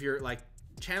if you're like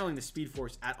channeling the Speed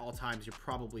Force at all times, you're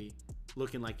probably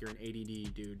looking like you're an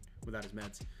ADD dude without his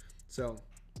meds. So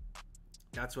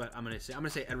that's what I'm gonna say. I'm gonna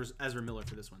say Ezra Miller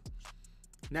for this one.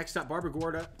 Next up, Barbara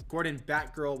Gordon,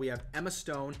 Batgirl. We have Emma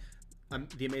Stone,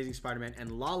 The Amazing Spider-Man,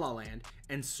 and La La Land,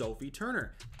 and Sophie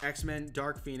Turner, X-Men,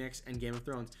 Dark Phoenix, and Game of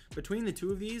Thrones. Between the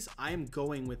two of these, I am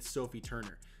going with Sophie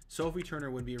Turner. Sophie Turner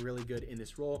would be really good in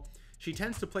this role. She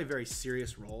tends to play very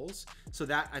serious roles, so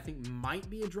that I think might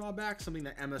be a drawback, something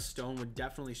that Emma Stone would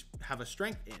definitely have a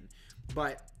strength in.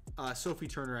 But Sophie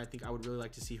Turner, I think I would really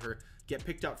like to see her get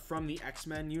picked up from the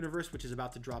X-Men universe, which is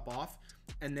about to drop off,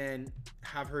 and then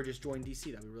have her just join DC.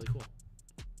 That'd be really cool.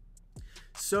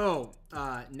 So,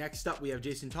 next up, we have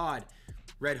Jason Todd,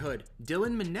 Red Hood.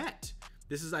 Dylan Minnette.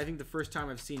 This is, I think, the first time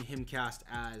I've seen him cast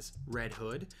as Red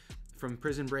Hood from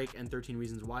Prison Break and 13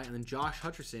 Reasons Why. And then Josh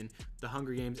Hutcherson, The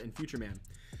Hunger Games and Future Man.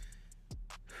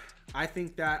 I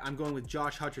think that I'm going with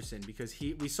Josh Hutcherson because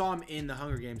we saw him in The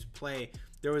Hunger Games play.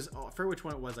 There was, I forget which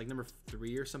one it was, like number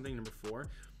 3 or something, number 4.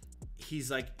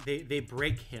 He's like, they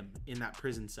break him in that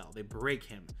prison cell. They break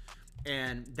him.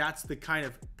 And that's the kind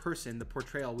of person, the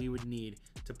portrayal we would need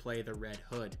to play the Red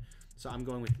Hood. So I'm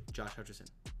going with Josh Hutcherson.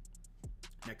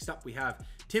 Next up, we have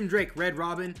Tim Drake, Red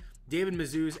Robin, David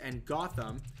Mazouz, and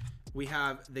Gotham. We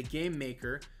have the Game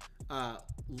Maker.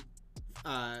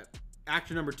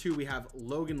 Actor number 2, we have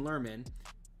Logan Lerman,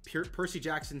 Percy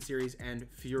Jackson series, and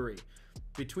Fury.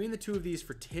 Between the two of these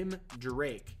for Tim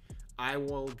Drake, I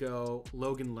will go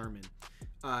Logan Lerman.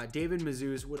 David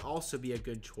Mazouz would also be a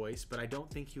good choice, but I don't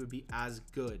think he would be as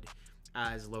good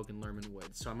as Logan Lerman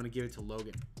would. So I'm going to give it to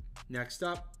Logan. Next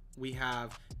up, we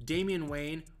have Damian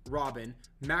Wayne, Robin,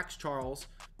 Max Charles,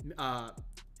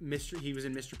 he was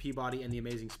in Mr. Peabody and The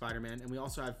Amazing Spider-Man, and we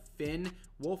also have Finn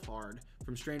Wolfhard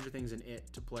from Stranger Things and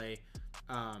It to play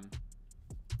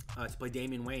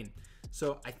Damian Wayne.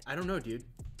 So I don't know, dude.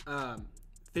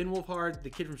 Finn Wolfhard, the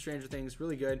kid from Stranger Things,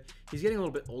 really good. He's getting a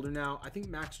little bit older now. I think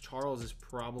Max Charles is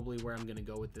probably where I'm going to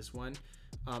go with this one.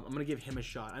 I'm going to give him a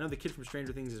shot. I know the kid from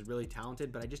Stranger Things is really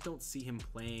talented, but I just don't see him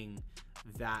playing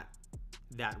that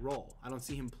role. I don't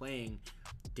see him playing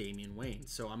Damian Wayne.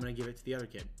 So I'm going to give it to the other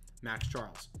kid, Max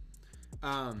Charles.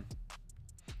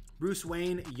 Bruce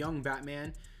Wayne, young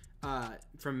Batman,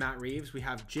 from Matt Reeves. We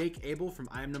have Jake Abel from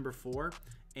I Am Number 4.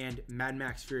 And Mad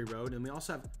Max Fury Road. And we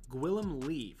also have Gwillem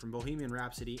Lee from Bohemian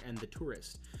Rhapsody and The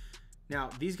Tourist. Now,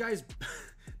 these guys,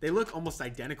 they look almost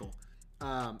identical.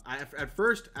 At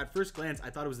first glance, I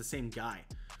thought it was the same guy.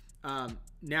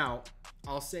 Now,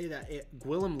 I'll say that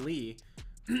Gwillem Lee,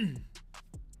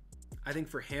 I think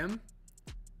for him,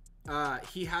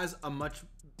 he has a much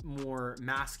more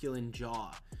masculine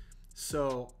jaw.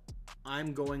 So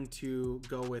I'm going to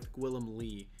go with Gwillem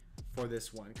Lee for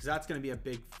this one, because that's going to be a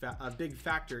big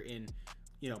factor in,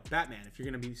 Batman. If you're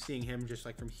going to be seeing him just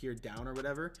like from here down or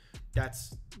whatever,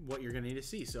 that's what you're going to need to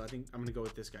see. So I think I'm going to go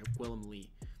with this guy, Gwillem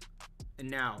Lee. And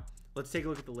now let's take a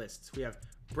look at the lists. We have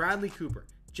Bradley Cooper,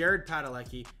 Jared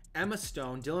Padalecki, Emma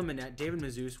Stone, Dylan Minnette, David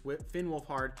Mazouz, Finn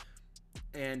Wolfhard,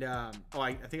 and I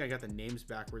think I got the names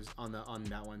backwards on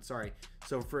that one. Sorry.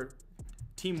 So for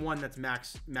team 1, that's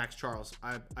Max Charles.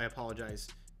 I apologize,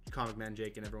 Comic Man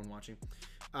Jake and everyone watching.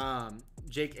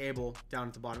 Jake Abel down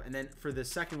at the bottom. And then for the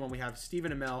second one, we have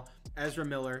Stephen Amell, Ezra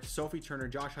Miller, Sophie Turner,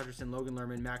 Josh Hutcherson, Logan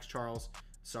Lerman, Max Charles,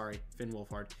 Finn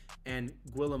Wolfhard, and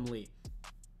Gwillem Lee.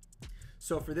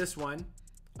 So for this one,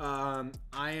 I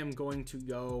am going to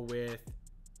go with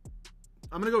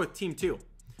team 2.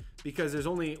 because there's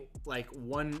only like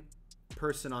one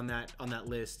person on that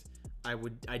list I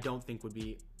don't think would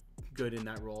be good in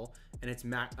that role, and it's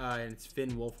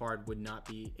Finn Wolfhard would not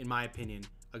be, in my opinion,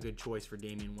 a good choice for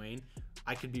Damian Wayne.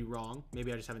 I could be wrong.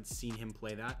 Maybe I just haven't seen him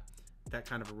play that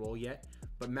kind of a role yet.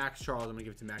 But Max Charles, I'm gonna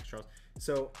give it to Max Charles.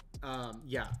 So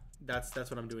yeah, that's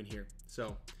what I'm doing here.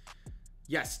 So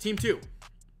yes, team 2.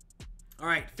 All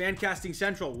right, Fancasting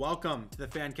Central, welcome to the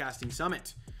Fancasting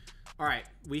Summit. All right,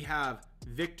 we have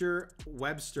Victor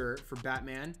Webster for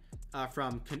Batman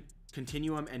from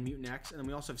Continuum and Mutant X, and then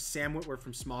we also have Sam Witwer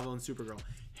from Smallville and Supergirl.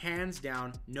 Hands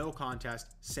down, no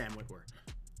contest, Sam Witwer.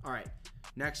 All right,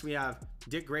 next we have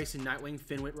Dick Grayson, Nightwing,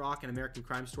 Finn Wittrock, and American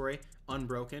Crime Story,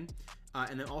 Unbroken,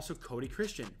 and then also Cody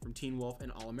Christian from Teen Wolf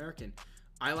and All American.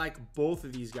 I like both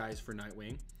of these guys for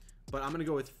Nightwing, but I'm gonna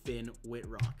go with Finn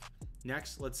Wittrock.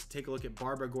 Next, let's take a look at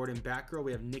Barbara Gordon, Batgirl.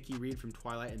 We have Nikki Reed from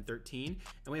Twilight and 13,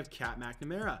 and we have Kat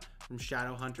McNamara from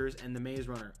Shadowhunters and The Maze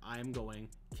Runner. I am going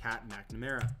Kat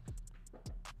McNamara.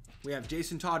 We have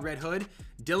Jason Todd, Red Hood,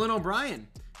 Dylan O'Brien,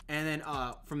 and then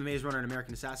from The Maze Runner and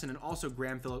American Assassin, and also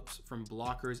Graham Phillips from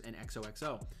Blockers and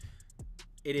XOXO.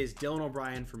 It is Dylan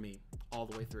O'Brien for me all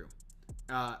the way through.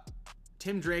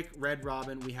 Tim Drake, Red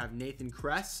Robin. We have Nathan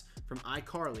Kress from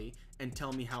iCarly and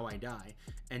Tell Me How I Die,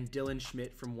 and Dylan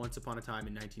Schmidt from Once Upon a Time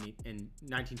in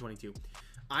 1922.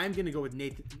 I'm going to go with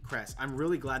Nathan Kress. I'm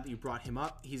really glad that you brought him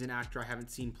up. He's an actor I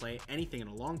haven't seen play anything in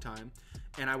a long time,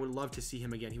 and I would love to see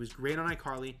him again. He was great on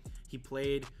iCarly. He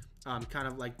played kind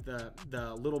of like the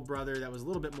little brother that was a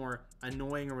little bit more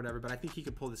annoying or whatever, but I think he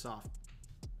could pull this off.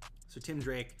 So Tim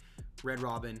Drake, Red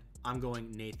Robin, I'm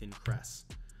going Nathan Kress.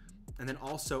 And then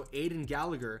also Aidan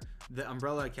Gallagher, The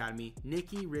Umbrella Academy,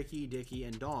 Nikki, Ricky, Dickie,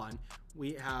 and Dawn.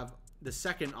 We have the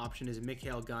second option is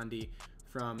Mikhail Gandhi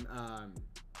from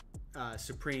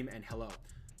Supreme and Hello.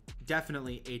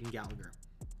 Definitely Aidan Gallagher.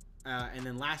 And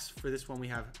then last for this one, we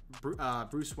have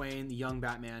Bruce Wayne, the young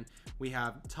Batman. We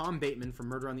have Tom Bateman from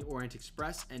Murder on the Orient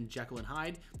Express and Jekyll and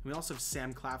Hyde. And we also have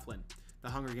Sam Claflin, The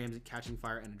Hunger Games, Catching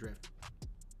Fire and Adrift.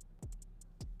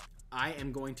 I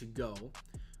am going to go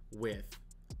with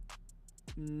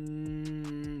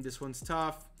this one's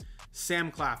tough.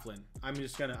 Sam Claflin. I'm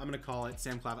gonna call it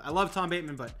Sam Claflin. I love Tom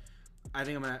Bateman, but I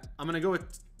think I'm gonna go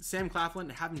with Sam Claflin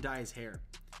and have him dye his hair.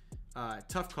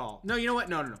 Tough call. No, you know what?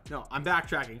 No. I'm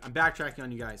backtracking. I'm backtracking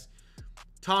on you guys.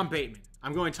 Tom Bateman.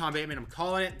 I'm going Tom Bateman. I'm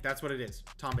calling it. That's what it is.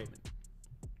 Tom Bateman.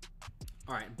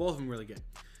 All right, both of them really good.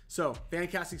 So,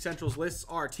 Fancasting Central's lists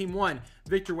are Team 1,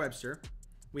 Victor Webster.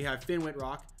 We have Finn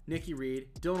Wittrock, Nikki Reed,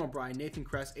 Dylan O'Brien, Nathan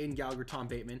Kress, Aidan Gallagher, Tom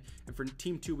Bateman. And for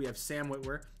Team 2, we have Sam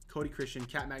Witwer, Cody Christian,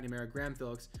 Kat McNamara, Graham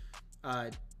Phillips,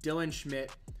 Dylan Schmidt,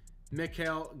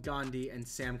 Mikhail Gandhi, and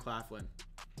Sam Claflin.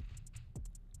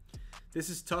 This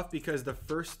is tough because the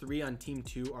first 3 on Team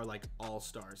 2 are like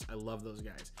all-stars. I love those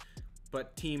guys.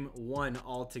 But Team 1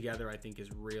 altogether, I think, is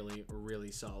really,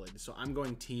 really solid. So I'm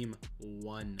going Team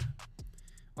 1.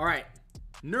 All right.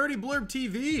 Nerdy Blurb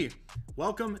TV.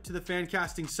 Welcome to the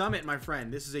Fancasting Summit, my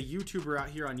friend. This is a YouTuber out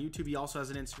here on YouTube. He also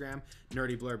has an Instagram,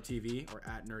 Nerdy Blurb TV, or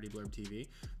at Nerdy Blurb TV.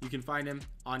 You can find him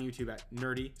on YouTube at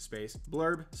Nerdy space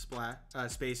Blurb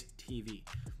space TV.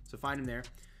 So find him there.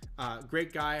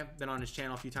 Great guy. I've been on his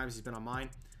channel a few times. He's been on mine.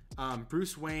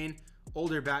 Bruce Wayne,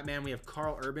 older Batman. We have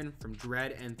Carl Urban from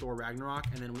Dredd and Thor Ragnarok.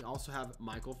 And then we also have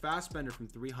Michael Fassbender from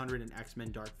 300 and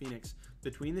X-Men Dark Phoenix.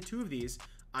 Between the two of these,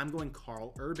 I'm going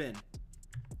Carl Urban.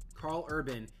 Carl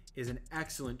Urban is an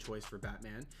excellent choice for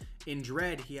Batman. In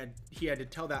Dredd, he had to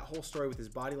tell that whole story with his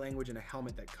body language and a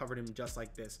helmet that covered him just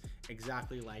like this,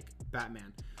 exactly like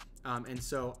Batman. And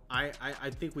so I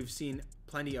think we've seen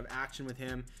plenty of action with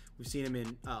him. We've seen him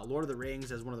in Lord of the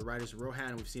Rings as one of the riders of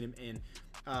Rohan. We've seen him in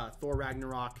Thor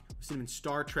Ragnarok. We've seen him in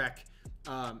Star Trek.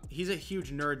 He's a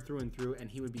huge nerd through and through, and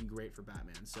he would be great for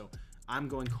Batman. So I'm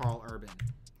going Carl Urban.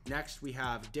 Next, we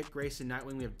have Dick Grayson,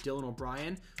 Nightwing. We have Dylan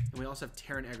O'Brien, and we also have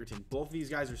Taron Egerton. Both of these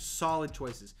guys are solid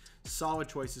choices. Solid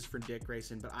choices for Dick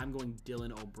Grayson, but I'm going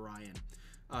Dylan O'Brien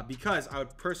because I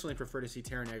would personally prefer to see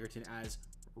Taron Egerton as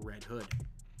Red Hood.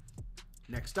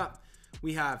 Next up,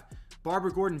 we have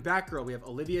Barbara Gordon, Batgirl. We have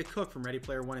Olivia Cook from Ready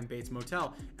Player One and Bates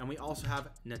Motel, and we also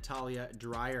have Natalia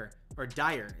Dyer.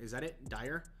 Is that it?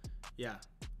 Dyer? Yeah.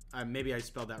 Maybe I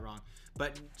spelled that wrong.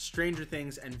 But Stranger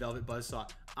Things and Velvet Buzzsaw.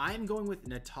 I'm going with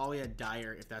Natalia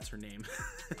Dyer, if that's her name.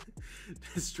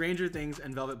 Stranger Things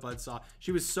and Velvet Buzzsaw.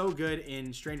 She was so good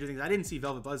in Stranger Things. I didn't see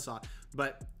Velvet Buzzsaw,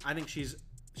 but I think she's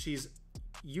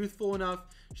youthful enough.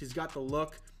 She's got the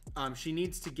look. She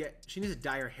needs to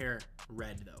dye her hair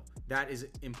red though. That is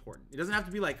important. It doesn't have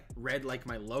to be like red like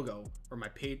my logo or my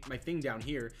thing down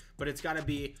here, but it's got to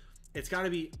be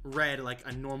red like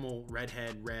a normal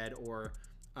redhead red, or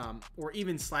or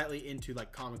even slightly into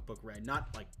like comic book red, not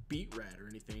like beet red or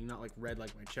anything, not like red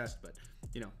like my chest, but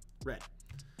you know, red.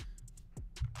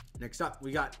 Next up,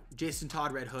 we got Jason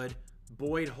Todd, Red Hood,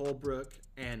 Boyd Holbrook,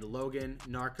 and Logan,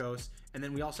 Narcos, and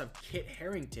then we also have Kit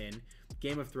Harington,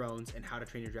 Game of Thrones, and How to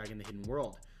Train Your Dragon: The Hidden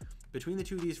World. Between the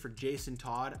two of these for Jason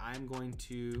Todd, I'm going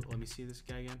to, let me see this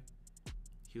guy again.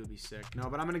 He would be sick. No,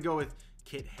 but I'm going to go with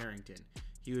Kit Harington.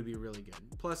 He would be really good.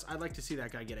 Plus, I'd like to see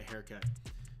that guy get a haircut.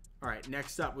 All right,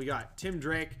 next up, we got Tim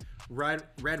Drake, Red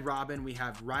Robin. We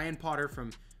have Ryan Potter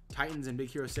from Titans and Big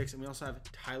Hero 6, and we also have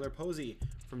Tyler Posey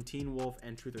from Teen Wolf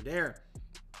and Truth or Dare.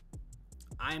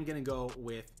 I am going to go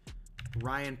with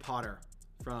Ryan Potter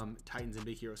from Titans and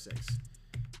Big Hero 6.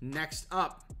 Next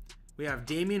up, we have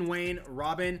Damian Wayne,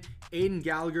 Robin, Aiden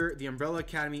Gallagher, The Umbrella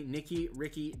Academy, Nikki,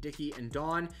 Ricky, Dickie, and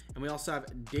Dawn. And we also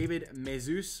have David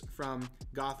Mazouz from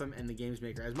Gotham and The Games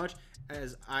Maker. As much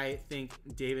as I think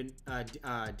David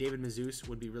Mazouz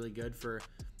would be really good for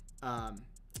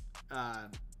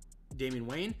Damian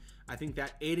Wayne, I think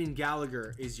that Aiden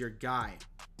Gallagher is your guy.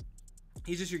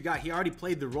 He's just your guy. He already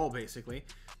played the role, basically,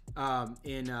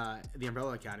 in The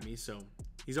Umbrella Academy. So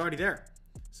he's already there.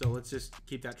 So let's just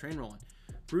keep that train rolling.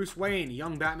 Bruce Wayne,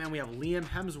 Young Batman. We have Liam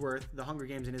Hemsworth, The Hunger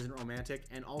Games and Isn't Romantic,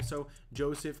 and also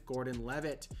Joseph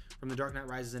Gordon-Levitt from The Dark Knight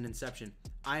Rises and Inception.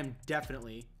 I am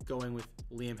definitely going with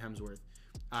Liam Hemsworth.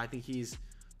 I think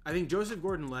Joseph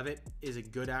Gordon-Levitt is a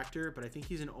good actor, but I think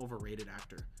he's an overrated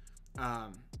actor.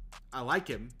 I like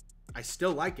him. I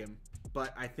still like him,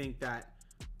 but I think that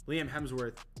Liam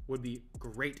Hemsworth would be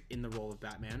great in the role of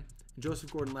Batman.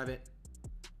 Joseph Gordon-Levitt,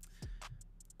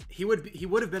 he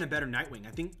would have been a better Nightwing.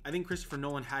 I think Christopher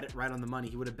Nolan had it right on the money.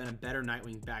 He would have been a better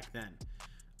Nightwing back then,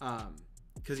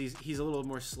 because he's a little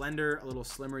more slender, a little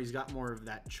slimmer. He's got more of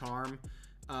that charm,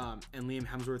 and Liam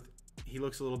Hemsworth, he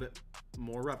looks a little bit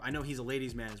more rough. I know he's a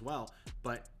ladies' man as well,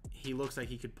 but he looks like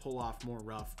he could pull off more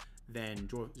rough than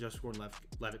Joseph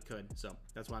Gordon-Levitt could. So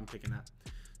that's why I'm picking that.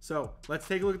 So let's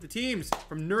take a look at the teams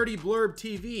from Nerdy Blurb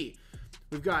TV.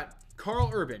 We've got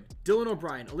Carl Urban, Dylan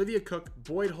O'Brien, Olivia Cook,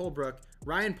 Boyd Holbrook,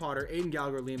 Ryan Potter, Aiden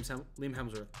Gallagher, Liam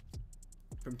Hemsworth.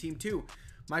 From Team 2,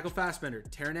 Michael Fassbender,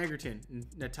 Taron Egerton,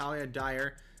 Natalia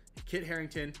Dyer, Kit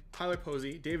Harington, Tyler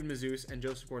Posey, David Mazouz, and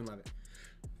Joseph Gordon-Levitt.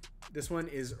 This one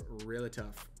is really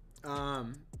tough.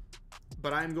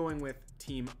 But I'm going with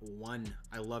Team 1.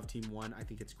 I love Team 1. I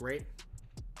think it's great.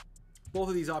 Both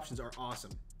of these options are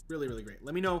awesome. Really, really great.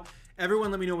 Let me know,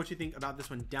 everyone, let me know what you think about this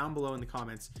one down below in the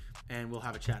comments, and we'll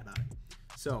have a chat about it.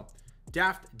 So,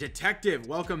 Daft Detective,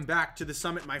 welcome back to the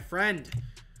summit, my friend.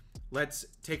 Let's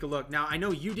take a look. Now, I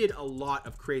know you did a lot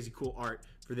of crazy cool art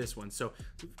for this one. So,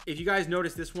 if you guys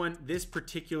notice this one, this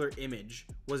particular image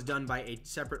was done by a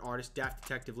separate artist. Daft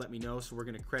Detective let me know, so we're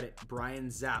going to credit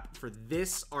Brian Zapp for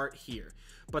this art here.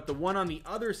 But the one on the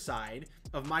other side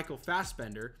of Michael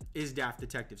Fassbender is Daft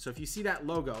Detective. So if you see that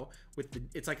logo with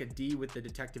it's like a D with the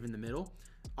detective in the middle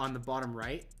on the bottom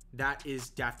right, that is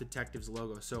Daft Detective's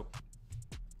logo. So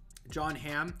John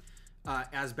Hamm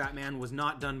as Batman was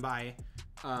not done by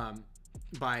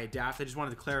Daft. I just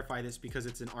wanted to clarify this because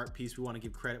it's an art piece. We want to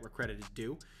give credit where credit is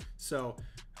due. So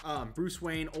Bruce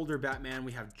Wayne, older Batman.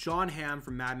 We have John Hamm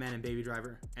from Mad Men and Baby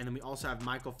Driver. And then we also have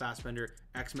Michael Fassbender,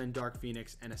 X-Men, Dark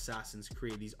Phoenix, and Assassin's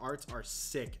Creed. These arts are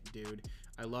sick, dude.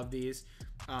 I love these.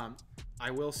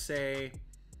 I will say,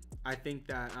 I think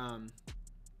that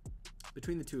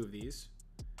between the two of these,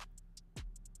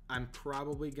 I'm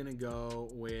probably going to go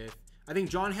with, I think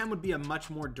John Hamm would be a much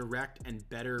more direct and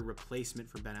better replacement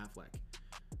for Ben Affleck.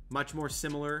 Much more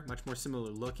similar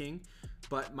looking,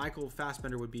 but Michael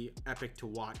Fassbender would be epic to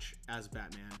watch as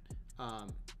Batman.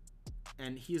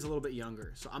 And he's a little bit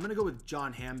younger. So I'm going to go with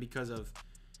John Hamm because of,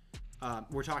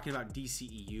 we're talking about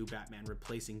DCEU Batman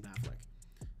replacing Affleck.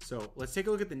 So let's take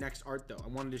a look at the next art though. I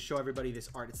wanted to show everybody this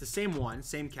art. It's the same one,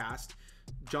 same cast,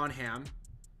 John Hamm.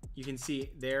 You can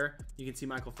see there, you can see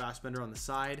Michael Fassbender on the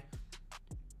side.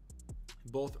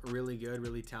 Both really good,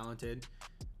 really talented.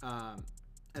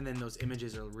 And then those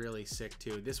images are really sick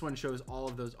too. This one shows all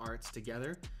of those arts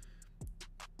together.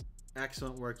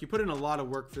 Excellent work. You put in a lot of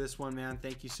work for this one, man.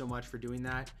 Thank you so much for doing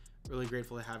that. Really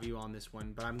grateful to have you on this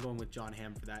one, but I'm going with John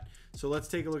Hamm for that. So let's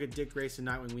take a look at Dick Grayson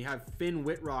Nightwing. We have Finn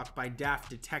Whitrock by Daft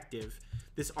Detective.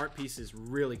 This art piece is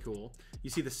really cool. You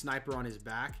see the sniper on his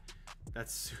back.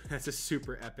 That's a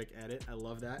super epic edit. I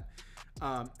love that.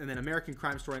 And then American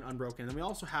Crime Story and Unbroken. And then we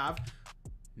also have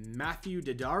Matthew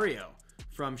Daddario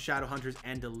from Shadowhunters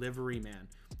and Delivery Man.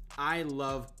 I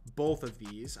love both of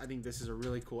these. I think this is a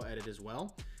really cool edit as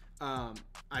well.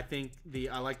 I think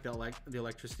I like the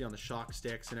electricity on the shock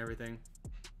sticks and everything.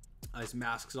 His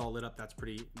mask's all lit up. That's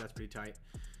pretty tight.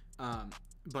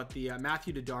 But the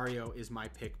Matthew Daddario is my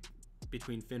pick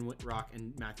between Finn Wittrock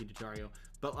and Matthew Daddario.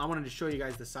 But I wanted to show you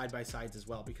guys the side-by-sides as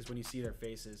well, because when you see their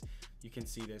faces, you can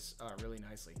see this really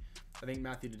nicely. I think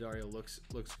Matthew Daddario looks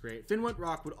great. Finn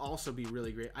Wittrock would also be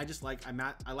really great. I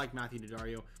like Matthew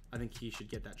Daddario. I think he should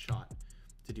get that shot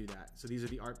to do that. So these are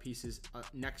the art pieces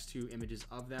next to images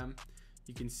of them.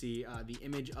 You can see the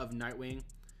image of Nightwing.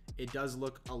 It does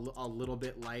look a little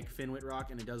bit like Finn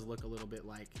Wittrock, and it does look a little bit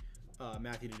like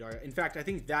Matthew Daddario. In fact, I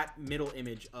think that middle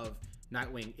image of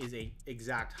Nightwing is a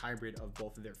exact hybrid of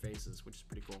both of their faces, which is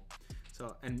pretty cool.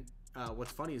 So, and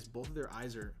what's funny is both of their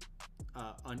eyes are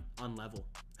unlevel.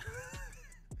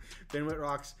 Finn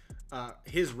Wittrock's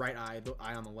his right eye, the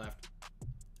eye on the left,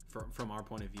 from our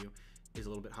point of view, is a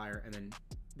little bit higher, and then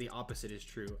the opposite is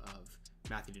true of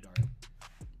Matthew Daddario.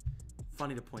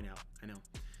 Funny to point out, I know.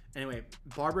 Anyway,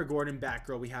 Barbara Gordon,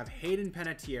 Batgirl. We have Hayden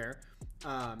Panettiere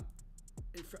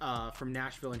from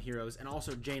Nashville and Heroes, and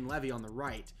also Jane Levy on the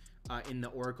right in the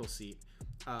Oracle seat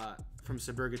from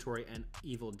Suburgatory and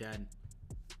Evil Dead.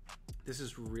 This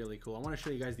is really cool. I want to show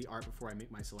you guys the art before I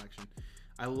make my selection.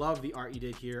 I love the art you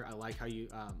did here. I like how you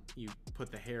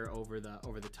put the hair over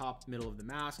the top middle of the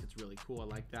mask. It's really cool. I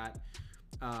like that.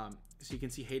 So you can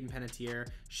see Hayden Panettiere.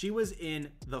 She was in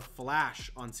The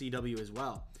Flash on CW as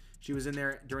well. She was in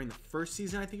there during the first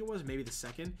season, I think it was, maybe the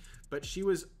second. But she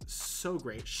was so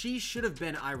great. She should have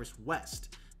been Iris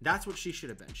West. That's what she should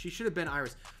have been. She should have been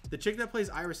Iris. The chick that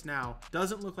plays Iris now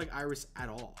doesn't look like Iris at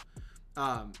all,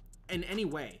 in any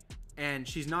way. And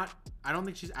she's not, I don't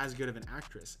think she's as good of an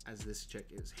actress as this chick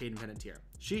is, Hayden Panettiere.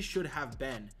 She should have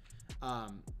been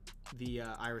the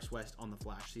Iris West on The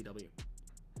Flash CW.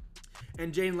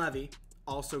 And Jane Levy,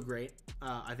 also great.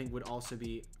 I think would also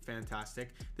be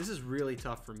fantastic. This is really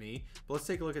tough for me, but let's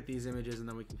take a look at these images and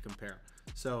then we can compare.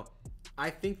 So I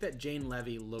think that Jane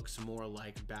Levy looks more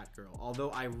like Batgirl, although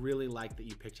I really like that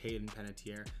you picked Hayden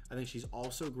Panettiere. I think she's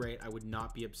also great. I would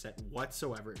not be upset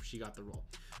whatsoever if she got the role,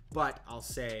 but I'll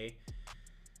say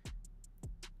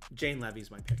Jane Levy's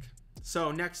my pick.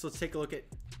 So next, let's take a look at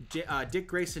Dick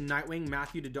Grayson, Nightwing,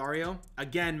 Matthew Daddario.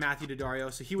 Again, Matthew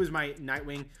Daddario. So he was my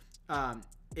Nightwing.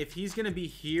 If he's gonna be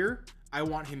here, I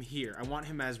want him here. I want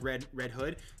him as Red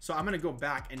Hood. So I'm gonna go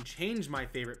back and change my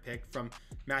favorite pick from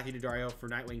Matthew Daddario for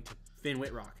Nightwing to Finn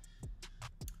Wittrock.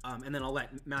 And then I'll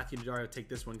let Matthew Daddario take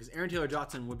this one because Aaron Taylor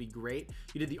Johnson would be great.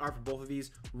 You did the art for both of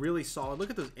these, really solid. Look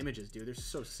at those images, dude. They're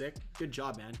so sick. Good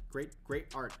job, man.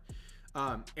 Great art.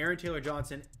 Aaron Taylor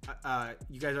Johnson,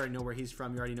 you guys already know where he's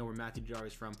from. You already know where Matthew Daddario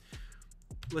is from.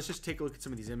 Let's just take a look at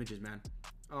some of these images, man.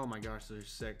 Oh my gosh, those are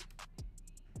sick.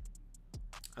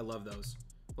 I love those.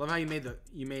 I love how you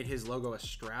made his logo a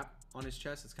strap on his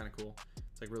chest. It's kind of cool.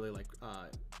 It's like really like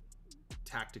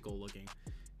tactical looking.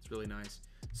 It's really nice.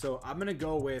 So I'm gonna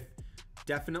go with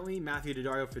definitely Matthew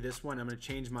Daddario for this one. I'm gonna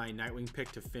change my Nightwing pick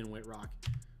to Finn Wittrock.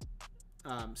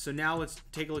 So now let's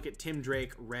take a look at Tim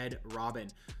Drake, Red Robin.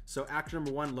 So actor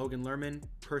number 1, Logan Lerman,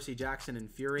 Percy Jackson, and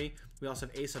Fury. We also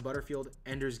have Asa Butterfield,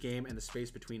 Ender's Game, and The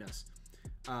Space Between Us.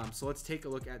 So let's take a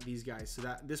look at these guys.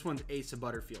 So this one's Asa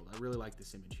Butterfield. I really like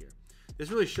this image here. This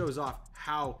really shows off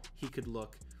how he could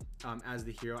look as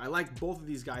the hero. I like both of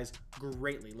these guys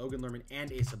greatly, Logan Lerman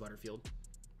and Asa Butterfield.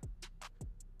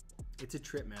 It's a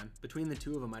trip, man. Between the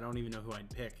two of them, I don't even know who I'd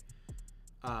pick.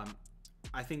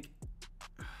 I think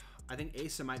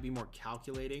Asa might be more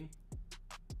calculating.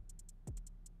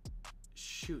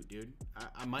 Shoot, dude.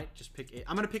 I might just pick...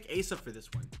 I'm going to pick Asa for this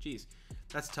one. Jeez,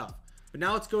 that's tough. But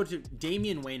now let's go to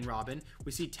Damian Wayne Robin.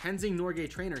 We see Tenzing Norgay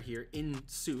Trainer here in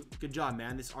suit. Good job,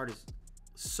 man. This art is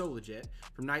so legit.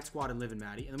 From Night Squad and Liv and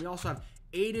Maddie. And then we also have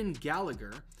Aidan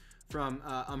Gallagher from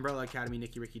Umbrella Academy,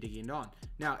 Nikki, Ricky, Diggy, and Dawn.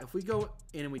 Now, if we go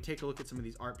in and we take a look at some of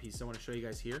these art pieces, I want to show you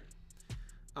guys here.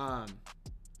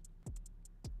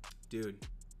 Dude.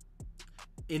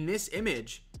 In this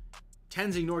image,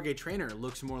 Tenzing Norgay Trainer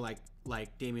looks more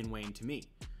like Damian Wayne to me.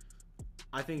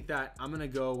 I think that I'm going to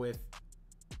go with...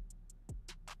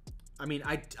 I mean,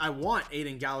 I want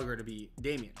Aidan Gallagher to be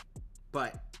Damian,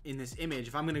 but in this image,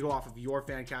 if I'm going to go off of your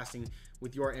fan casting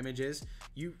with your images,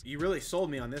 you really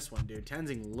sold me on this one, dude.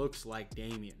 Tenzing looks like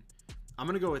Damian. I'm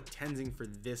going to go with Tenzing for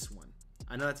this one.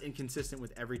 I know that's inconsistent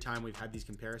with every time we've had these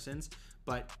comparisons,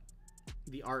 but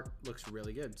the art looks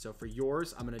really good. So for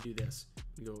yours, I'm going to do this.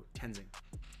 Go Tenzing.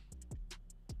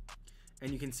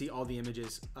 And you can see all the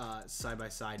images side by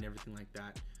side and everything like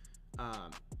that.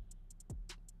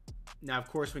 Now, of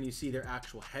course, when you see their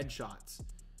actual headshots,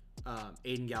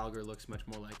 Aidan Gallagher looks much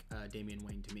more like Damian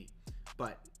Wayne to me.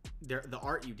 But the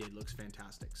art you did looks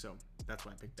fantastic. So that's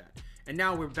why I picked that. And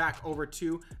now we're back over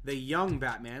to the young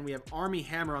Batman. We have Armie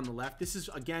Hammer on the left. This is,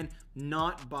 again,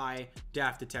 not by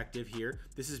Daft Detective here.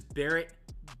 This is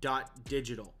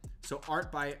Barrett.digital. So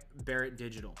art by Barrett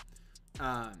Digital.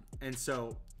 And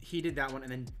so he did that one,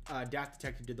 and then Daft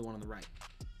Detective did the one on the right.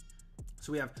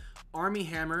 So we have Armie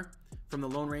Hammer from The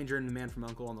Lone Ranger and The Man from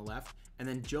U.N.C.L.E. on the left, and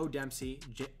then Joe Dempsey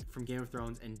from Game of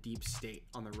Thrones and Deep State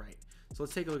on the right. So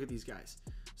let's take a look at these guys.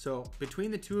 So between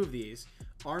the two of these,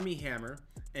 Armie Hammer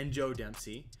and Joe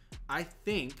Dempsey, I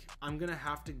think I'm going to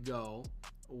have to go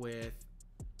with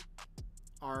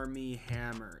Armie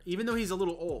Hammer, even though he's a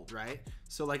little old, right?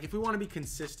 So like if we want to be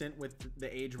consistent with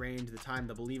the age range, the time,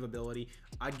 the believability,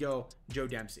 I'd go Joe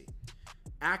Dempsey.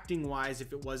 Acting wise,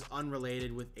 if it was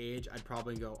unrelated with age, I'd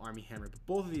probably go Armie Hammer. But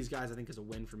both of these guys I think is a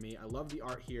win for me. I love the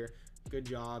art here. Good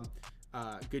job.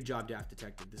 Good job, Daft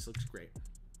Detective. This looks great.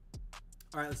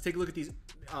 All right, let's take a look at these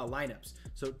lineups.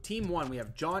 So team 1, we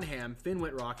have John Hamm, Finn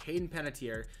Wittrock, Hayden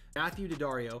Panettiere, Matthew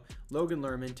Daddario, Logan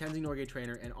Lerman, Tenzing Norgay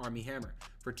Trainer, and Armie Hammer.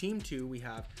 For team 2, we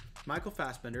have Michael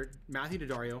Fassbender, Matthew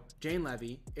Daddario, Jane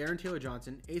Levy, Aaron Taylor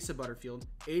Johnson, Asa Butterfield,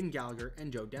 Aiden Gallagher,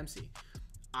 and Joe Dempsey.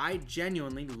 I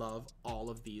genuinely love all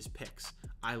of these picks.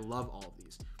 I love all of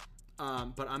these.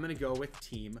 But I'm going to go with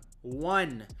team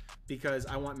 1 because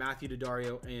I want Matthew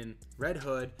Daddario in Red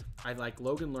Hood. I like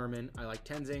Logan Lerman. I like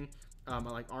Tenzing. I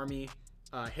like Armie,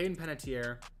 Hayden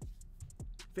Panettiere,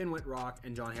 Finn Wittrock,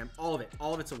 and John Hamm. All of it.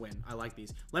 All of it's a win. I like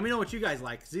these. Let me know what you guys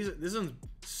like. This one's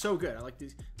so good. I like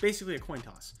these. Basically a coin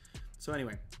toss. So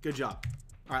anyway, good job.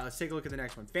 All right, let's take a look at the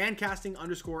next one. Fancasting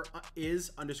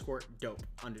is dope .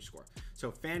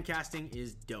 So fancasting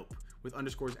is dope with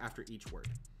underscores after each word.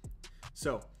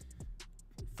 So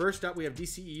first up, we have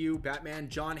DCEU Batman,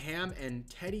 John Hamm, and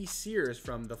Teddy Sears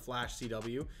from The Flash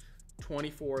CW,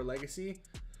 24 Legacy.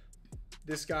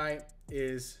 This guy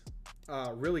is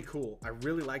really cool. I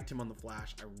really liked him on The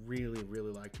Flash. I really,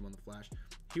 really liked him on The Flash.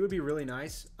 He would be really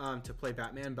nice to play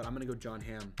Batman, but I'm going to go John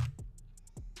Hamm.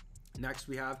 Next,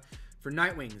 we have for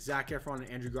Nightwing, Zac Efron and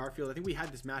Andrew Garfield. I think we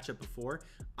had this matchup before.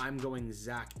 I'm going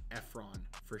Zac Efron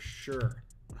for sure,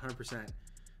 100%.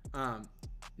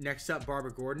 Next up,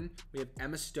 Barbara Gordon. We have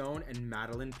Emma Stone and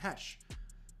Madeline Pesh.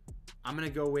 I'm going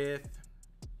to go with,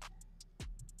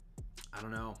 I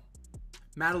don't know,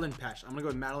 Madeline Pesh. I'm going to go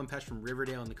with Madeline Pesh from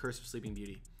Riverdale and The Curse of Sleeping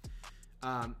Beauty.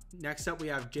 Next up, we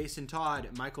have Jason Todd,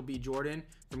 Michael B. Jordan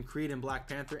from Creed and Black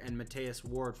Panther, and Matthias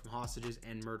Ward from Hostages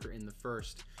and Murder in the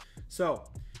First. So,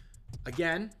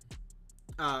 again,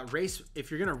 if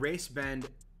you're going to race bend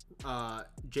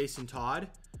Jason Todd,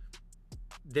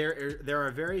 there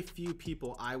are very few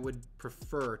people I would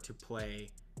prefer to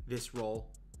play this role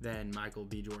than Michael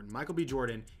B. Jordan. Michael B.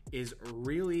 Jordan is a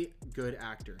really good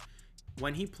actor.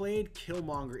 When he played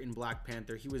Killmonger in Black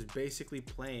Panther, he was basically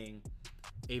playing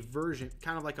a version,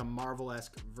 kind of like a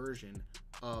Marvel-esque version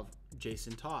of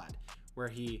Jason Todd, where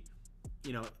he,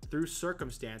 through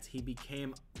circumstance, he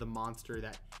became the monster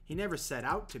that he never set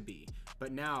out to be,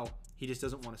 but now he just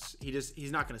doesn't want to,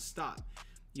 he's not going to stop.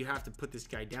 You have to put this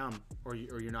guy down or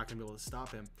you're not going to be able to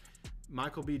stop him.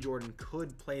 Michael B. Jordan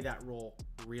could play that role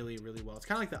really, really well. It's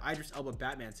kind of like the Idris Elba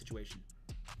Batman situation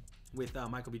with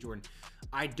Michael B. Jordan.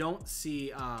 I don't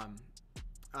see,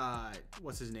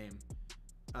 what's his name?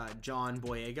 John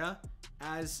Boyega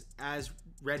as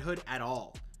Red Hood at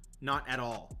all. Not at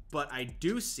all. But I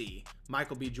do see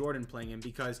Michael B. Jordan playing him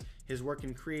because his work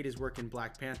in Creed, his work in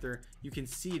Black Panther, you can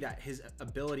see that his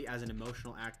ability as an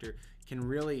emotional actor can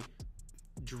really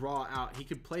draw out. He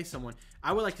could play someone.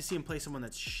 I would like to see him play someone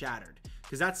that's shattered,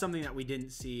 because that's something that we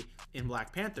didn't see in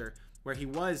Black Panther, where he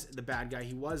was the bad guy,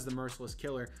 he was the merciless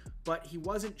killer, but he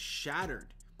wasn't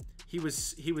shattered. He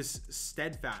was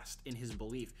steadfast in his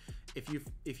belief.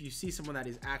 If you see someone that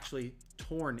is actually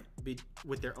torn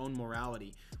with their own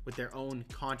morality, with their own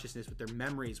consciousness, with their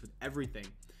memories, with everything,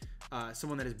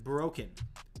 someone that is broken,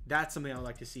 that's something I would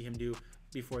like to see him do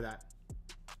before that.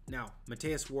 Now,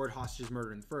 Matthias Ward, Hostages,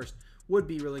 Murder in the First would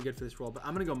be really good for this role, but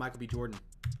I'm going to go Michael B. Jordan.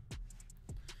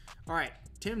 All right,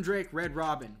 Tim Drake, Red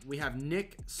Robin. We have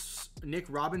Nick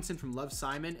Robinson from Love,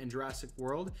 Simon and Jurassic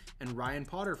World, and Ryan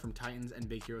Potter from Titans and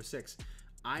Big Hero 6.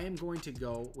 I am going to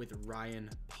go with Ryan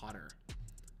Potter.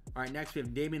 All right, next we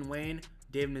have Damian Wayne,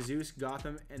 Dave Nazus,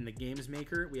 Gotham, and the Games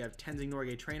Maker. We have Tenzing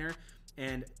Norgay Trainer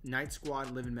and Night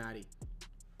Squad, Liv and Maddie.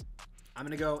 I'm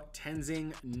going to go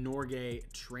Tenzing Norgay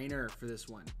Trainer for this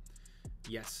one.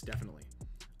 Yes, definitely.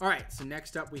 All right, so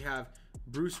next up we have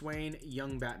Bruce Wayne,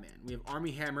 Young Batman. We have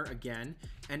Armie Hammer again,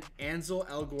 and Ansel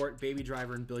Elgort, Baby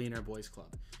Driver, and Billionaire Boys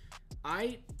Club.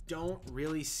 I don't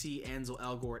really see Ansel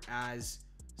Elgort as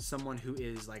someone who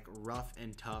is like rough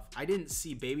and tough. I didn't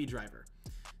see Baby Driver.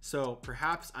 So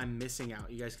perhaps I'm missing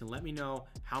out. You guys can let me know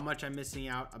how much I'm missing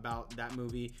out about that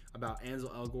movie, about Ansel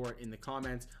Elgort in the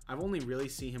comments. I've only really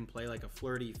seen him play like a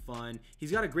flirty, fun.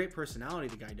 He's got a great personality,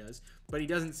 the guy does, but he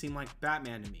doesn't seem like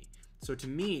Batman to me. So to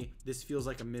me, this feels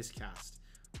like a miscast.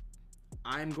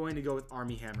 I'm going to go with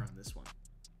Armie Hammer on this one.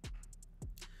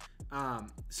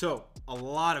 So a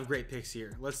lot of great picks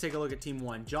here. Let's take a look at Team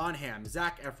 1. John Hamm,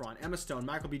 Zac Efron, Emma Stone,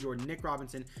 Michael B. Jordan, Nick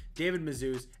Robinson, David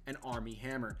Mazouz, and Armie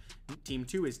Hammer. Team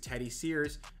 2 is Teddy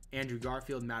Sears, Andrew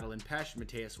Garfield, Madeline Pesh,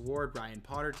 Matthias Ward, Brian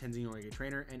Potter, Tenzing Norgay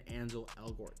Trainer, and Ansel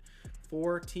Elgort.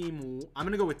 I'm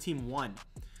going to go with Team 1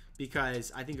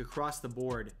 because I think across the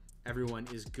board, everyone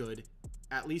is good.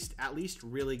 At least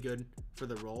really good for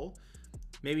the role.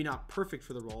 Maybe not perfect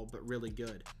for the role, but really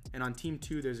good. And on Team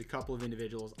 2, there's a couple of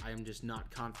individuals I am just not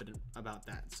confident about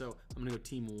that. So I'm going to go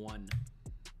Team 1.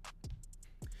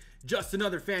 Just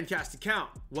another Fancast account.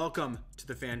 Welcome to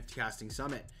the Fancasting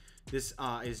Summit. This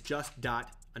is just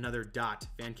another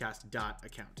Fancast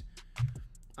account.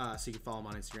 So you can follow him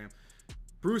on Instagram.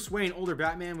 Bruce Wayne, older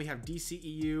Batman. We have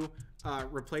DCEU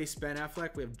replace Ben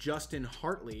Affleck. We have Justin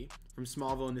Hartley from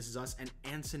Smallville and This Is Us, and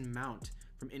Anson Mount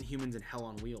from Inhumans and Hell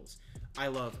on Wheels. I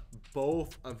love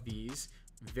both of these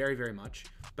very, very much,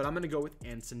 but I'm going to go with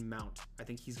Anson Mount. I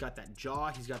think he's got that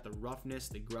jaw, he's got the roughness,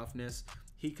 the gruffness.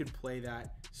 He could play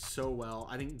that so well.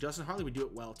 I think Justin Hartley would do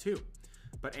it well too,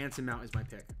 but Anson Mount is my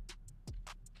pick.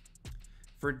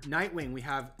 For Nightwing, we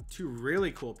have two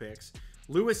really cool picks.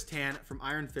 Louis Tan from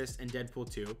Iron Fist and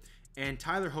Deadpool 2, and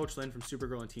Tyler Hoechlin from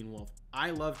Supergirl and Teen Wolf. I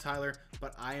love Tyler,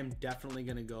 but I am definitely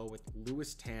going to go with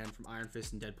Louis Tan from Iron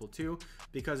Fist and Deadpool 2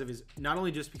 because of his, not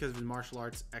only just because of his martial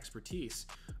arts expertise,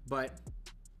 but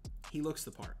he looks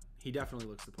the part. He definitely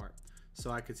looks the part.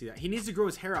 So I could see that. He needs to grow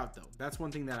his hair out though. That's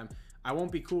one thing that I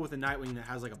won't be cool with a Nightwing that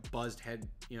has like a buzzed head.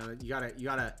 You know, you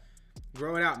gotta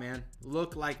grow it out, man.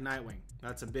 Look like Nightwing.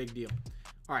 That's a big deal.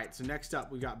 All right, so next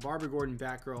up, we got Barbara Gordon,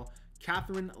 Batgirl,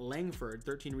 Catherine Langford,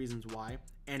 13 Reasons Why,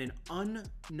 and an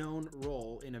unknown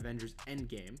role in Avengers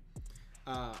Endgame.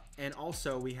 And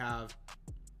also we have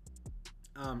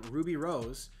Ruby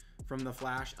Rose from The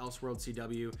Flash, Elseworld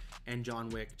CW, and John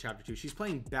Wick Chapter 2. She's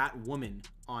playing Batwoman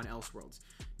on Elseworlds.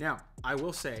 Now, I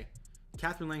will say,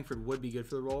 Catherine Langford would be good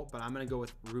for the role, but I'm going to go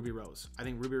with Ruby Rose. I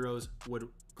think Ruby Rose would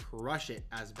crush it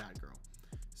as Batgirl.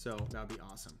 So that would be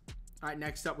awesome. All right,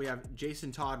 next up we have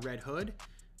Jason Todd, Red Hood.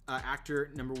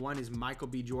 Actor number 1 is Michael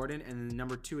B. Jordan, and then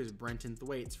number 2 is Brenton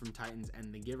Thwaites from Titans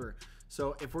and The Giver.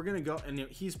 So if we're going to go, and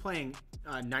he's playing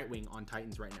Nightwing on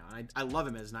Titans right now, and I love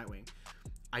him as Nightwing.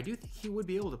 I do think he would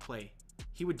be able to play,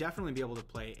 he would definitely be able to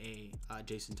play a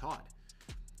Jason Todd.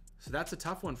 So that's a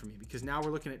tough one for me because now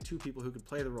we're looking at 2 people who could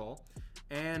play the role,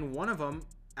 and one of them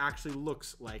actually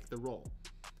looks like the role.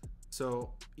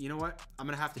 So you know what? I'm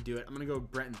going to have to do it. I'm going to go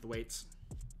Brenton Thwaites.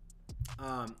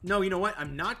 No, you know what?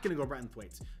 I'm not going to go Brenton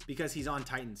Thwaites because he's on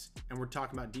Titans, and we're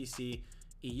talking about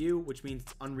DCEU, which means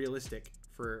it's unrealistic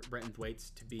for Brenton Thwaites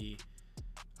to be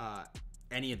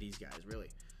any of these guys, really.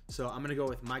 So I'm going to go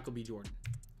with Michael B. Jordan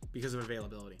because of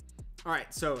availability. All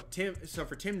right, so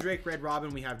for Tim Drake, Red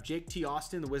Robin, we have Jake T.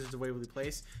 Austin, The Wizards of Waverly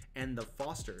Place, and The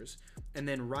Fosters, and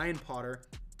then Ryan Potter,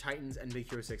 Titans, and Big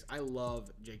Hero 6. I love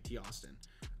Jake T. Austin.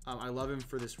 I love him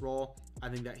for this role. I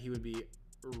think that he would be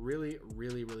really,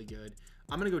 really, really good.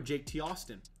 I'm going to go Jake T.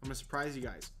 Austin. I'm going to surprise you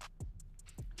guys.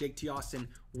 Jake T. Austin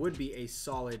would be a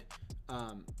solid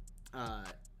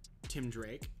Tim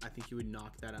Drake. I think he would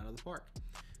knock that out of the park.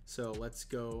 So let's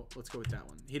go with that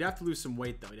one. He'd have to lose some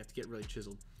weight though. He'd have to get really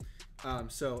chiseled.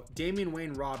 So Damian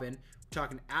Wayne Robin, we're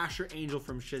talking Asher Angel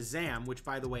from Shazam, which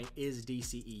by the way is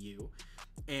DCEU,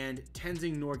 and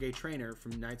Tenzing Norgay Trainer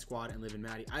from Night Squad and Liv and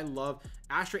Maddie. I love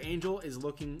Asher Angel is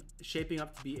shaping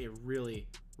up to be a really,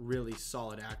 really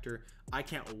solid actor. I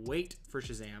can't wait for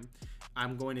Shazam.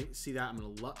 I'm going to see that.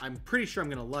 I'm pretty sure I'm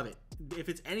gonna love it. If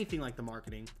it's anything like the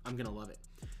marketing, I'm gonna love it.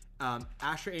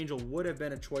 Asher Angel would have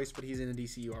been a choice, but he's in the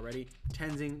DCU already.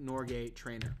 Tenzing Norgay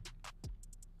Trainer.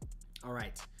 All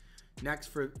right. Next,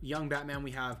 for young Batman, we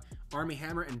have Armie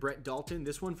Hammer and Brett Dalton.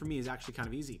 This one for me is actually kind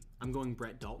of easy. I'm going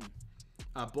Brett Dalton.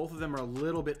 Both of them are a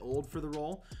little bit old for the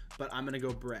role, but I'm going to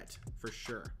go Brett for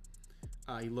sure.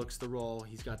 He looks the role.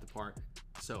 He's got the part.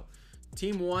 So,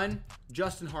 Team 1,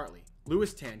 Justin Hartley,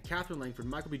 Louis Tan, Catherine Langford,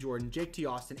 Michael B. Jordan, Jake T.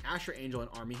 Austin, Asher Angel, and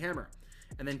Armie Hammer.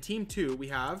 And then Team 2, we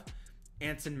have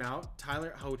Anson Mount,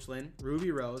 Tyler Hoechlin,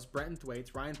 Ruby Rose, Brenton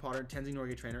Thwaites, Ryan Potter, Tenzing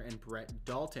Norgay Trainer, and Brett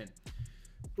Dalton.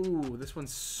 Ooh, this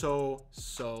one's so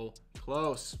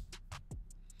close.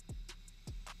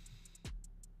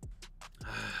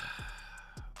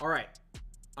 All right,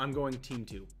 I'm going Team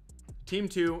 2. Team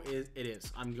 2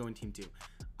 is. I'm going Team 2.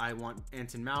 I want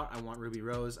Anson Mount. I want Ruby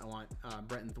Rose. I want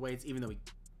Brenton Thwaites, even though he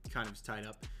kind of tied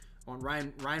up. I want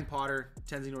Ryan Potter,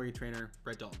 Tenzing Norgay trainer,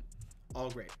 Brett Dalton. All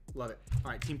great. Love it.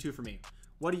 All right, team 2 for me.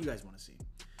 What do you guys want to see?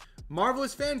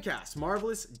 Marvelous Fancast.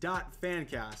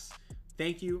 Marvelous.fancast.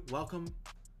 Thank you. Welcome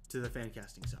to the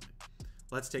Fancasting Summit.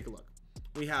 Let's take a look.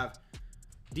 We have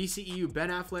DCEU Ben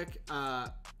Affleck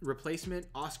replacement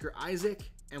Oscar Isaac,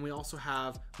 and we also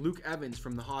have Luke Evans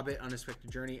from The Hobbit,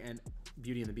 Unexpected Journey, and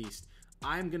Beauty and the Beast.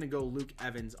 I'm going to go Luke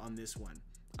Evans on this one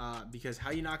because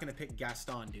how you not going to pick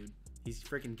Gaston, dude? He's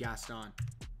freaking Gaston.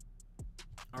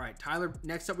 All right, Tyler.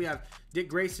 Next up, we have Dick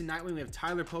Grayson, Nightwing. We have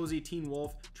Tyler Posey, Teen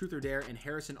Wolf, Truth or Dare, and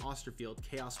Harrison Osterfield,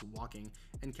 Chaos Walking,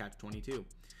 and Catch 22.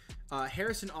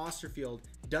 Harrison Osterfield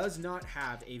does not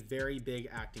have a very big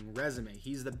acting resume.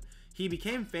 He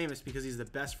became famous because he's the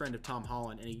best friend of Tom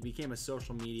Holland, and he became a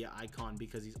social media icon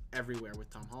because he's everywhere with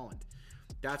Tom Holland.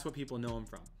 That's what people know him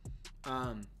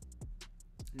from.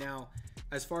 Now,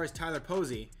 as far as Tyler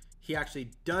Posey, he actually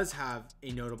does have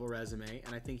a notable resume,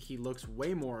 and I think he looks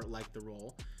way more like the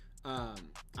role.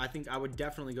 I think I would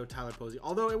definitely go Tyler Posey.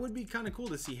 Although it would be kind of cool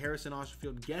to see Harrison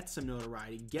Osterfield get some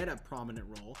notoriety, get a prominent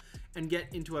role, and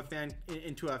get into a fan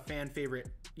favorite,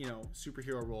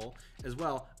 superhero role as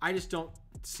well. I just don't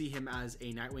see him as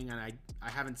a Nightwing, and I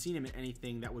haven't seen him in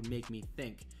anything that would make me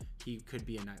think he could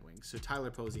be a Nightwing. So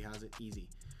Tyler Posey has it easy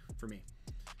for me.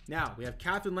 Now, we have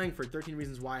Catherine Langford, 13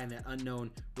 Reasons Why, in that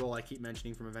unknown role I keep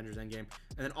mentioning from Avengers Endgame.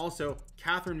 And then also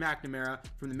Catherine McNamara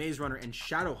from The Maze Runner and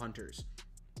Shadowhunters.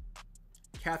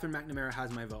 Catherine McNamara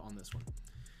has my vote on this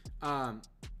one.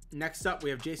 Next up, we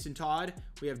have Jason Todd.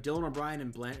 We have Dylan O'Brien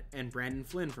and Brandon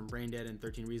Flynn from Braindead and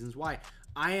 13 Reasons Why.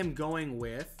 I am going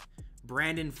with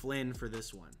Brandon Flynn for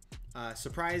this one.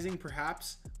 Surprising,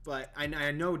 perhaps, but I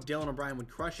know Dylan O'Brien would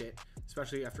crush it,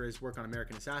 especially after his work on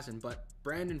American Assassin. But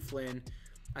Brandon Flynn,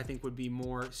 I think, would be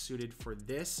more suited for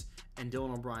this, and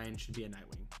Dylan O'Brien should be a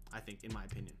Nightwing, I think, in my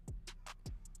opinion.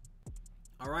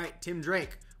 All right, Tim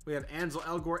Drake. We have Ansel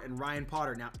Elgort and Ryan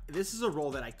Potter. Now, this is a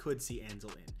role that I could see Ansel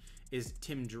in, is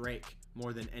Tim Drake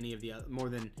more than any of the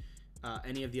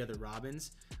other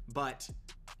Robins, but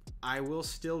I will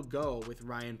still go with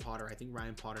Ryan Potter. I think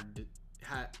Ryan Potter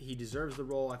he deserves the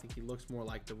role. I think he looks more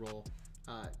like the role.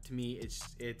 To me,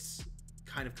 it's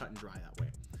kind of cut and dry that way.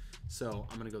 So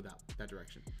I'm gonna go that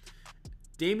direction.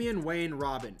 Damian Wayne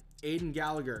Robin, Aidan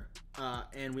Gallagher,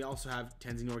 and we also have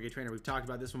Tenzing Norgay trainer. We've talked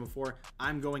about this one before.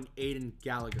 I'm going Aidan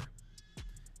Gallagher.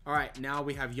 All right, now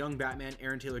we have young Batman,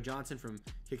 Aaron Taylor Johnson from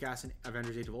Kick-Ass and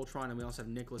Avengers: Age of Ultron, and we also have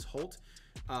Nicholas Hoult.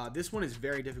 This one is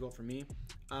very difficult for me.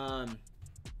 I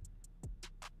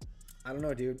don't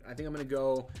know, dude. I think I'm gonna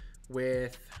go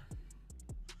with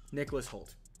Nicholas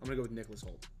Hoult.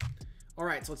 All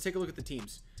right, so let's take a look at the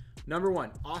teams. Number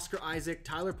 1, Oscar Isaac,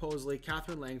 Tyler Posey,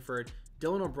 Catherine Langford,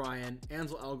 Dylan O'Brien,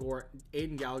 Ansel Elgort,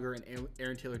 Aidan Gallagher, and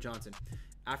Aaron Taylor Johnson.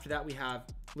 After that, we have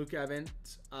Luke Evans,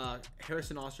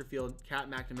 Harrison Osterfield,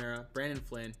 Kat McNamara, Brandon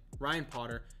Flynn, Ryan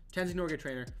Potter, Tenzing Norgay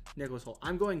trainer, Nicholas Hoult.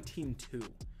 I'm going team 2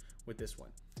 with this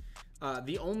one.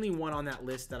 The only one on that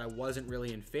list that I wasn't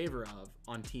really in favor of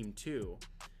on team 2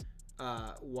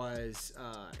 was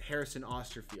Harrison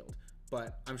Osterfield,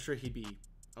 but I'm sure he'd be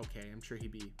okay. I'm sure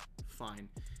he'd be fine.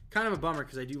 Kind of a bummer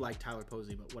because I do like Tyler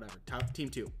Posey, but whatever. Team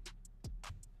 2.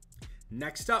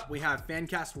 Next up, we have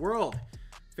Fancast World.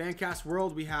 Fancast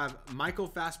World, we have Michael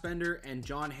Fassbender and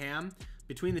John Hamm.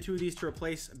 Between the two of these to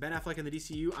replace Ben Affleck in the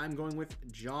DCU, I'm going with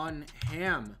John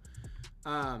Hamm.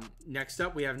 Next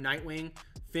up, we have Nightwing,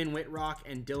 Finn Wittrock,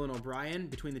 and Dylan O'Brien.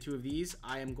 Between the two of these,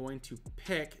 I am going to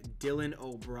pick Dylan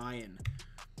O'Brien.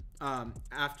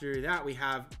 After that, we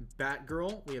have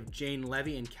Batgirl. We have Jane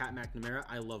Levy and Kat McNamara.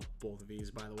 I love both of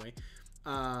these, by the way.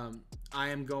 I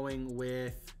am going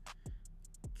with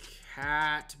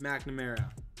Kat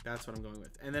McNamara. That's what I'm going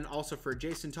with. And then also for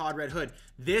Jason Todd, Red Hood.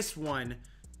 This one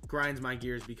grinds my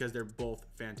gears because they're both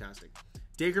fantastic.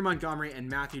 Dacre Montgomery and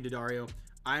Matthew Daddario.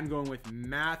 I'm going with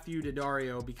Matthew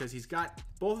Daddario because he's got...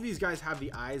 Both of these guys have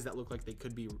the eyes that look like they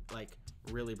could be, like,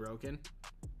 really broken.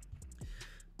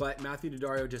 But Matthew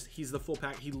Daddario, he's the full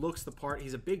pack. He looks the part.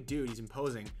 He's a big dude. He's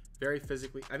imposing. Very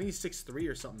physically. I think he's 6'3"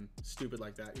 or something stupid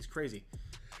like that. He's crazy.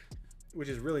 Which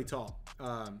is really tall.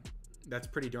 That's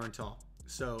pretty darn tall.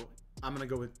 So I'm going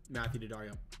to go with Matthew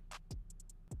Daddario.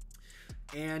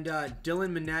 And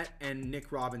Dylan Minnette and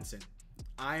Nick Robinson.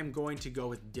 I am going to go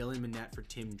with Dylan Minnette for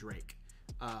Tim Drake.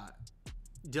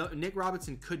 Nick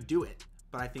Robinson could do it,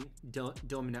 but I think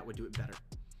Dylan Minnette would do it better.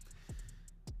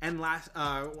 And last,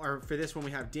 or for this one, we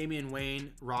have Damian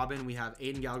Wayne, Robin. We have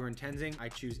Aidan Gallagher and Tenzing. I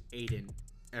choose Aidan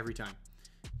every time.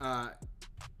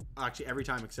 Actually, every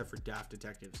time except for Daft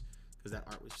Detectives, because that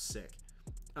art was sick.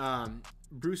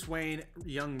 Bruce Wayne,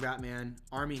 Young Batman,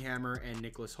 Armie Hammer, and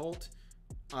Nicholas Hoult.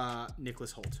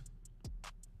 Nicholas Hoult.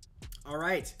 All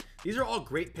right. These are all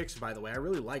great picks, by the way. I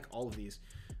really like all of these.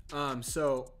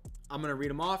 So I'm going to read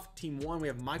them off. Team 1, we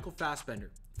have Michael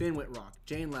Fassbender, Finn Whitrock,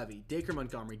 Jane Levy, Dacre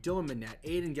Montgomery, Dylan Minnette,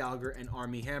 Aiden Gallagher, and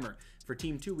Armie Hammer. For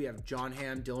Team 2, we have John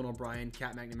Hamm, Dylan O'Brien,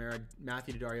 Kat McNamara,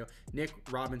 Matthew Daddario, Nick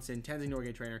Robinson, Tenzing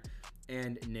Norgay Trainer,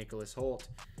 and Nicholas Hoult.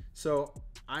 So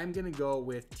I'm going to go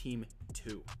with Team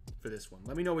 2 for this one.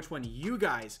 Let me know which one you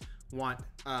guys want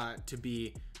to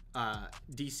be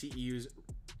DCEU's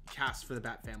cast for the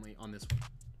Bat family on this one.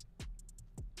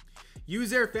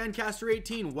 User Fancaster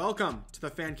 18, welcome to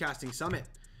the Fancasting Summit.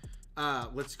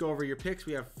 Let's go over your picks.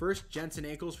 We have first Jensen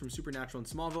Ackles from Supernatural and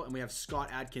Smallville, and we have Scott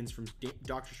Adkins from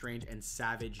Doctor Strange and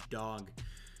Savage Dog.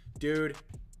 Dude,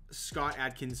 Scott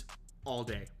Adkins all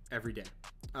day, every day.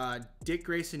 Dick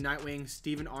Grayson, Nightwing,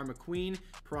 Stephen R. McQueen,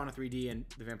 Piranha 3D, and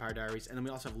The Vampire Diaries. And then we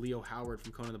also have Leo Howard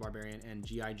from Conan the Barbarian and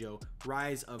G.I. Joe, The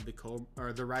Rise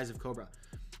of Cobra.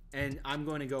 And I'm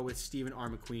going to go with Stephen R.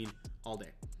 McQueen all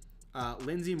day.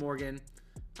 Lindsay Morgan,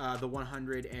 The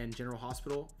 100 and General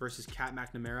Hospital versus Kat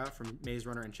McNamara from Maze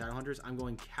Runner and Shadowhunters. I'm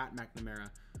going Kat McNamara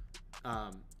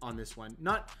on this one.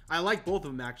 I like both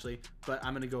of them actually, but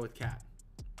I'm going to go with Kat.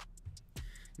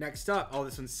 Next up, oh,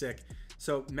 this one's sick.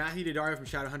 So Matthew Daddario from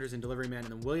Shadowhunters and Delivery Man,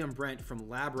 and then William Brent from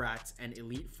Lab Rats and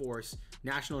Elite Force,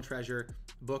 National Treasure,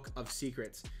 Book of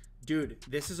Secrets. Dude,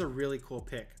 this is a really cool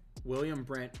pick. William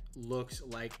Brent looks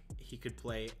like he could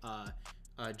play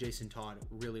Jason Todd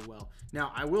really well.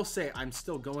 Now, I will say I'm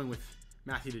still going with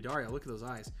Matthew Daddario. Look at those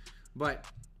eyes. But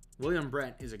William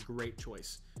Brent is a great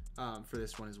choice for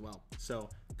this one as well. So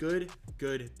good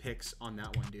picks on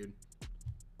that one, dude.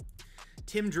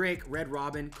 Tim Drake, Red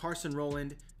Robin, Carson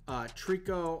Rowland,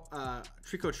 Trico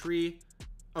Tree.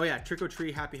 Oh yeah, Trico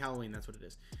Tree, Happy Halloween. That's what it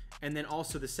is. And then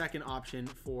also the second option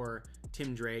for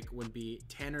Tim Drake would be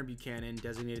Tanner Buchanan,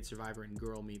 Designated Survivor, and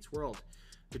Girl Meets World.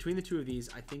 Between the two of these,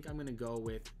 I think I'm going to go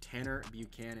with Tanner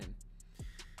Buchanan.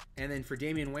 And then for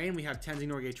Damian Wayne, we have Tenzing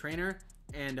Norgay Trainer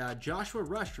and Joshua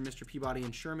Rush from Mr. Peabody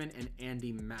and Sherman and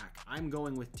Andy Mack. I'm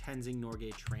going with Tenzing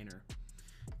Norgay Trainer.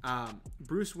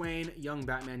 Bruce Wayne, Young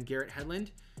Batman, Garrett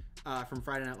Hedlund from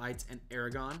Friday Night Lights and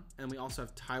Aragon. And we also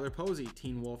have Tyler Posey,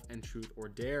 Teen Wolf, and Truth or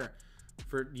Dare.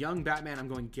 For Young Batman, I'm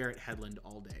going Garrett Hedlund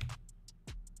all day.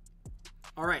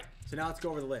 All right, so now let's go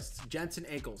over the lists. Jensen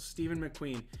Ackles, Stephen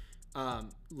McQueen,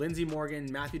 Lindsay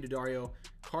Morgan, Matthew Daddario,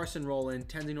 Carson Rowland,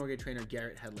 Tenzing Norgay Trainer,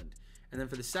 Garrett Hedlund. And then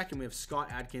for the second, we have Scott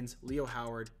Adkins, Leo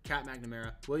Howard, Kat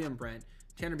McNamara, William Brent,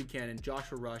 Tanner Buchanan,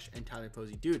 Joshua Rush, and Tyler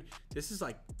Posey. Dude, this is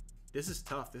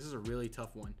tough. This is a really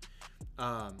tough one.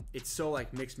 It's so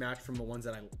like mixed match from the ones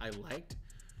that I liked.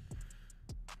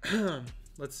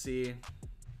 Let's see.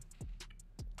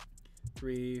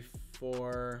 3,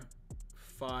 4,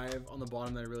 5 on the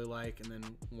bottom that I really like, and then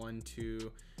 1,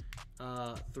 2,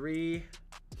 3,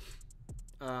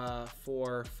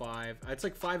 4, 5. It's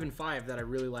like 5 and 5 that I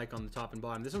really like on the top and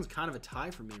bottom. This one's kind of a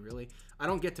tie for me, really. I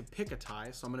don't get to pick a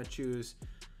tie, so I'm gonna choose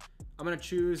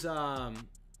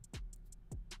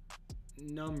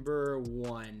number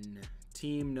 1,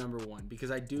 team number 1,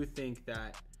 because I do think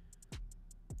that.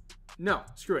 No,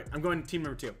 screw it. I'm going to team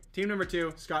number 2. Team number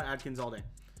 2, Scott Adkins all day.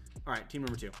 All right, team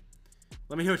number 2.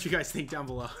 Let me know what you guys think down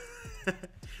below.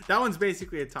 That one's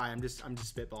basically a tie. I'm just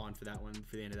spitballing for that one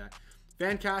for the end of that.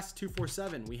 Fancast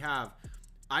 247. We have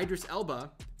Idris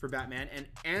Elba for Batman and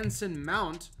Anson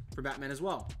Mount for Batman as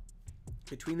well.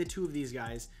 Between the two of these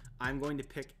guys, I'm going to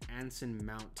pick Anson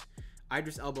Mount.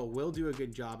 Idris Elba will do a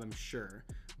good job, I'm sure,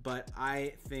 but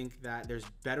I think that there's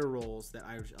better roles that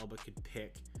Idris Elba could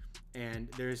pick, and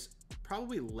there's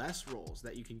probably less roles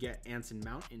that you can get Anson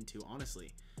Mount into,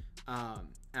 honestly.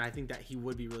 And I think that he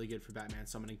would be really good for Batman,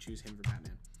 so I'm going to choose him for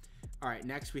Batman. All right,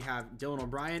 next we have Dylan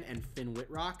O'Brien and Finn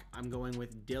Whitrock. I'm going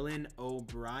with Dylan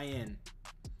O'Brien.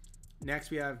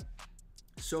 Next we have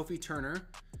Sophie Turner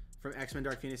from X-Men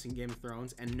Dark Phoenix and Game of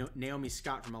Thrones, and Naomi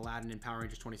Scott from Aladdin and Power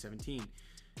Rangers 2017.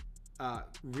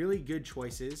 Really good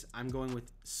choices. I'm going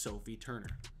with Sophie Turner.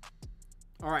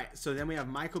 All right, so then we have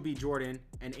Michael B. Jordan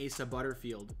and Asa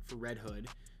Butterfield for Red Hood.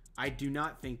 I do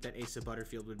not think that Asa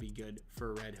Butterfield would be good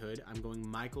for Red Hood. I'm going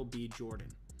Michael B. Jordan.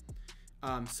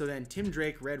 So then Tim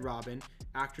Drake, Red Robin,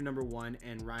 actor number 1,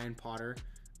 and Ryan Potter.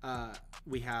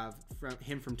 We have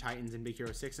him from Titans and Big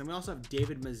Hero 6. And we also have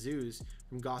David Mazouz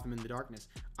from Gotham in the Darkness.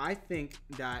 I think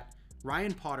that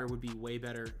Ryan Potter would be way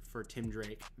better for Tim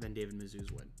Drake than David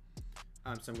Mazouz would.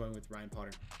 So I'm going with Ryan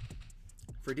Potter.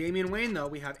 For Damian Wayne, though,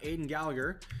 we have Aiden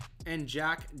Gallagher and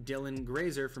Jack Dylan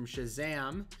Grazer from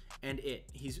Shazam and It.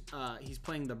 He's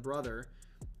playing the brother,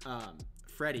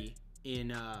 Freddy,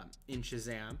 in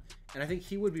Shazam, and I think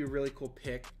he would be a really cool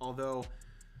pick. Although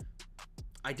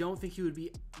I don't think he would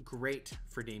be great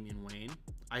for Damian Wayne.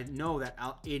 I know that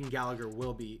Aiden Gallagher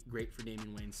will be great for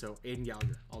Damian Wayne, so Aiden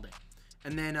Gallagher all day.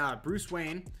 And then Bruce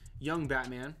Wayne, young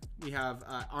Batman. We have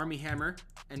Armie Hammer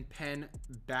and Penn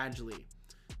Badgley.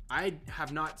 I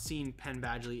have not seen Penn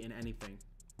Badgley in anything,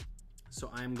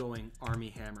 so I'm going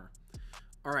Armie Hammer.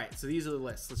 All right, so these are the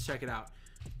lists. Let's check it out.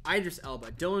 Idris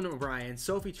Elba, Dylan O'Brien,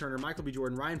 Sophie Turner, Michael B.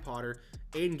 Jordan, Ryan Potter,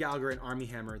 Aiden Gallagher, and Armie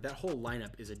Hammer. That whole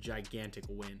lineup is a gigantic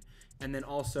win. And then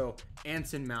also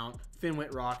Anson Mount, Finn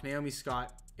Whitrock, Naomi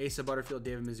Scott, Asa Butterfield,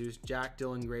 David Mazouz, Jack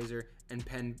Dylan Grazer, and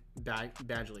Penn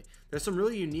Badgley. There's some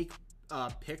really unique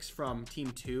picks from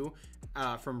Team 2,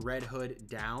 from Red Hood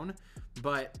down,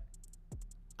 but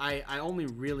I only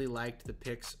really liked the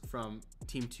picks from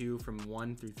Team 2 from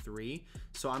 1 through 3,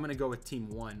 so I'm going to go with Team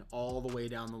 1. All the way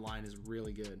down the line is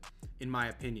really good, in my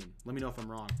opinion. Let me know if I'm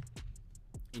wrong,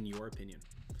 in your opinion.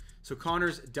 So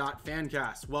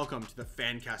Connors.Fancast, welcome to the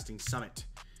Fancasting Summit.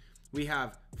 We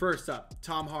have, first up,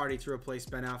 Tom Hardy to replace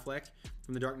Ben Affleck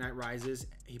from The Dark Knight Rises.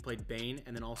 He played Bane,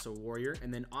 and then also Warrior.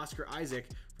 And then Oscar Isaac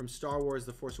from Star Wars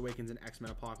The Force Awakens and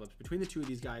X-Men Apocalypse. Between the two of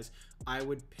these guys, I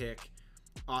would pick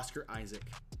Oscar Isaac.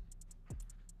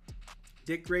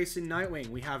 Dick Grayson, Nightwing.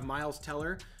 We have Miles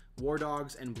Teller, War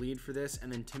Dogs, and Bleed for this.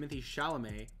 And then Timothée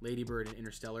Chalamet, Lady Bird and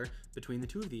Interstellar. Between the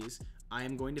two of these, I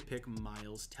am going to pick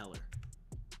Miles Teller.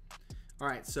 All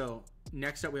right, so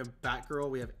next up we have Batgirl.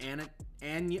 We have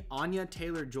Anya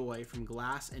Taylor-Joy from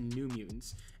Glass and New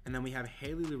Mutants. And then we have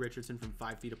Haley Lou Richardson from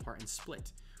 5 Feet Apart and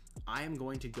Split. I am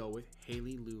going to go with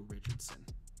Haley Lou Richardson.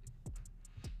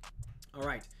 All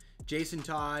right, Jason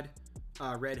Todd,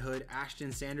 Red Hood,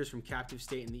 Ashton Sanders from Captive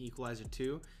State and The Equalizer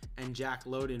 2, and Jack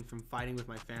Lowden from Fighting With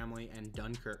My Family and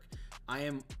Dunkirk. I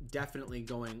am definitely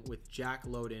going with Jack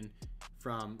Lowden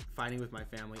from Fighting With My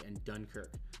Family and Dunkirk.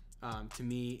 To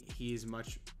me, he's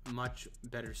much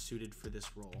better suited for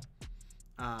this role.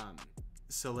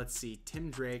 So let's see. Tim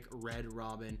Drake, Red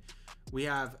Robin. We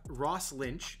have Ross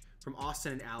Lynch from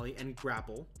Austin and Alley and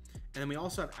Grapple. And then we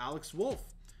also have Alex Wolff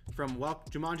from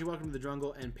Jumanji Welcome to the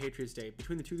Jungle and Patriots Day.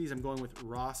 Between the two of these, I'm going with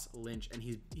Ross Lynch, and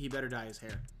he better dye his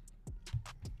hair.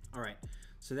 All right.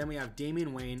 So then we have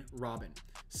Damian Wayne, Robin.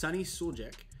 Sonny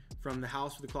Suljic from The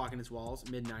House with the Clock in Its Walls,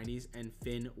 mid-90s, and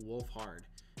Finn Wolfhard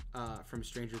from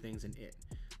Stranger Things and It.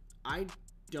 I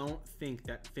don't think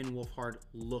that Finn Wolfhard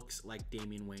looks like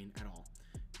Damian Wayne at all.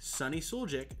 Sonny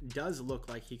Suljic does look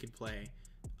like he could play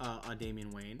a Damian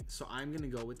Wayne, so I'm going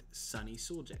to go with Sonny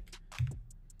Suljic.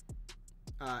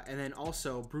 And then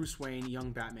also Bruce Wayne,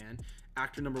 young Batman.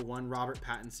 Actor number 1, Robert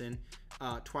Pattinson.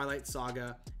 Twilight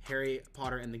Saga, Harry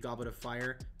Potter and the Goblet of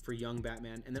Fire for young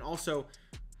Batman. And then also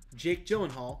Jake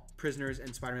Gyllenhaal, Prisoners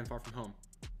and Spider-Man Far From Home.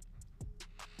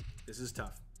 This is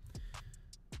tough.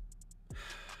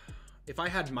 If I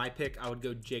had my pick, I would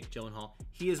go Jake Gyllenhaal.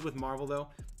 He is with Marvel, though.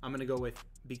 I'm going to go with,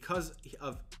 because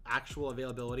of actual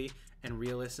availability and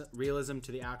realism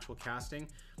to the actual casting,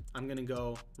 I'm going to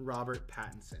go Robert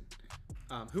Pattinson,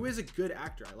 who is a good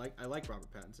actor. I like Robert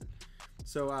Pattinson.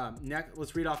 So next,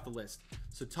 let's read off the list.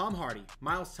 So Tom Hardy,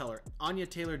 Miles Teller, Anya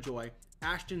Taylor-Joy,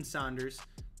 Ashton Sanders,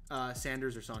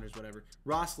 whatever,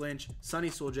 Ross Lynch, Sonny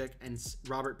Suljic, and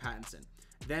Robert Pattinson.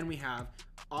 Then we have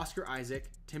Oscar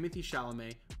Isaac, Timothée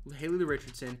Chalamet, Haley Lou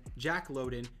Richardson, Jack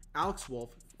Lowden, Alex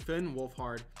Wolff, Finn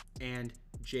Wolfhard, and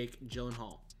Jake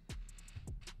Gyllenhaal.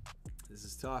 This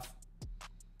is tough.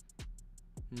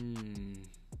 This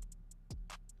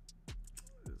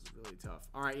is really tough.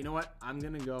 All right, you know what? I'm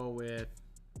gonna go with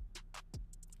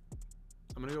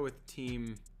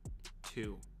Team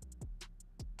 2.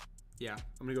 Yeah,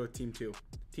 I'm gonna go with Team 2.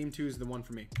 Team 2 is the one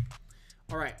for me.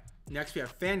 All right, next we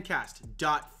have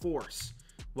Fancast.Force.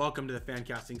 Welcome to the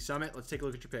Fancasting Summit. Let's take a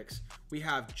look at your picks. We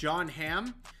have John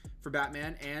Hamm for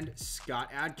Batman and Scott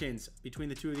Adkins. Between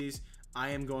the two of these,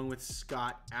 I am going with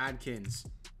Scott Adkins.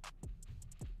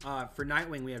 For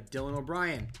Nightwing, we have Dylan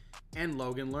O'Brien and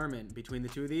Logan Lerman. Between the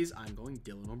two of these, I'm going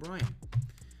Dylan O'Brien.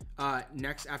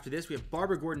 Next, after this, we have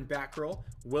Barbara Gordon Batgirl,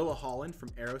 Willa Holland from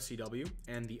Arrow CW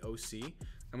and the OC.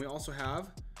 And we also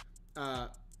have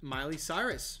Miley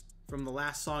Cyrus from the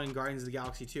last song in Guardians of the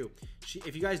Galaxy 2.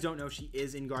 If you guys don't know, she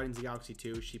is in Guardians of the Galaxy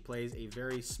 2. She plays a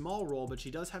very small role, but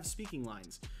she does have speaking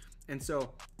lines. And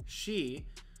so she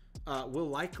will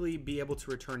likely be able to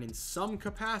return in some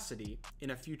capacity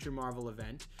in a future Marvel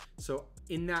event. So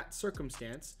in that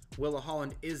circumstance, Willa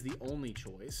Holland is the only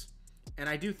choice. And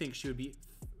I do think she would be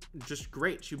just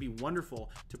great. She would be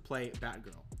wonderful to play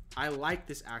Batgirl. I like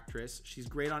this actress. She's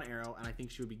great on Arrow, and I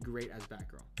think she would be great as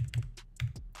Batgirl.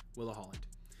 Willa Holland.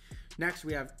 Next,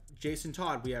 we have Jason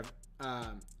Todd. We have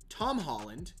Tom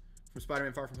Holland from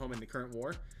Spider-Man Far From Home and The Current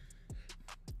War.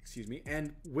 Excuse me.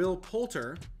 And Will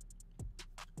Poulter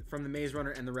from the Maze Runner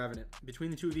and the Revenant.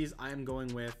 Between the two of these, I am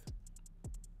going with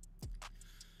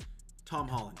Tom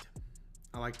Holland.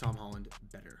 I like Tom Holland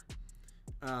better.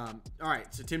 All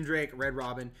right, so Tim Drake, Red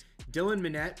Robin, Dylan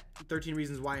Minnette, 13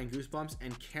 Reasons Why and Goosebumps,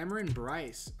 and Cameron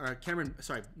Boyce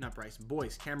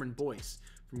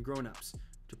from Grown Ups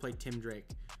to play Tim Drake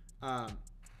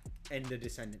and The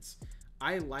Descendants.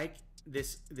 I like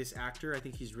this actor. I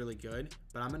think he's really good,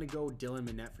 but I'm gonna go Dylan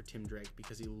Minnette for Tim Drake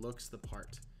because he looks the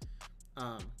part.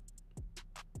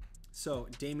 So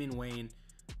Damian Wayne,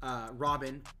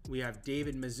 Robin, we have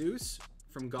David Mazouz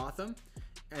from Gotham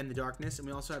and The Darkness, and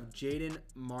we also have Jaden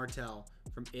Martell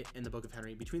from It and the Book of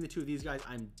Henry. Between the two of these guys,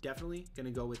 I'm definitely gonna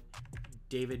go with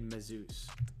David Mazouz.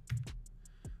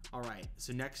 All right,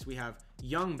 so next we have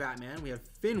young Batman. We have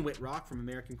Finn Wittrock from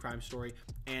American Crime Story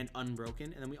and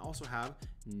Unbroken, and then we also have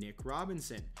Nick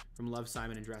Robinson from Love,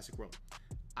 Simon, and Jurassic World.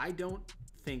 I don't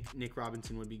think Nick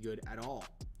Robinson would be good at all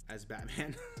as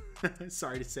Batman.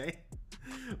 Sorry to say,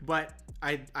 but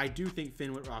I do think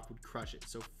Finn Wittrock would crush it.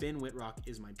 So Finn Wittrock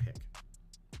is my pick.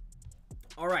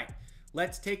 All right,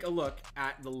 let's take a look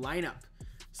at the lineup.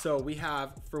 So we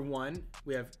have, for one,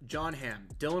 we have John Hamm,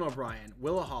 Dylan O'Brien,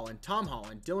 Willa Holland, Tom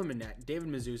Holland, Dylan Minnette, David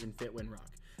Mazouz, and Fit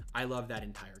Winrock. I love that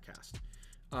entire cast.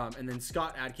 And then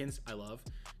Scott Adkins, I love.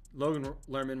 Logan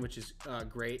Lerman, which is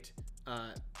great.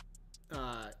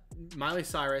 Miley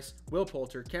Cyrus, Will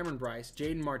Poulter, Cameron Bryce,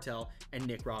 Jaden Martell, and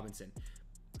Nick Robinson.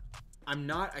 I'm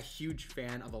not a huge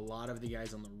fan of a lot of the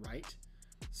guys on the right,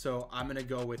 so I'm going to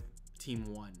go with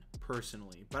Team 1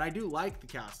 personally. But I do like the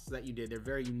casts that you did. They're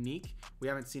very unique. We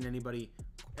haven't seen anybody,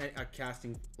 a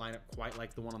casting lineup quite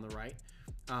like the one on the right.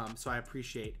 So I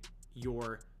appreciate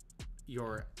your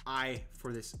eye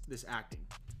for this acting.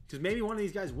 Because maybe one of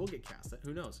these guys will get cast.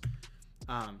 Who knows?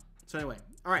 So anyway,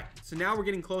 all right. So now we're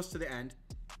getting close to the end.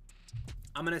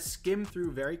 I'm going to skim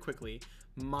through very quickly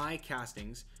my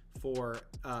castings for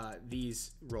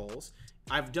these roles.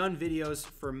 I've done videos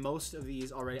for most of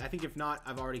these already. I think if not,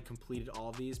 I've already completed all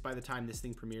of these. By the time this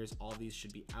thing premieres, all of these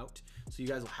should be out. So you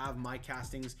guys will have my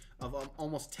castings of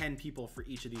almost 10 people for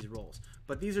each of these roles.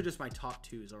 But these are just my top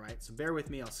 2s, all right? So bear with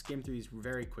me. I'll skim through these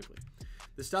very quickly.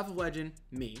 The Stuff of Legend,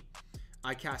 me.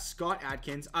 I cast Scott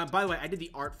Adkins. By the way, I did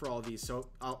the art for all of these, so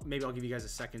maybe I'll give you guys a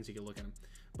second so you can look at them.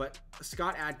 But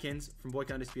Scott Adkins from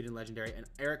Boyka Undisputed and Legendary, and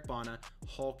Eric Bana,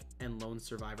 Hulk, and Lone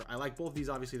Survivor. I like both of these.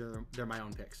 Obviously, they're my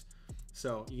own picks.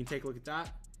 So you can take a look at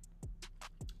that.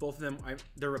 Both of them,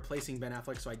 they're replacing Ben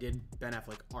Affleck, so I did Ben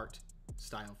Affleck art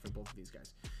style for both of these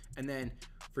guys. And then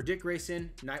for Dick Grayson,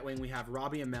 Nightwing, we have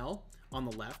Robbie Amell on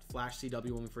the left, Flash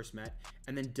CW when we first met,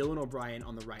 and then Dylan O'Brien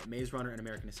on the right, Maze Runner and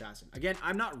American Assassin. Again,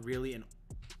 I'm not really an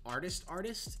artist.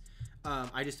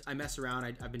 I mess around.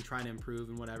 I've been trying to improve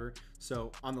and whatever.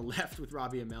 So on the left with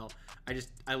Robbie Amell,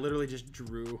 I literally just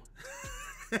drew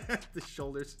the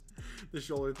shoulders. The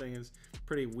shoulder thing is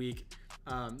pretty weak,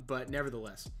 but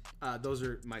nevertheless, those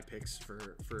are my picks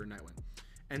for Nightwing.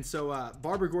 And so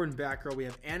Barbara Gordon, Batgirl, we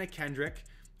have Anna Kendrick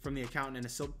from The Accountant and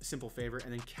A Simple Favor,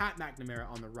 and then Kat McNamara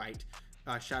on the right,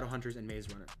 Shadowhunters and Maze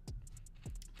Runner.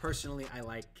 Personally, I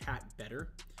like Kat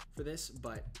better for this,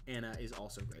 but Anna is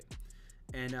also great.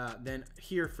 And then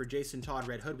here for Jason Todd,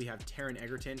 Red Hood, we have Taron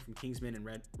Egerton from Kingsman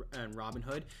and Robin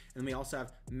Hood. And then we also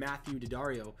have Matthew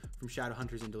Daddario from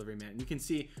Shadowhunters and Delivery Man. And you can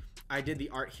see I did the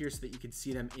art here so that you could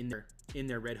see them in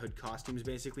their Red Hood costumes,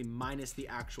 basically, minus the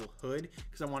actual hood,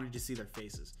 because I wanted to see their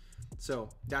faces. So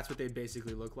that's what they'd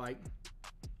basically look like,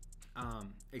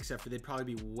 except for they'd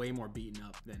probably be way more beaten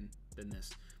up than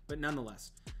this. But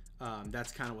nonetheless,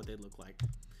 that's kind of what they'd look like.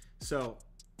 So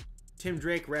Tim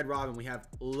Drake, Red Robin, we have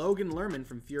Logan Lerman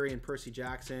from Fury and Percy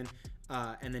Jackson,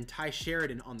 and then Ty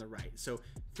Sheridan on the right. So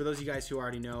for those of you guys who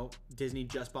already know, Disney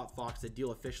just bought Fox. The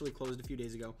deal officially closed a few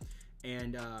days ago,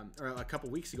 and or a couple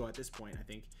weeks ago at this point, I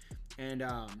think. And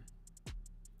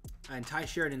Ty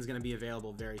Sheridan is going to be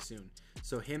available very soon.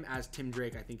 So him as Tim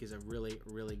Drake, I think, is a really,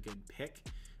 really good pick.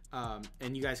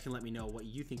 And you guys can let me know what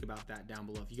you think about that down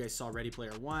below. If you guys saw Ready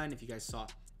Player One, if you guys saw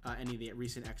any of the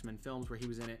recent X-Men films where he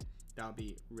was in it, that would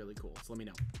be really cool. So let me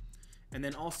know. And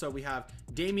then also we have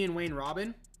Damian Wayne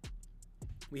Robin.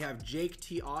 We have Jake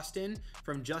T. Austin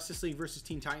from Justice League versus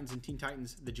Teen Titans and Teen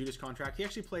Titans The Judas Contract. He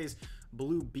actually plays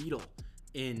Blue Beetle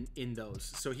in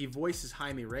those. So he voices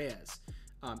Jaime Reyes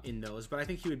in those. But I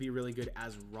think he would be really good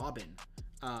as Robin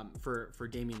for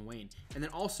Damian Wayne. And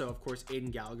then also, of course,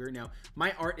 Aidan Gallagher. Now,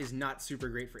 my art is not super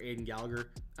great for Aidan Gallagher.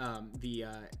 The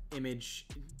image,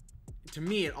 to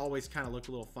me, it always kind of looked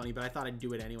a little funny, but I thought I'd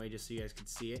do it anyway just so you guys could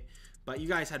see it. But you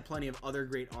guys had plenty of other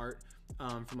great art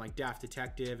from like Daft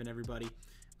Detective and everybody.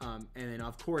 And then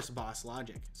of course Boss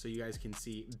Logic, so you guys can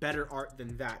see better art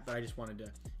than that, but I just wanted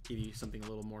to give you something a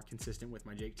little more consistent with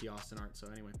my Jake T. Austin art. So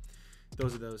anyway,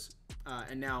 those are those.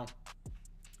 And now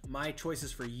my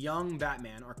choices for young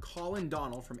Batman are Colin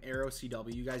Donnell from Arrow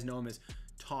CW. You guys know him as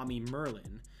Tommy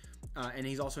Merlin, and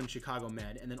he's also in Chicago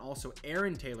Med. And then also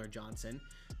Aaron Taylor Johnson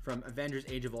from Avengers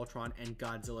Age of Ultron and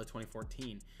Godzilla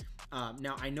 2014.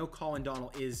 Now I know Colin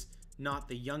Donnell is not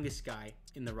the youngest guy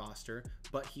in the roster,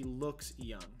 but he looks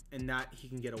young, and that he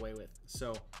can get away with.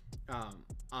 So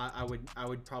I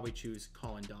would probably choose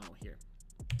Colin Donnell here.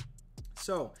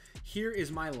 So here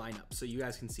is my lineup so you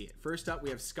guys can see it. First up, we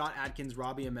have Scott Adkins,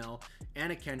 Robbie Amell,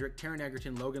 Anna Kendrick, Taron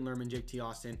Egerton, Logan Lerman, Jake T.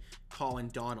 Austin, Colin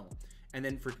Donnell. And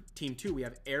then for Team 2, we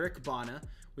have Eric Bana,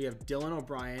 we have Dylan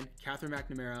O'Brien, Catherine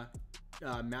McNamara,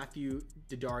 Matthew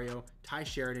Daddario, Ty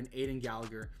Sheridan, Aiden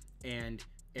Gallagher, and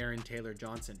Aaron Taylor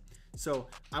Johnson. So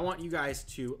I want you guys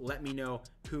to let me know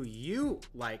who you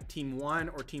like, Team 1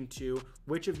 or Team 2.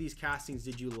 Which of these castings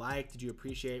did you like? Did you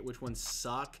appreciate? Which ones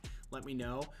suck? Let me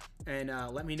know. And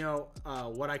let me know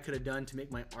what I could have done to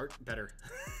make my art better.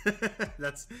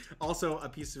 That's also a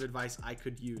piece of advice I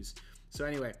could use. So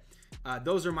anyway,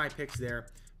 those are my picks there.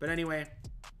 But anyway,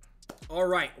 all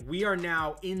right, we are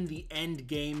now in the end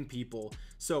game, people.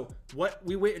 So what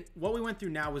we went through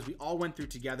now was we all went through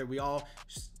together. We all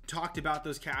talked about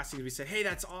those castings. We said, hey,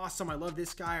 that's awesome, I love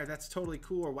this guy, or that's totally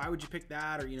cool, or why would you pick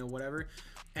that, or you know, whatever.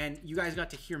 And you guys got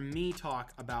to hear me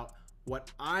talk about what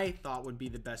I thought would be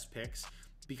the best picks,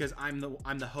 because I'm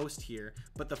the host here.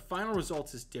 But the final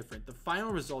results is different. The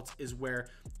final results is where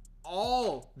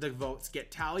all the votes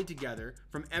get tallied together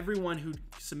from everyone who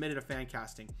submitted a fan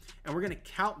casting, and we're gonna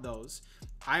count those.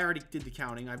 I already did the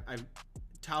counting. I've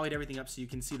tallied everything up so you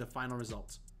can see the final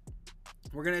results.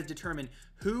 We're going to determine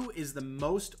who is the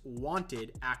most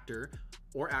wanted actor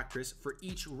or actress for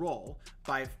each role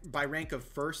by rank of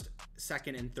first,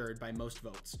 second, and third by most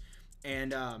votes.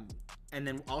 And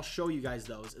then I'll show you guys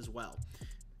those as well.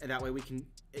 And that way we can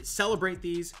celebrate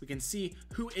these. We can see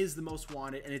who is the most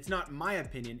wanted. And it's not my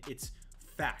opinion, it's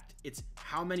fact. It's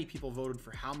how many people voted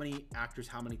for how many actors,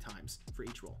 how many times for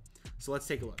each role. So let's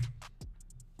take a look.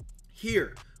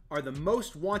 Here are the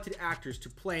most wanted actors to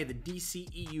play the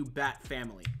DCEU Bat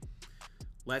family.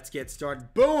 Let's get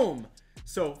started. Boom!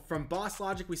 So from Boss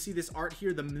Logic, we see this art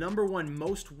here. The #1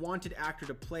 most wanted actor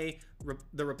to play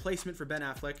the replacement for Ben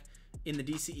Affleck in the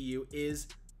DCEU is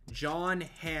Jon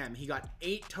Hamm. He got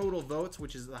 8 total votes,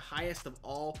 which is the highest of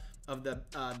all of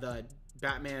the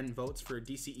Batman votes for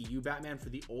DCEU Batman, for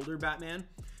the older Batman.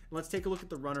 And let's take a look at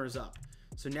the runners-up.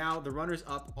 So now the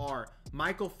runners-up are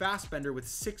Michael Fassbender with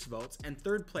 6 votes, and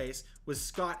third place was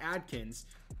Scott Adkins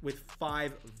with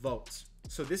 5 votes.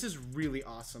 So this is really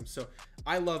awesome. So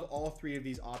I love all 3 of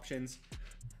these options.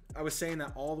 I was saying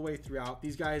that all the way throughout.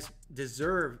 These guys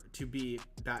deserve to be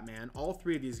Batman. All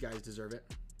 3 of these guys deserve it.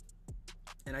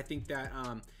 And I think that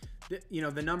you know,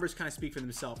 the numbers kind of speak for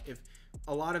themselves. If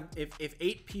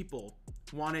 8 people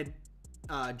wanted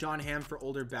Jon Hamm for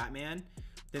older Batman,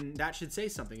 then that should say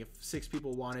something. If 6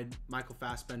 people wanted Michael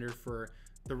Fassbender for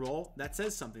the role, that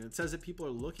says something. It says that people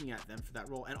are looking at them for that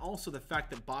role. And also the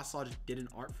fact that Boss Logic did an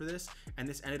art for this, and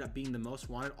this ended up being the most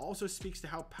wanted, also speaks to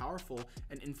how powerful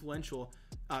and influential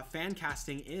fan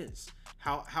casting is.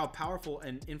 How powerful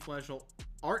and influential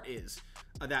art is.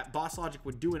 That Boss Logic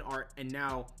would do an art, and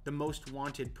now the most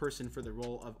wanted person for the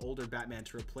role of older Batman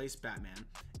to replace Batman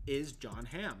is Jon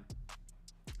Hamm.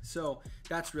 So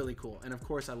that's really cool. And of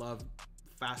course I love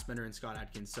Fassbender and Scott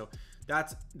Adkins. So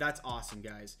that's awesome,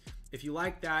 guys. If you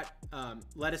like that,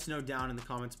 let us know down in the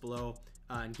comments below,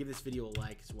 and give this video a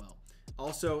like as well.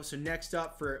 Also, so next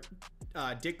up for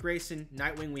Dick Grayson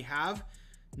Nightwing, we have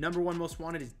 #1 most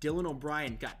wanted is Dylan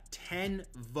O'Brien. Got 10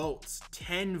 votes.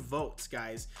 10 votes,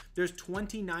 guys. There's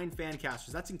 29 fan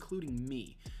casters. That's including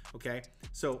me. Okay,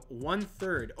 so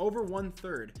over one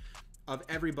third of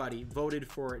everybody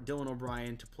voted for Dylan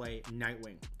O'Brien to play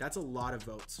Nightwing. That's a lot of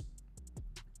votes.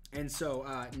 And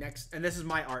so next, and this is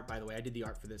my art, by the way. I did the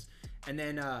art for this. And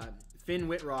then Finn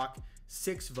Whitrock,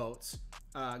 6 votes.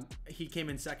 He came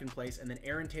in second place. And then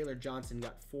Aaron Taylor Johnson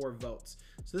got 4 votes.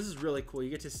 So this is really cool. You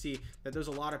get to see that there's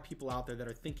a lot of people out there that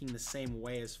are thinking the same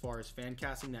way as far as fan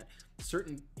casting, that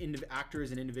certain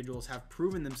actors and individuals have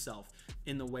proven themselves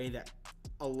in the way that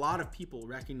a lot of people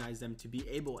recognize them to be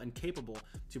able and capable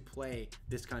to play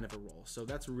this kind of a role. So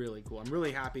that's really cool. I'm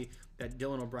really happy that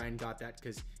Dylan O'Brien got that,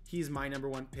 because he's my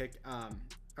 #1 pick,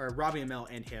 or Robbie Amell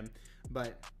and him.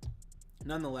 But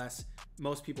nonetheless,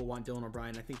 most people want Dylan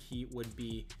O'Brien. I think he would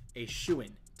be a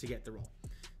shoo-in to get the role.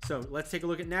 So let's take a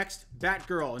look at next.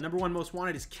 Batgirl. Number 1 most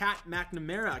wanted is Catherine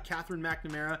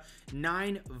McNamara.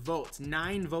 9 votes.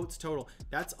 9 votes total.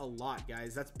 That's a lot,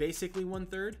 guys. That's basically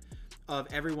 1/3 of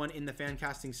everyone in the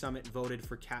Fancasting Summit voted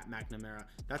for Cat McNamara.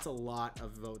 That's a lot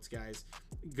of votes, guys.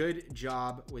 Good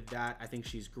job with that. I think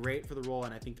she's great for the role,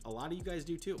 and I think a lot of you guys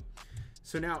do too.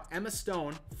 So now Emma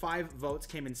Stone, 5 votes,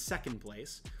 came in 2nd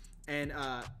place. And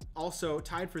also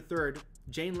tied for 3rd,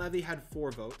 Jane Levy had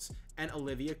 4 votes, and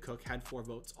Olivia Cook had 4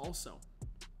 votes also.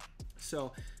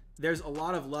 So there's a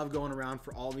lot of love going around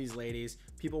for all these ladies.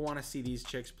 People want to see these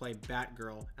chicks play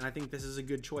Batgirl, and I think this is a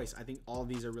good choice. I think all of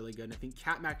these are really good, and I think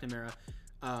Cat McNamara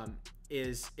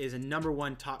is a number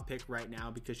 1 top pick right now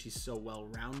because she's so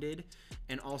well-rounded.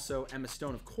 And also Emma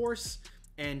Stone, of course,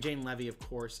 and Jane Levy, of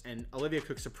course, and Olivia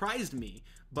Cook surprised me,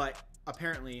 but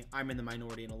apparently I'm in the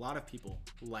minority, and a lot of people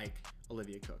like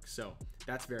Olivia Cook, so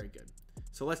that's very good.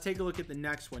 So let's take a look at the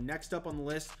next one. Next up on the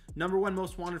list, number 1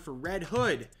 most wanted for Red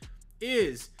Hood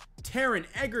is Taron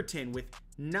Egerton with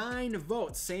 9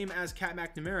 votes, same as Cat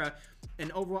McNamara,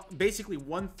 and overall, basically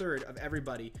 1/3 of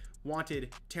everybody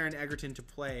wanted Taron Egerton to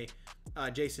play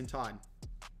Jason Todd.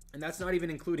 And that's not even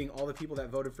including all the people that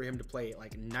voted for him to play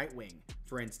like Nightwing,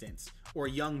 for instance, or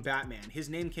Young Batman. His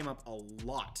name came up a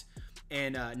lot.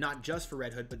 And not just for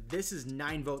Red Hood, but this is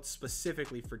 9 votes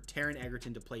specifically for Taron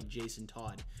Egerton to play Jason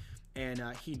Todd. And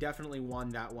he definitely won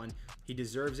that one. He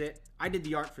deserves it. I did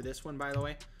the art for this one, by the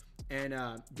way. And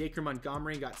Dacre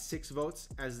Montgomery got 6 votes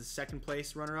as the 2nd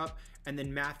place runner-up. And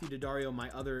then Matthew Daddario, my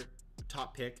other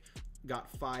top pick,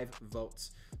 got 5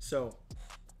 votes. So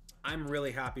I'm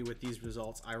really happy with these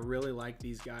results. I really like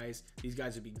these guys. These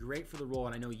guys would be great for the role,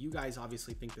 and I know you guys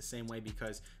obviously think the same way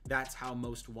because that's how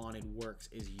Most Wanted works,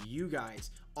 is you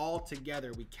guys all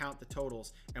together, we count the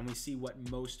totals and we see what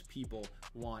most people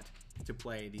want to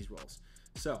play these roles.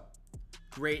 So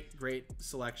great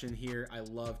selection here. I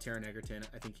love Taron Egerton.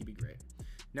 I think he'd be great.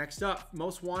 Next up,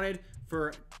 Most Wanted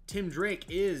for Tim Drake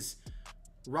is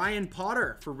Ryan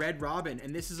Potter for Red Robin,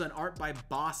 and this is an art by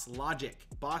Boss Logic.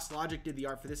 Boss Logic did the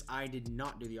art for this. I did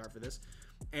not do the art for this.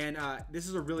 And this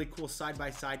is a really cool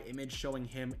side-by-side image showing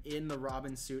him in the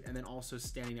Robin suit and then also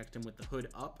standing next to him with the hood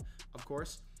up, of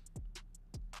course.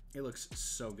 It looks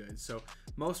so good. So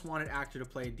most wanted actor to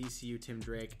play DCU Tim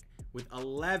Drake with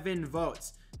 11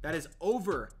 votes. That is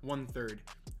over 1/3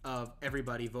 of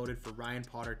everybody voted for Ryan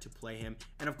Potter to play him.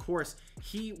 And of course,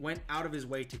 he went out of his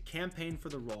way to campaign for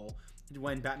the role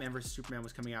when Batman vs. Superman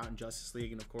was coming out in Justice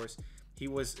League. And of course, he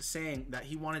was saying that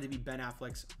he wanted to be Ben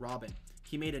Affleck's Robin.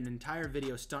 He made an entire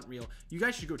video stunt reel. You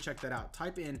guys should go check that out.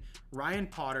 Type in Ryan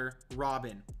Potter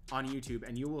Robin on YouTube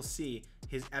and you will see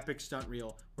his epic stunt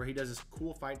reel where he does this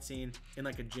cool fight scene in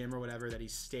like a gym or whatever that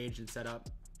he's staged and set up.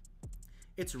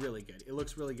 It's really good. It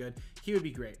looks really good. He would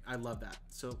be great. I love that.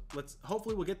 So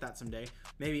hopefully we'll get that someday.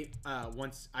 Maybe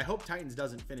once, I hope Titans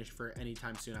doesn't finish for any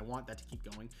time soon. I want that to keep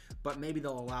going, but maybe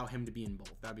they'll allow him to be in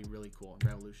both. That'd be really cool and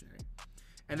revolutionary.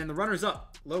 And then the runners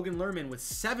up, Logan Lerman with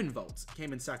 7 votes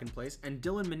came in 2nd place, and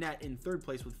Dylan Minnette in 3rd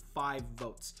place with 5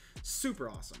 votes. Super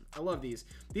awesome. I love these.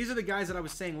 These are the guys that I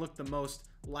was saying look the most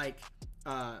like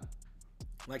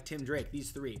Tim Drake.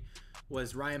 These 3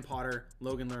 was Ryan Potter,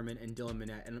 Logan Lerman, and Dylan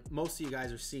Minnette. And most of you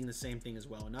guys are seeing the same thing as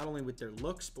well, not only with their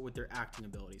looks, but with their acting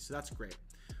abilities. So that's great.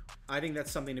 I think that's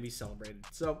something to be celebrated.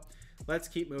 So let's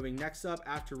keep moving. Next up,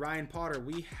 after Ryan Potter,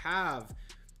 we have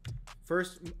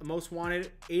first most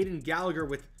wanted, Aidan Gallagher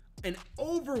with an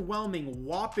overwhelming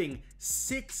whopping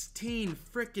 16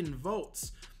 freaking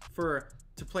votes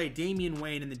to play Damian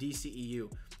Wayne in the DCEU.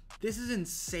 This is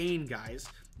insane, guys.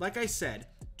 Like I said,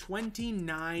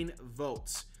 29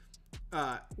 votes.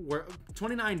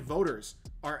 29 voters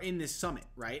are in this summit,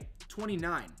 right?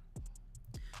 29.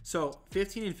 So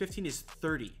 15 and 15 is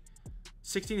 30.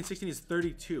 16 and 16 is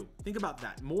 32. Think about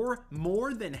that.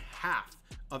 More than half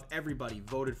of everybody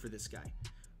voted for this guy.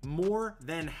 More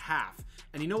than half.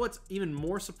 And you know what's even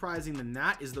more surprising than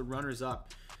that is the runners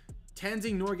up.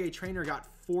 Tenzing Norgay Trainer got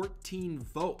 14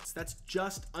 votes. That's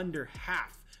just under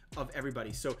half of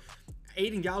everybody. So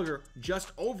Aidan Gallagher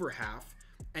just over half,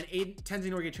 and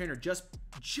Tenzing Norgay Trainer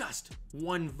just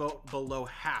 1 vote below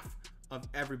half of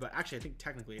everybody. Actually, I think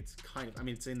technically it's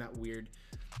it's in that weird.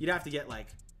 You'd have to get like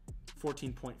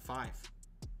 14.5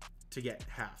 to get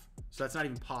half. So that's not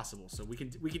even possible. So we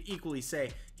can equally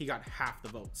say he got half the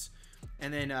votes.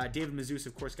 And then David Mazouz,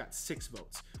 of course, got 6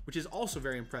 votes, which is also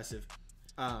very impressive.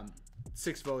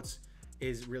 6 votes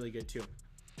is really good too.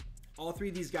 All 3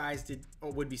 of these guys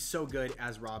would be so good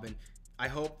as Robin. I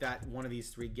hope that one of these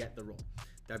 3 get the role.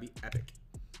 That'd be epic.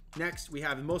 Next, we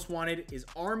have the most wanted is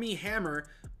Armie Hammer,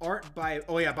 art by,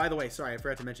 oh yeah, by the way, sorry, I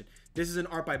forgot to mention. This is an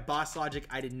art by Boss Logic.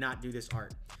 I did not do this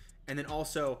art. And then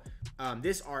also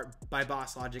this art by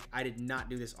Boss Logic. I did not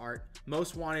do this art.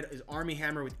 Most Wanted is Armie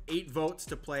Hammer with 8 votes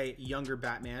to play younger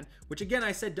Batman, which again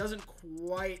I said doesn't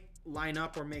quite line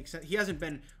up or make sense. He hasn't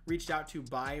been reached out to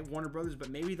by Warner Brothers,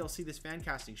 but maybe they'll see this fan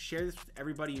casting. Share this with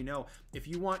everybody you know. If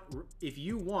you want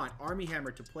Armie Hammer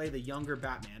to play the younger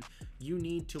Batman, you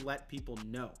need to let people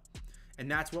know. And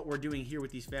that's what we're doing here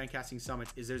with these fan casting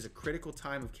summits. Is there's a critical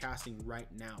time of casting right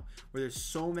now where there's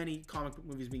so many comic book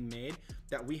movies being made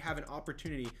that we have an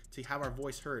opportunity to have our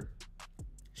voice heard.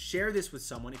 Share this with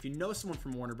someone. If you know someone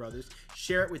from Warner Brothers,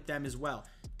 share it with them as well.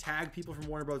 Tag people from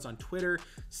Warner Brothers on Twitter.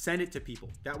 Send it to people.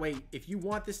 That way, if you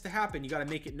want this to happen, you got to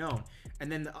make it known.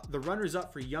 And then the runners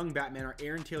up for young Batman are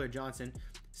Aaron Taylor Johnson,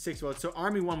 6 votes. So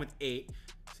Armie won with 8.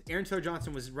 Aaron Taylor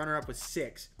Johnson was runner up with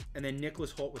 6, and then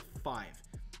Nicholas Hoult with 5.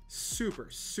 Super,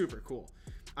 super cool.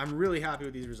 I'm really happy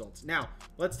with these results. Now,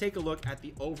 let's take a look at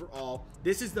the overall.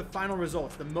 This is the final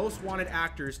results. The most wanted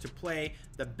actors to play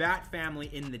the Bat family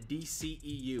in the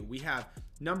DCEU. We have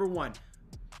number 1,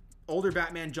 older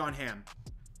Batman, John Hamm.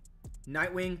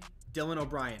 Nightwing, Dylan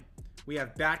O'Brien. We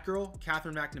have Batgirl,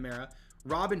 Catherine McNamara.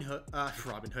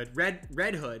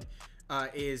 Red Hood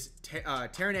is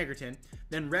Taron Egerton.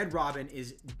 Then Red Robin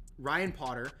is Ryan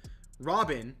Potter.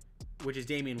 Robin, which is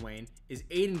Damian Wayne, is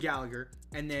Aidan Gallagher.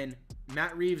 And then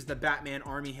Matt Reeves, the Batman,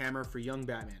 Armie Hammer for young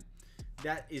Batman.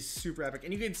 That is super epic.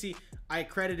 And you can see I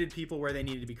credited people where they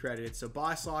needed to be credited. So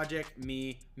Boss Logic,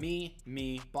 me,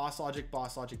 Boss Logic,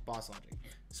 Boss Logic, Boss Logic.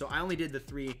 So I only did the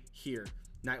 3 here.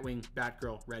 Nightwing,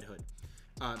 Batgirl, Red Hood.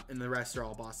 And the rest are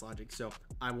all Boss Logic. So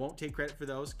I won't take credit for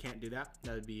those. Can't do that.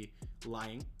 That would be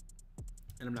lying.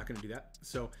 And I'm not going to do that.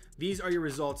 So these are your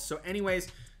results. So anyways,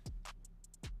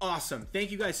 awesome. Thank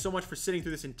you guys so much for sitting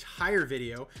through this entire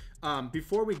video.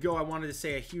 Before we go, I wanted to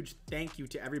say a huge thank you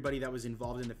to everybody that was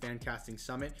involved in the Fan Casting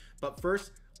Summit. But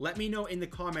first, let me know in the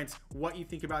comments what you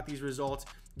think about these results.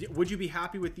 Would you be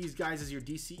happy with these guys as your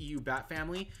DCEU Bat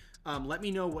family? Let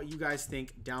me know what you guys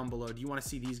think down below. Do you want to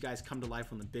see these guys come to life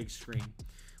on the big screen?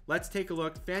 Let's take a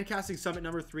look. Fan Casting Summit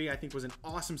number 3, I think, was an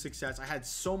awesome success. I had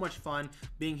so much fun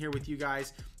being here with you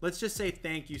guys. Let's just say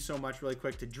thank you so much really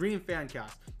quick to Dream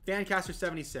Fancast, Fancaster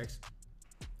 76,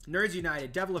 Nerds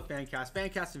United, Devil of Fancast,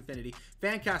 Fancast Infinity,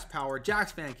 Fancast Power,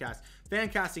 Jax Fancast,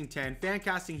 Fancasting 10,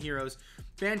 Fancasting Heroes,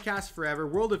 Fancast Forever,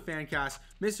 World of Fancast,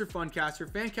 Mr. Funcaster,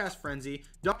 Fancast Frenzy,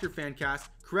 Dr. Fancast,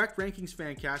 Correct Rankings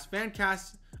Fancast,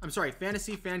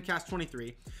 Fantasy Fancast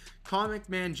 23, Comic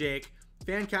Man Jake,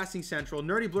 Fancasting Central,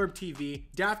 Nerdy Blurb TV,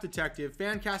 Daft Detective,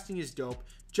 Fancasting is Dope,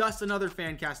 Just Another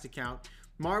Fancast Account,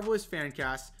 Marvelous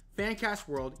Fancast, Fancast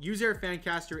World, User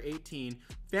Fancaster 18,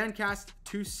 Fancast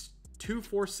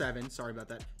 247, sorry about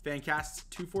that, Fancasts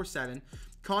 247,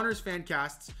 Connor's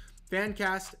Fancasts,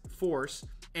 Fancast Force,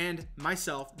 and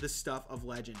myself, The Stuff of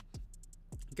Legend.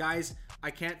 Guys, I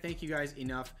can't thank you guys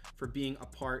enough for being a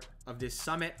part of this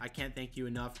summit. I can't thank you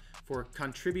enough for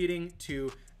contributing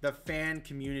to the fan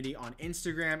community on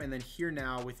Instagram and then here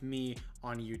now with me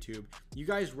on YouTube. You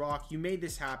guys rock. You made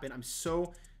this happen. I'm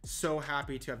so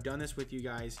happy to have done this with you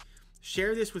guys.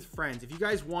 Share this with friends. If you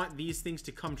guys want these things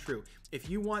to come true, if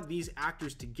you want these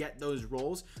actors to get those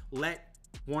roles, let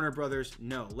Warner Brothers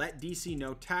know. Let DC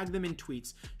know. Tag them in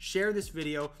tweets. Share this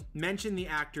video. Mention the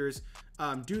actors.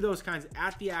 Do those kinds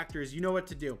at the actors. You know what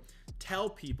to do. Tell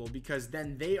people, because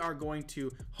then they are going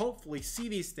to hopefully see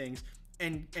these things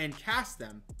and cast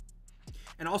them.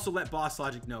 And also let Boss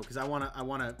Logic know, because I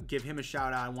wanna give him a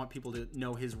shout out. I want people to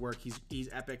know his work. He's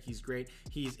epic. He's great.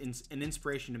 He's an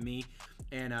inspiration to me,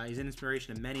 and he's an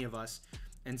inspiration to many of us.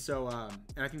 And so,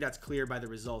 and I think that's clear by the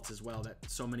results as well, that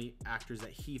so many actors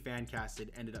that he fan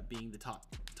casted ended up being the top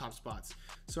spots.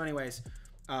 So anyways,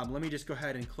 let me just go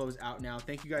ahead and close out now.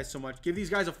 Thank you guys so much. Give these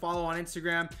guys a follow on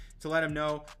Instagram to let them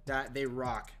know that they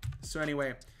rock. So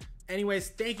anyways,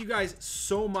 thank you guys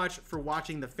so much for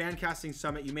watching the Fan Casting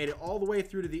Summit. You made it all the way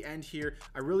through to the end here.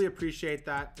 I really appreciate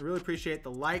that. I really appreciate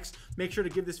the likes. Make sure to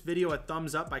give this video a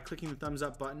thumbs up by clicking the thumbs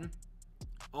up button.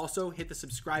 Also, hit the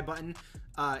subscribe button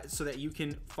so that you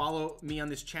can follow me on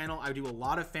this channel. I do a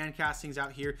lot of fan castings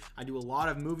out here. I do a lot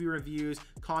of movie reviews,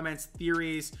 comments,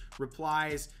 theories,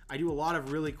 replies. I do a lot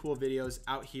of really cool videos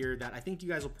out here that I think you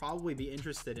guys will probably be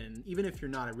interested in. Even if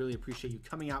you're not, I really appreciate you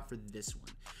coming out for this one.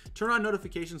 Turn on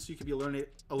notifications so you can be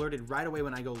alerted right away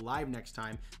when I go live next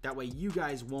time. That way you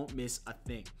guys won't miss a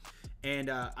thing. And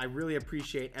I really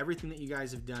appreciate everything that you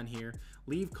guys have done here.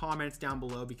 Leave comments down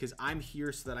below, because I'm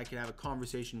here so that I can have a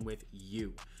conversation with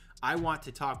you. I want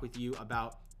to talk with you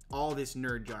about all this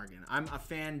nerd jargon. I'm a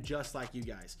fan just like you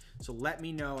guys. So let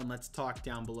me know and let's talk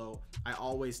down below. I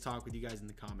always talk with you guys in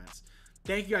the comments.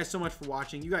 Thank you guys so much for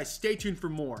watching. You guys stay tuned for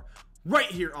more right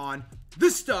here on The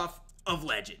Stuff of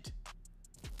legend.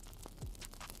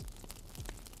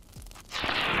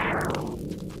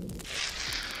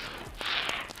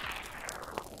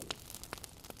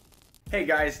 Hey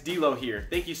guys, D-Lo here.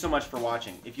 Thank you so much for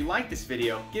watching. If you like this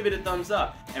video, give it a thumbs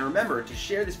up. And remember to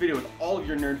share this video with all of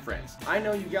your nerd friends. I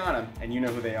know you got them, and you know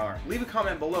who they are. Leave a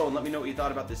comment below and let me know what you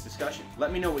thought about this discussion.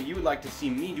 Let me know what you would like to see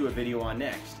me do a video on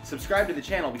next. Subscribe to the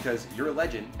channel because you're a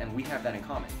legend, and we have that in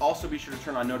common. Also be sure to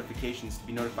turn on notifications to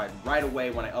be notified right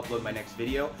away when I upload my next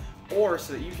video, or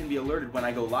so that you can be alerted when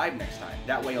I go live next time.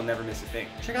 That way you'll never miss a thing.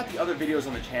 Check out the other videos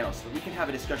on the channel so that we can have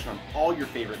a discussion on all your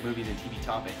favorite movies and TV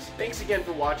topics. Thanks again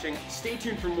for watching. Stay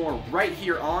tuned for more right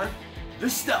here on The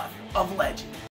Stuff of Legend.